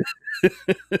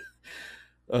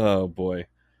 Oh boy.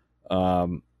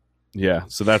 Yeah,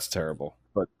 so that's terrible.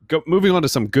 But moving on to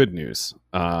some good news.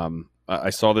 I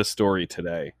saw this story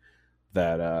today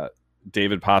that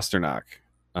David Pasternak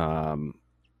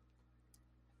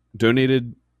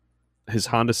donated his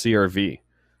Honda CRV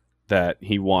that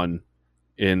he won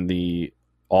in the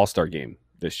All-Star game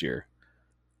this year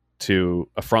to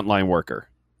a frontline worker,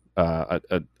 a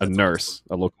nurse, Awesome.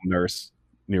 a local nurse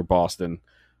near Boston,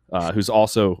 who's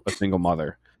also a single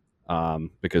mother,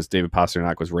 because David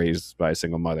Pasternak was raised by a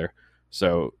single mother.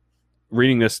 So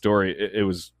reading this story, it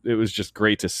was just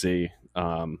great to see.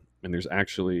 And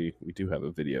we do have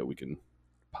a video we can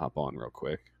pop on real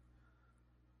quick,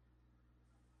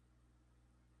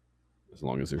 as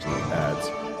long as there's no ads.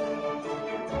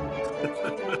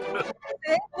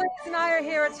 Today, Blaze and I are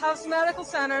here at Tufts Medical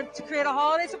Center to create a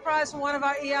holiday surprise for one of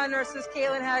our ER nurses,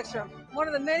 Caitlin Hagstrom, one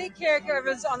of the many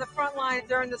caregivers on the front line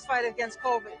during this fight against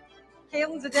COVID.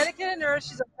 Caitlin's a dedicated nurse,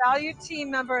 she's a valued team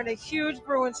member, and a huge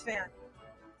Bruins fan.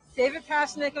 David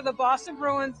Pasternak of the Boston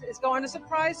Bruins is going to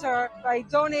surprise her by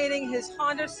donating his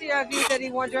Honda CRV that he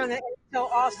won during the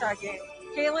NHL All-Star game.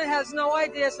 Caitlin has no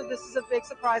idea, so this is a big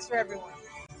surprise for everyone.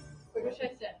 Where should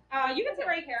I sit? You can sit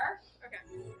right here. Okay.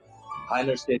 I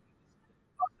understand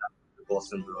the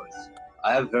Boston Bruins.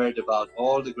 I have heard about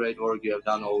all the great work you have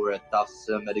done over at Tufts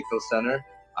Medical Center.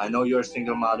 I know you're a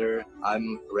single mother.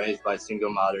 I'm raised by a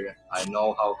single mother. I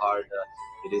know how hard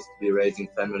it is to be raising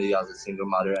family as a single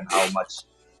mother and how much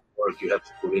work you have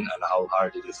to put in and how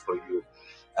hard it is for you.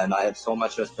 And I have so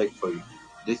much respect for you.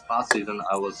 This past season,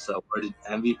 I was awarded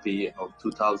MVP of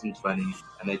 2020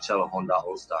 NHL Honda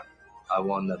All-Star. I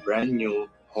won a brand new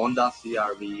Honda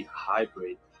CRV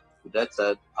Hybrid. With that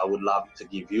said, I would love to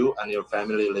give you and your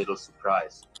family a little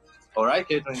surprise. All right,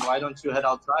 Caitlin, why don't you head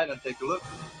outside and take a look?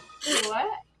 Wait, what?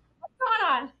 What's going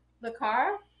on? The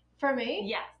car? For me?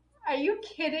 Yes. Are you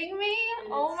kidding me?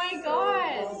 Oh my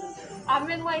god. I'm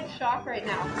in like shock right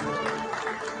now. Thank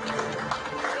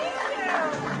you.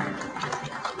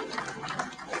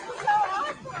 So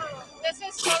awesome. This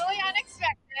was totally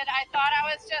unexpected. I thought I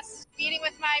was just meeting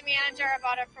with my manager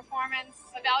about a performance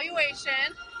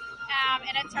evaluation.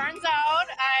 And it turns out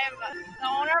I'm the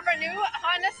owner of a new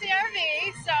Honda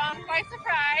CRV, so I'm quite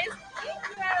surprised. Thank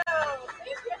you. Thank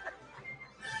you.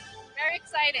 Very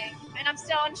exciting, and I'm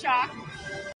still in shock.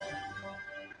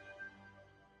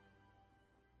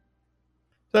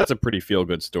 That's a pretty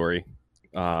feel-good story.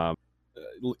 You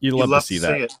You love to see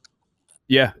that. it.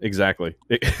 Yeah, exactly.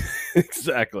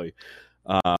 Exactly.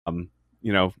 Love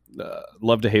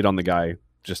to hate on the guy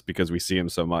just because we see him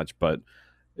so much, but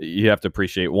you have to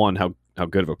appreciate, one, how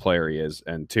good of a player he is,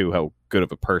 and two, how good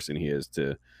of a person he is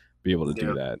to be able to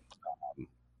do that.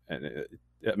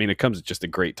 It comes at just a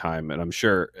great time, and I'm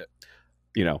sure,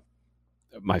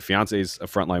 my fiance's a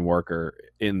frontline worker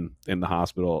in the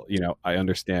hospital. I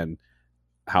understand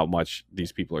how much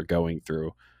these people are going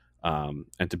through, and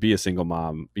to be a single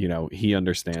mom, he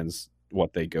understands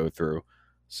what they go through.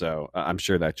 So I'm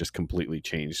sure that just completely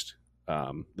changed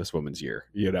this woman's year,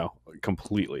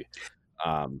 completely.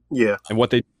 Yeah. And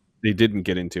what they didn't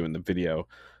get into in the video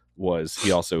was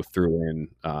he also threw in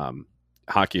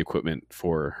hockey equipment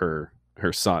for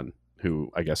her son,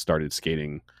 who I guess started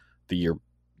skating the year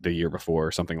before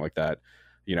or something like that.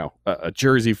 A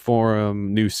jersey for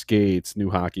him, new skates, new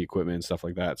hockey equipment, stuff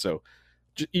like that. So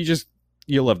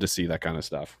you love to see that kind of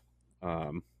stuff.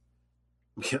 Yeah,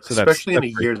 So especially in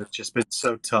a great. year that's just been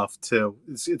so tough too.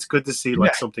 It's good to see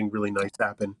something really nice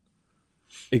happen.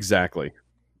 Exactly.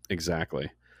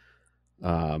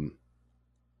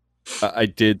 I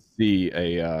did see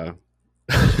a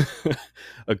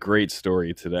a great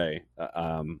story today.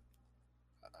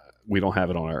 we don't have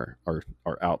it on our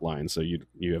outline, so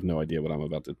you have no idea what I'm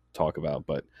about to talk about.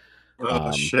 But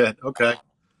shit. Okay.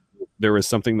 There was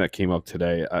something that came up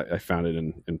today. I found it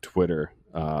in Twitter.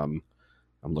 I'm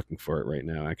looking for it right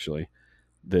now. Actually,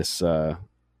 this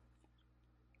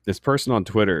person on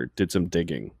Twitter did some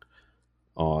digging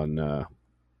on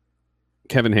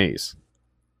Kevin Hayes,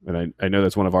 and I know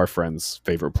that's one of our friends'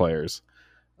 favorite players.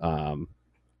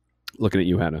 Looking at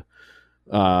you, Hannah.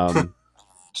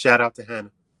 Shout out to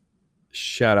Hannah.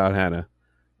 Shout out Hannah.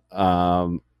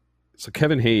 So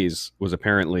Kevin Hayes was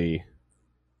apparently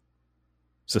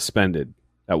suspended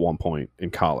at one point in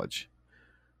college,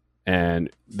 and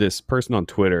this person on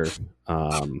Twitter,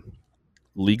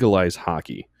 Legalize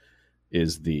Hockey,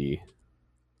 is the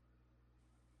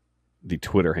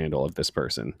Twitter handle of this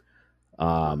person.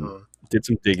 Did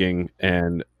some digging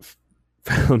and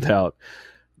found out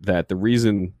that the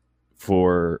reason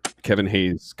for Kevin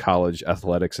Hayes' college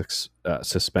athletics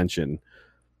suspension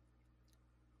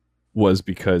was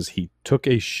because he took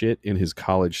a shit in his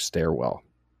college stairwell.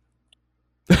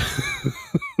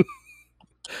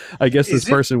 I guess this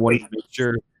person wanted to make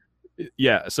sure.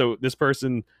 Yeah, so this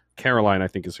person, Caroline, I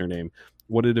think is her name,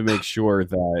 wanted to make sure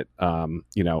that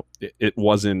it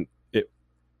wasn't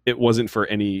for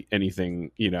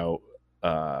anything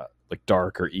like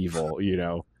dark or evil.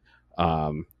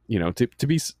 To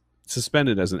be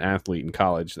suspended as an athlete in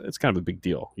college, it's kind of a big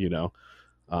deal.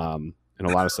 And a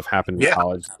lot of stuff happened in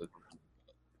college.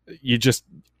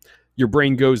 Your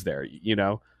brain goes there.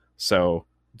 So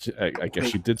I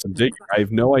guess you did some digging. I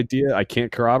have no idea. I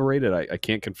can't corroborate it. I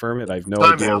can't confirm it. I have no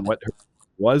idea what it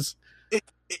was.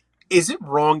 Is it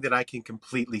wrong that I can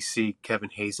completely see Kevin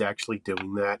Hayes actually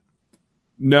doing that?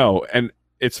 No, and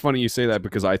it's funny you say that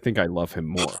because I think I love him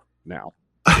more now.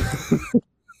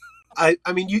 I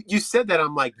mean, you said that.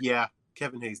 I'm like, yeah,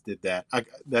 Kevin Hayes did that. I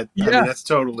mean, that's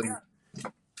totally.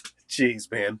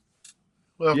 Jeez, man.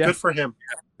 Well, good for him.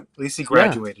 At least he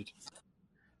graduated.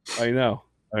 Yeah.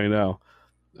 I know.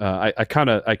 I kind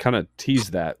of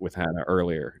teased that with Hannah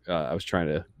earlier. I was trying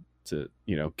to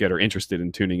get her interested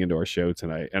in tuning into our show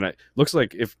tonight, and it looks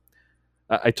like if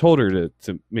I told her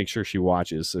to make sure she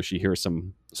watches so she hears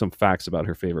some facts about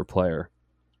her favorite player.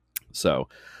 So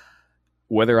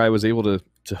whether I was able to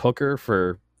hook her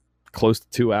for close to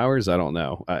 2 hours, I don't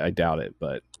know. I doubt it,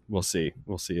 but we'll see.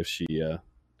 We'll see if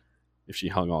she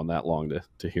hung on that long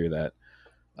to hear that.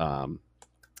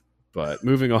 But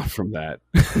moving on from that,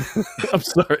 I'm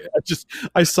sorry.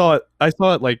 I saw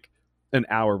it like an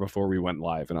hour before we went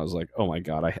live, and I was like, oh my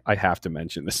God, I have to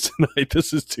mention this tonight.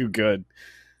 This is too good.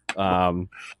 Hannah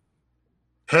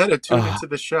tuned into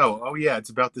the show. Oh yeah, it's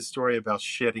about the story about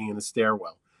shitting in a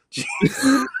stairwell.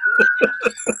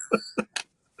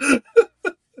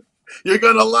 You're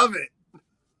gonna love it.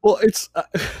 Well,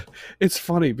 it's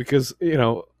funny because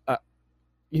I'm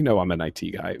an IT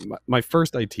guy. My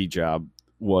first IT job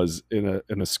was in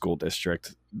a school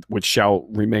district, which shall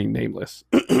remain nameless.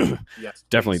 Yes,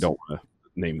 definitely don't want to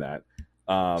name that.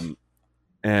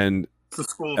 And it's the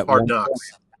school of hard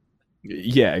knocks.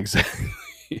 Yeah, exactly.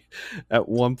 At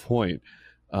one point,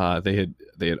 they had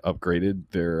upgraded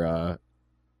their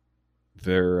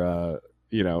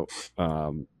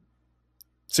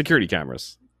security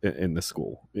cameras in the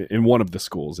school, in one of the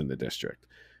schools in the district,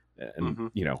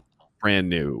 and brand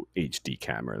new HD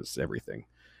cameras, everything.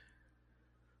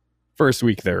 First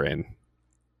week they're in,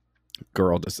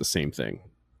 girl does the same thing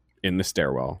in the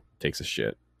stairwell, takes a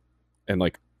shit, and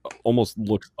like almost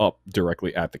looks up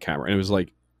directly at the camera, and it was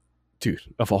like, dude,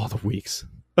 of all the weeks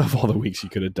you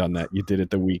could have done that, you did it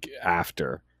the week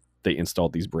after they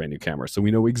installed these brand new cameras, so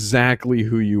we know exactly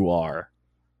who you are.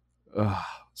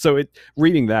 So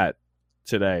reading that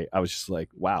today, I was just like,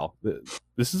 wow,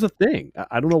 this is a thing.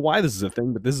 I don't know why this is a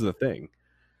thing, but this is a thing.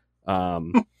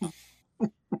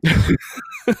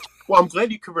 Well, I'm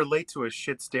glad you could relate to a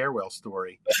shit stairwell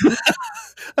story.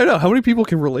 I know. How many people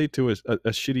can relate to a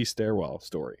shitty stairwell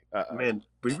story? Man,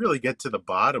 we really get to the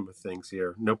bottom of things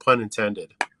here. No pun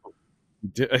intended.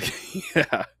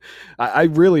 Yeah. I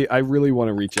really want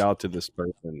to reach out to this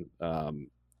person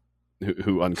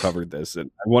who uncovered this,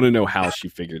 and I want to know how she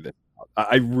figured this out.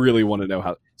 I really want to know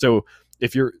how. So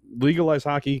if you're Legalize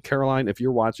Hockey, Caroline, if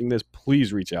you're watching this,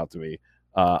 please reach out to me.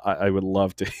 I would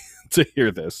love to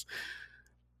hear this.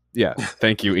 Yeah,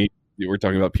 thank you. We're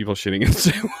talking about people shitting in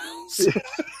stairwells.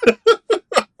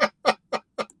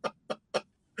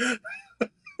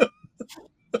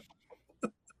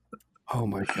 Oh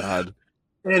my God.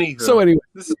 Anywho, so anyway,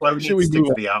 this is why we need to stick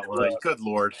to the outline. Good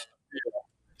Lord.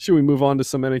 Should we move on to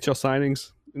some NHL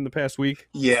signings in the past week?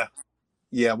 Yeah.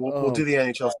 We'll do the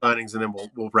NHL signings and then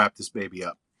we'll wrap this baby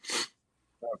up.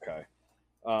 Okay.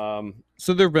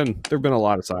 So there've been a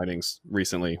lot of signings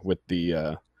recently with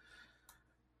the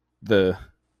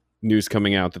news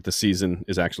coming out that the season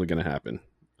is actually going to happen.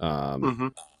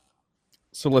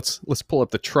 So let's pull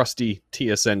up the trusty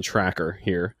TSN tracker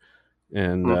here,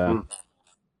 and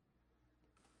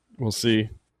we'll see.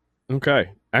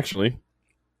 Okay, actually,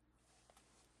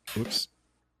 oops.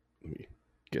 Let me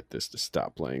get this to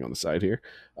stop playing on the side here.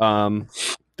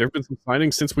 There have been some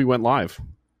signings since we went live.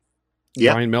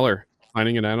 Yeah. Ryan Miller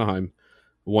signing in Anaheim,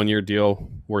 1-year deal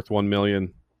worth $1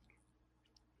 million.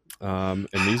 And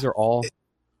these are all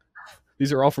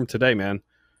from today, man.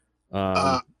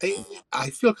 I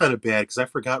feel kind of bad because I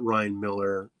forgot Ryan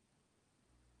Miller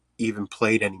even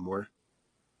played anymore.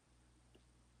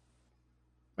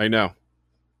 I know.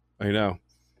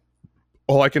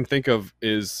 All I can think of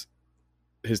is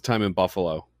his time in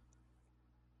Buffalo.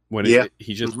 When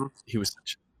he just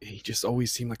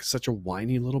always seemed like such a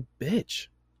whiny little bitch.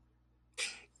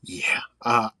 Yeah.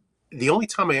 The only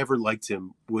time I ever liked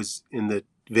him was in the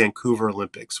Vancouver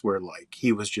Olympics, where like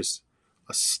he was just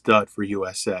a stud for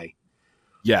USA.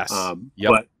 Yes.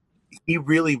 But he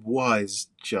really was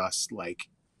just like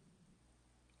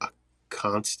a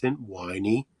constant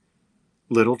whiny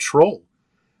little troll.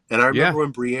 And I remember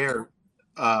when Briere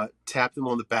tapped him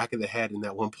on the back of the head in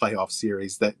that one playoff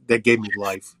series that gave me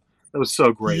life. That was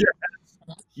so great.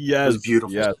 Yes. It was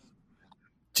beautiful. Yes.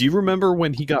 Do you remember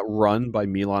when he got run by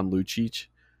Milan Lucic?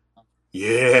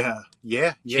 Yeah.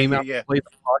 Came out to play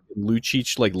the puck, and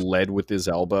Lucic like led with his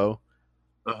elbow.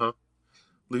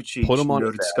 Lucic, put him on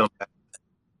noted scumbag.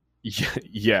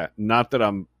 Yeah. Not that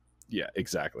I'm. Yeah,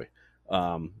 exactly.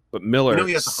 But Miller. You know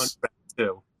he has a hunchback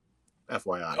too.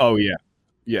 FYI. Oh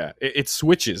yeah. It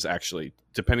switches actually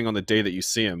depending on the day that you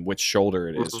see him, which shoulder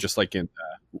it is. Just like in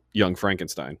Young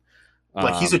Frankenstein.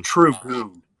 Like he's a true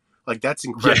goon. Like that's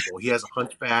incredible. He has a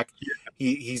hunchback.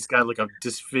 He's got like a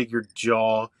disfigured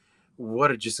jaw.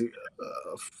 What a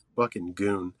fucking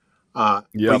goon. But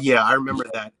yeah, I remember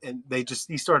that, and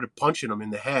he started punching him in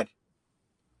the head.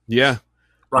 Yeah.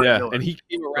 Miller. And he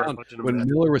came around when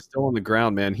Miller was still on the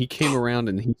ground, man. He came around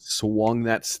and he swung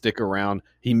that stick around.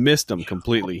 He missed him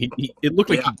completely. It looked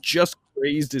like he just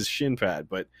grazed his shin pad,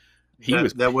 but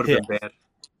that would have been bad.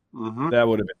 That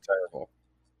would have been terrible.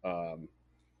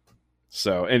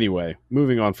 So anyway,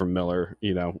 moving on from Miller,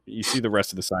 you see the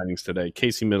rest of the signings today.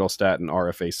 Casey Middlestat, an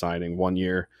RFA signing, 1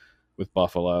 year with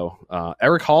Buffalo.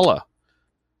 Erik Haula,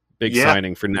 big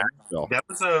signing for Nashville. That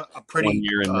was a pretty 1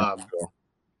 year in Nashville.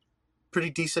 Pretty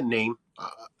decent name.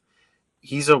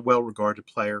 He's a well-regarded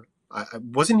player.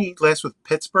 Wasn't he last with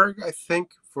Pittsburgh, I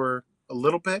think, for a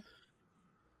little bit?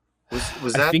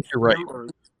 Was that? I think you're right.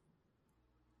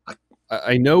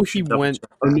 I know he went.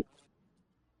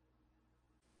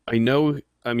 I know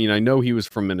he was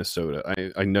from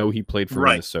Minnesota. I know he played for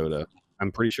Minnesota.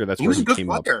 I'm pretty sure that's where he came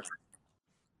up.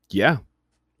 Yeah.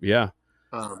 Did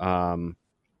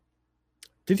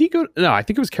he go? No, I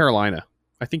think it was Carolina.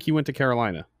 I think he went to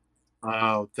Carolina.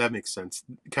 Oh, that makes sense.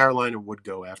 Carolina would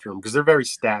go after him because they're very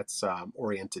stats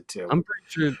oriented too. I'm pretty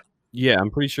sure. Yeah,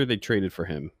 I'm pretty sure they traded for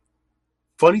him.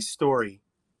 Funny story.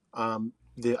 I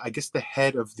guess the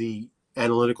head of the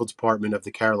analytical department of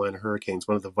the Carolina Hurricanes,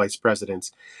 one of the vice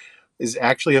presidents, is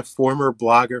actually a former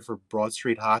blogger for Broad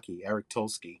Street Hockey, Eric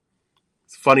Tulsky.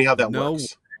 It's funny how that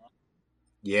works.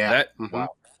 Yeah.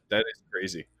 Wow, that is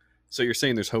crazy. So you're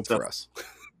saying there's hope for us?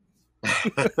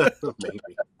 Maybe.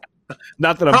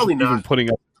 Not that I'm even putting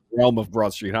up the realm of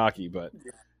Broad Street Hockey, but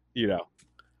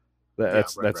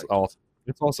that's awesome.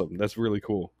 It's awesome. That's really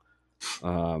cool.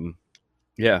 Michael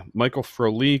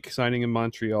Frolik signing in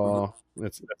Montreal.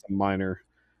 That's a minor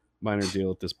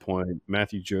deal at this point.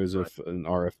 Matthew Joseph, an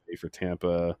RFA for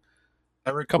Tampa.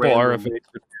 A couple RFAs.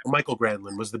 Michael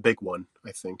Granlund was the big one,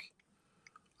 I think.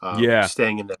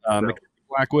 Staying in that.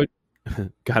 Blackwood.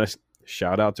 Got to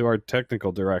shout out to our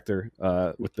technical director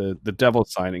with the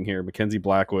Devils signing here. Mackenzie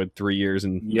Blackwood, 3 years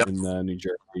in New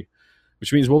Jersey,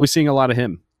 which means we'll be seeing a lot of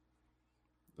him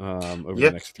over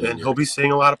the next 3 years. And he'll be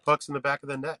seeing a lot of pucks in the back of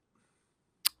the net.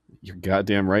 You're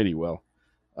goddamn right he will.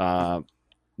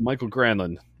 Michael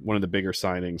Granlund, one of the bigger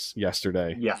signings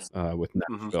yesterday with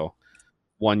Nashville.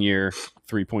 1 year,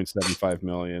 $3.75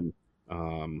 million.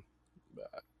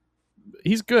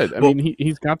 He's good. I mean,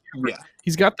 he's got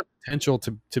the potential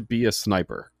to be a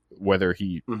sniper, whether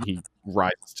he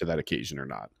rises to that occasion or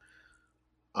not.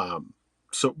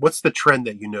 So what's the trend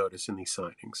that you notice in these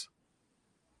signings?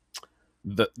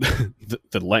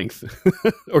 The length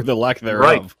or the lack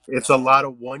thereof. Right. It's a lot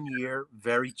of 1 year,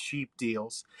 very cheap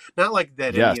deals. Not like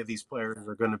that any of these players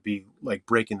are going to be like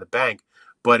breaking the bank,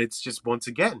 but it's just, once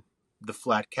again, the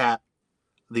flat cap,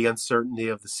 the uncertainty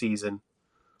of the season.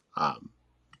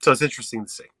 So it's interesting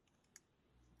to see.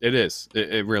 It is.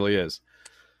 It really is.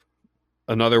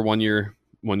 Another one-year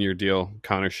deal.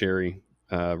 Connor Sherry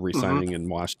re-signing in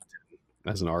Washington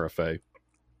as an RFA.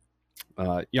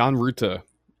 Jan Ruta,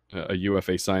 a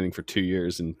UFA signing for 2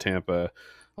 years in Tampa,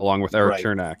 along with Erik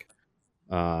Chernak.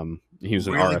 He was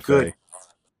an really RFA. Good.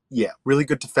 Yeah, really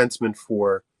good defenseman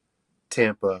for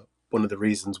Tampa. One of the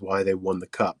reasons why they won the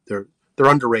cup. They're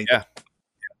underrated.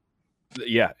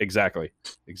 Yeah, exactly.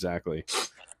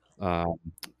 An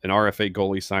RFA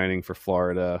goalie signing for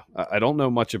Florida. I don't know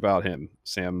much about him,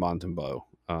 Sam Montembeault.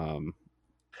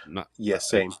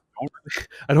 Same.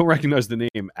 I don't recognize the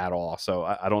name at all, so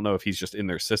I don't know if he's just in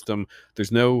their system.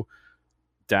 There's no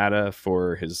data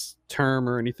for his term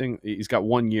or anything. He's got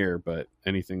 1 year, but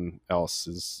anything else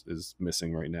is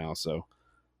missing right now. So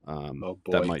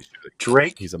that might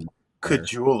Drake. He's a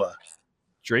Caggiula.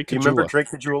 Drake Caggiula. Do you remember Drake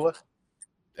Caggiula?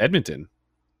 Edmonton.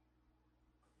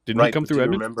 Didn't he come through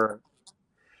Edmonton? Remember,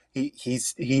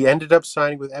 he ended up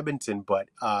signing with Edmonton, but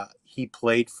he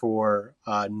played for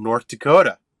North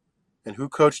Dakota. And who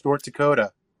coached North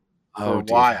Dakota for a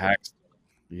while?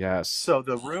 Yes. So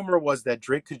the rumor was that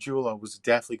Drake Caggiula was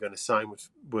definitely going to sign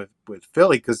with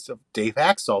Philly because of Dave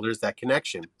Haxtell. There's that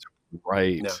connection.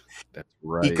 Right. That's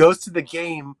right. He goes to the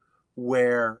game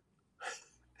where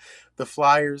the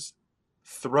Flyers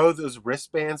throw those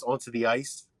wristbands onto the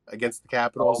ice against the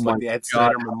Capitals, like the Ed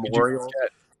Center Memorial.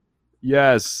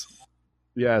 Yes.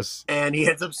 And he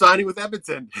ends up signing with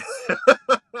Edmonton.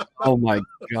 Oh my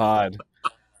God.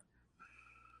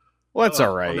 Well, that's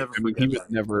all right. I mean,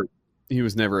 he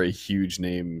was never a huge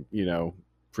name,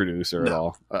 producer at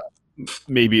all.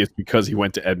 Maybe it's because he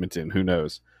went to Edmonton. Who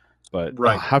knows? But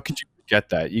how could you forget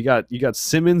that? You got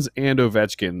Simmons and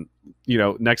Ovechkin,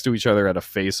 next to each other at a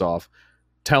face-off,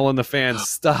 telling the fans,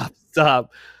 "Stop."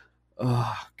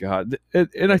 Oh God!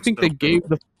 And I think they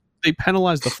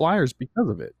penalized the Flyers because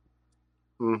of it.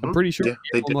 Mm-hmm. I'm pretty sure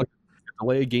they did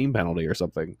delay a game penalty or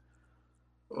something.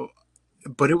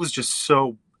 But it was just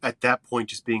so. At that point,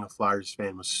 just being a Flyers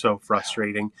fan was so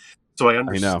frustrating. So I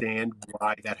understand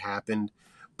why that happened,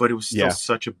 but it was still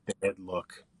such a bad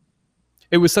look.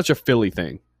 It was such a Philly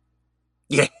thing.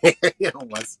 Yeah, it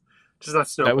was. Just not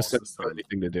snowballs. That was such a Philly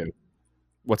thing to do.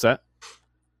 What's that?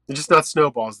 Just not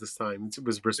snowballs this time. It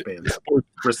was wristbands.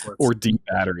 or deep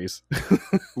batteries.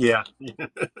 Yeah.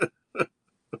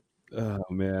 Oh,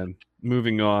 man.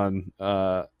 Moving on.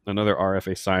 Another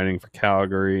RFA signing for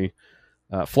Calgary.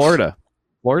 Florida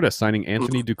signing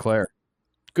Anthony Duclair.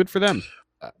 Good for them.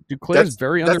 Duclair is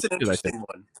very underrated, I think.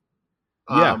 One.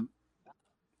 Yeah.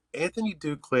 Anthony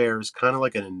Duclair is kind of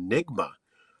like an enigma.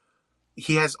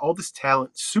 He has all this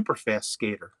talent, super fast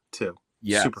skater, too.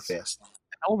 Yeah. Super fast.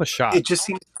 Hell of a shot. It just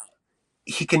seems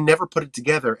he can never put it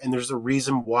together, and there's a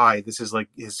reason why. This is like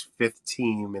his 5th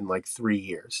team in like 3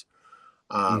 years.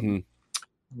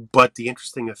 But the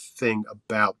interesting thing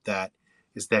about that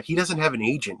is that he doesn't have an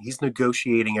agent. He's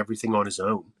negotiating everything on his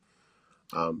own.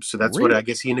 So that's what I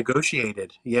guess he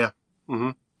negotiated. Yeah.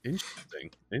 Mm-hmm.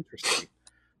 Interesting.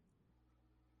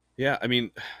 Yeah, I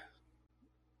mean,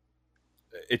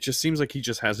 it just seems like he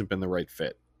just hasn't been the right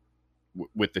fit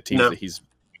with the teams that he's,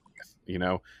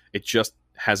 it just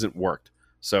hasn't worked.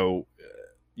 So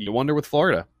you wonder with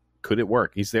Florida, could it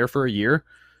work? He's there for a year.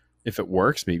 If it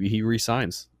works, maybe he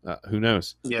resigns. Who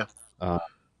knows? Yeah.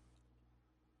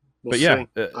 But yeah,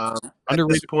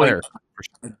 underrated player.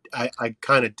 I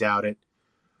kind of doubt it.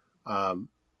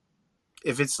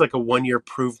 If it's like a 1-year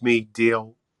prove me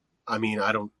deal, I mean,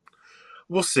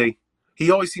 we'll see. He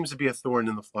always seems to be a thorn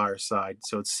in the Flyers side,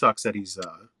 so it sucks that he's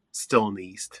still in the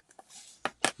East.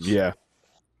 Yeah.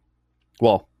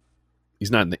 Well,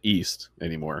 he's not in the East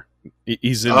anymore.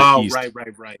 He's in the East. Right.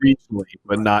 Regionally,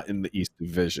 but not in the East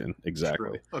Division.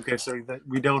 Exactly. True. Okay, so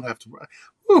we don't have to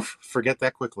forget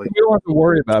that quickly. We don't have to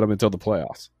worry about him until the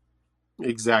playoffs.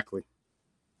 Exactly.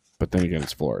 But then again,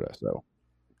 it's Florida, so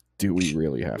do we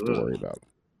really have to worry about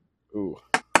him?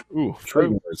 Ooh,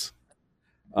 true.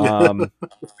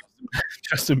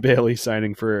 Justin Bailey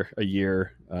signing for a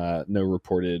year. No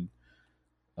reported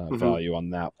value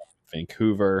on that one.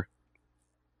 Vancouver.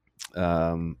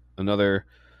 Another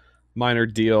minor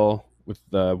deal with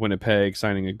Winnipeg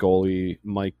signing a goalie,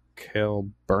 Michael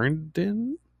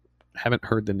Burnden. Haven't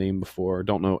heard the name before.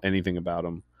 Don't know anything about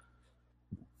him.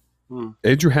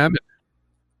 Andrew Hammond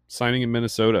signing in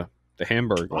Minnesota. The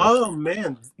Hamburglar. Oh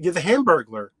man, yeah, the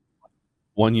Hamburglar.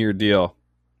 1-year deal.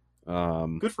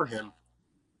 Good for him.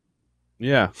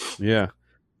 Yeah.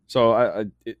 So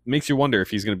it makes you wonder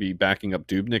if he's going to be backing up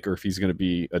Dubnyk or if he's going to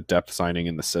be a depth signing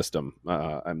in the system.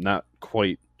 I'm not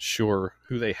quite sure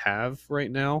who they have right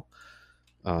now.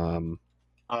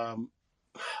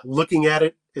 Looking at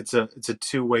it, It's a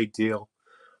 2-way deal.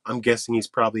 I'm guessing he's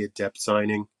probably a depth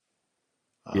signing.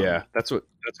 Yeah, that's what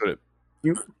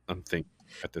he, I'm thinking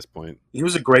at this point. he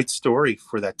was a great story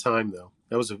for that time, though.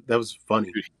 That was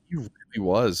funny. Dude, he really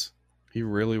was. He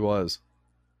really was.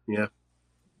 Yeah.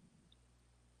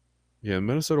 Yeah,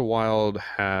 Minnesota Wild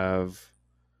don't have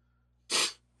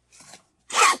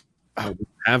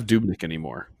Dubnyk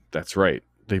anymore. That's right.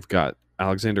 They've got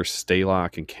Alexander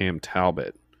Stalock and Cam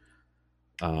Talbot.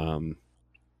 And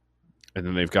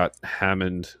then they've got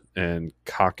Hammond and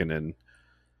Kakkonen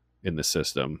in the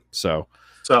system. So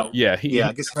yeah,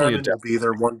 I guess Hammond will be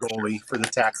their one goalie for the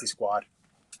taxi squad.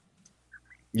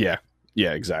 Yeah,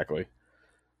 exactly.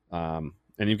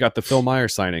 And you've got the Phil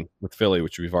Myers signing with Philly,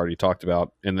 which we've already talked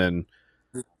about. And then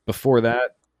before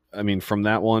that, I mean, from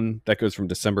that one, that goes from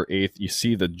December 8th. You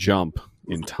see the jump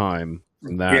in time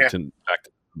from that to back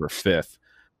to December 5th.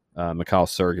 Mikhail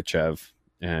Sergachev.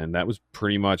 And that was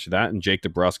pretty much that. And Jake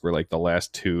DeBrusk were like the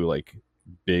last two like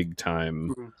big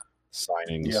time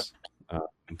signings. Yeah.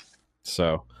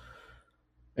 So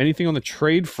anything on the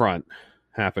trade front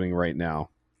happening right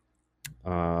now?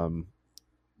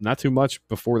 Not too much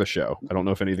before the show. I don't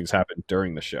know if anything's happened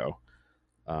during the show.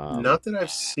 Not that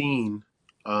I've seen,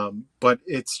 but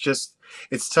it's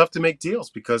tough to make deals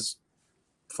because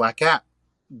flat cap.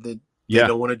 They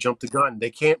don't want to jump the gun. They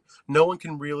can't. No one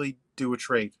can really do a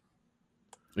trade.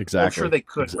 Exactly. I'm sure they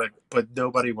could, but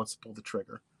nobody wants to pull the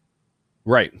trigger.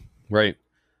 Right.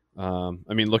 I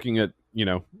mean, looking at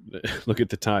look at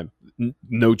the time.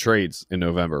 No trades in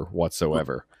November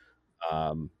whatsoever.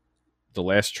 The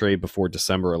last trade before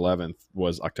December 11th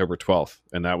was October 12th,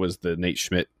 and that was the Nate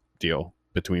Schmidt deal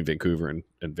between Vancouver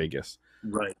and Vegas.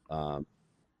 Right.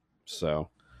 So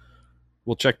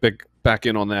we'll check back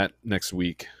in on that next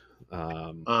week.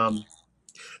 Yeah,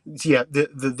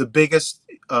 the biggest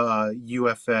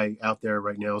UFA out there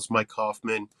right now is Mike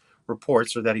Hoffman.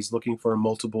 Reports are that he's looking for a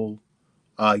multiple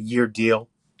year deal,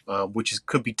 which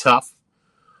could be tough,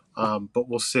 but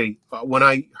we'll see. When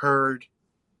I heard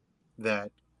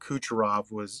that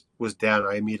Kucherov was down,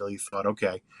 I immediately thought,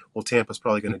 okay, well, Tampa's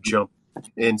probably going to jump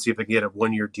and see if they can get a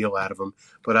 1-year deal out of him.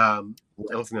 But I don't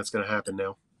think that's going to happen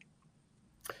now.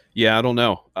 Yeah, I don't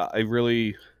know. I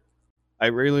really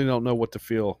don't know what to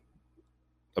feel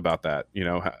about that.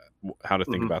 How to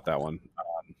think about that one.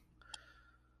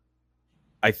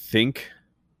 I think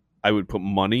I would put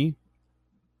money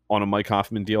on a Mike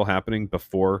Hoffman deal happening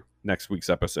before next week's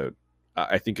episode.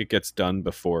 I think it gets done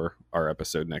before our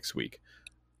episode next week.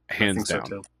 Hands down.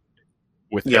 So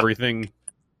with everything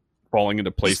falling into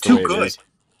place the way it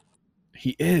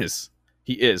is.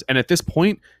 He is. And at this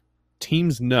point,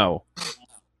 teams know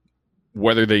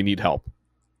whether they need help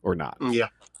or not. Yeah.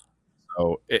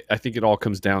 So I think it all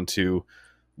comes down to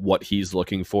what he's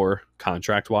looking for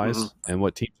contract-wise and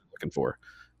what teams are looking for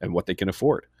and what they can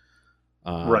afford.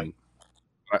 Right.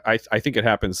 I think it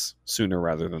happens sooner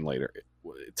rather than later.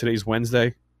 Today's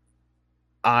Wednesday.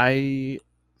 I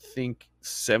think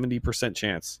 70%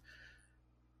 chance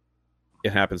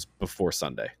it happens before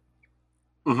Sunday.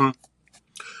 We'll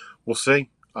see.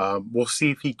 We'll see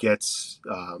if he gets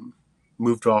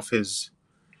moved off his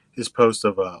post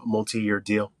of a multi-year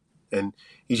deal, and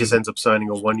he just ends up signing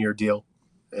a 1-year deal,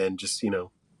 and just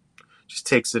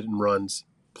takes it and runs,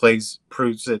 proves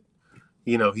it.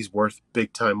 He's worth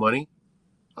big time money.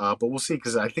 But we'll see,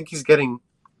 because I think he's getting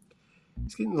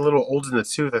a little old in the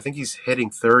tooth. I think he's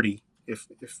hitting 30 if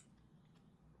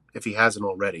he hasn't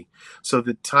already. So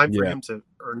the time for him to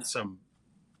earn some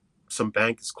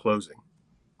bank is closing.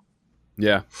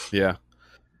 Yeah.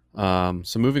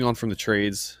 So moving on from the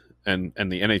trades and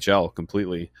the NHL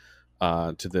completely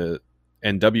to the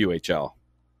NWHL,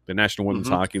 the National Women's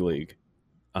Hockey League.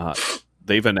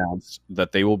 They've announced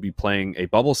that they will be playing a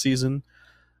bubble season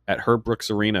at Herb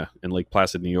Brooks Arena in Lake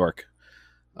Placid, New York,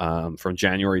 from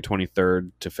January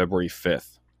 23rd to February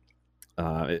 5th.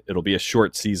 It'll be a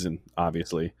short season,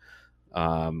 obviously.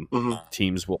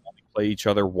 Teams will only play each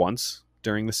other once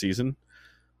during the season.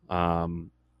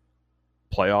 Playoff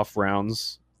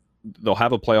rounds. They'll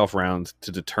have a playoff round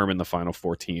to determine the final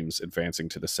 4 teams advancing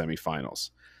to the semifinals.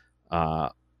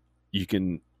 You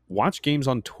can watch games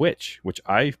on Twitch, which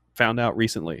I found out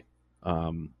recently.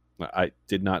 I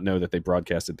did not know that they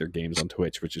broadcasted their games on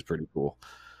Twitch, which is pretty cool.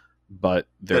 But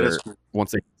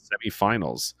once they hit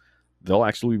semifinals, they'll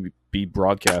actually be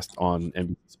broadcast on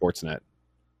NBC Sportsnet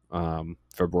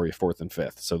February 4th and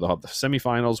 5th. So they'll have the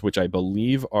semifinals, which I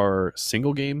believe are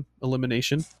single game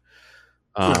elimination.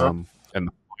 And the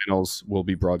finals will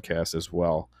be broadcast as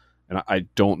well. And I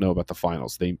don't know about the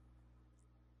finals. They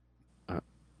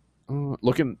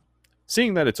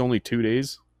seeing that it's only 2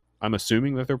 days, I'm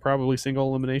assuming that they're probably single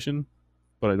elimination.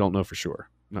 but I don't know for sure.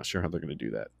 I'm not sure how they're going to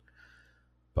do that.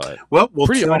 But well, we'll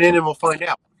tune in and we'll find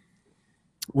out.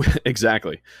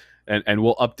 Exactly, and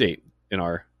we'll update in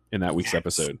that week's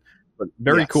episode. But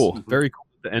very cool, very cool.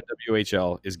 The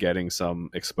NWHL is getting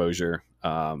some exposure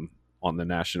on the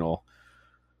national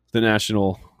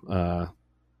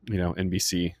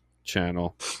NBC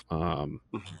channel.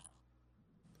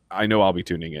 I know I'll be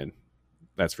tuning in.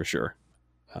 That's for sure.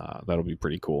 That'll be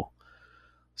pretty cool.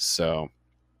 So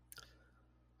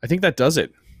I think that does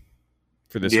it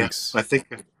for this week's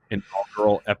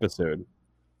inaugural episode.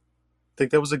 I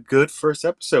think that was a good first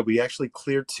episode. We actually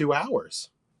cleared 2 hours.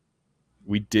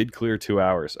 We did clear 2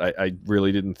 hours. I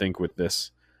really didn't think with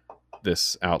this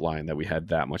outline that we had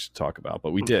that much to talk about,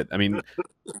 but we did. I mean,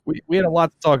 we had a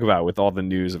lot to talk about with all the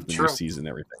news of the new season and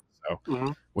everything.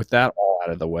 So with that all out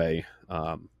of the way,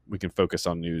 we can focus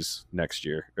on news next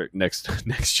year, or next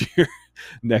year,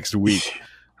 next week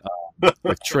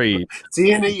with trade. See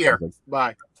you in a year.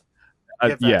 Bye.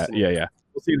 Yeah.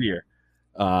 We'll see you in a year.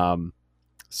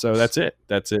 So that's it.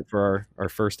 That's it for our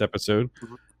first episode.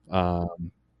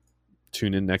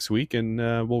 Tune in next week, and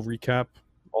we'll recap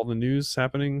all the news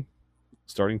happening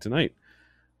starting tonight.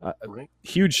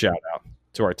 Huge shout out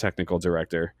to our technical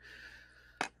director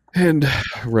and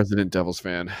resident Devils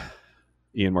fan,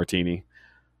 Ian Martini,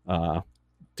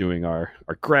 doing our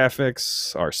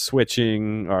graphics, our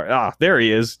switching. There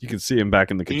he is. You can see him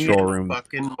back in the control room.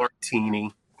 Fucking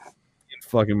Martini.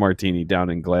 Fucking Martini down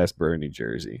in Glassboro, New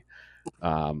Jersey.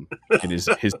 In his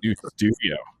new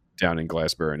studio down in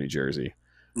Glassboro, New Jersey.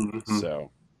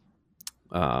 So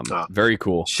very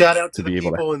cool. Shout out to the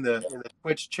people in the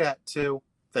Twitch chat too.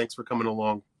 Thanks for coming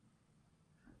along.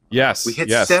 Yes, we hit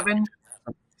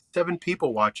seven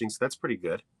people watching, so that's pretty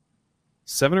good.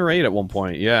 7 or 8 at one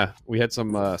point. Yeah, we had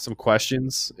some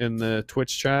questions in the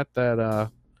Twitch chat that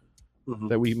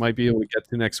that we might be able to get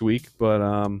to next week. But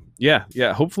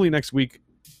hopefully next week,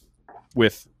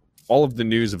 with all of the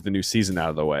news of the new season out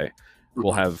of the way,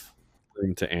 we'll have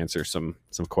room to answer some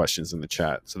questions in the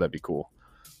chat. So that'd be cool.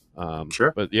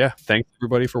 Sure. But yeah, thanks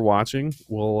everybody for watching.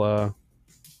 We'll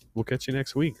catch you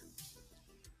next week.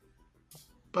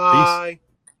 Bye. Peace.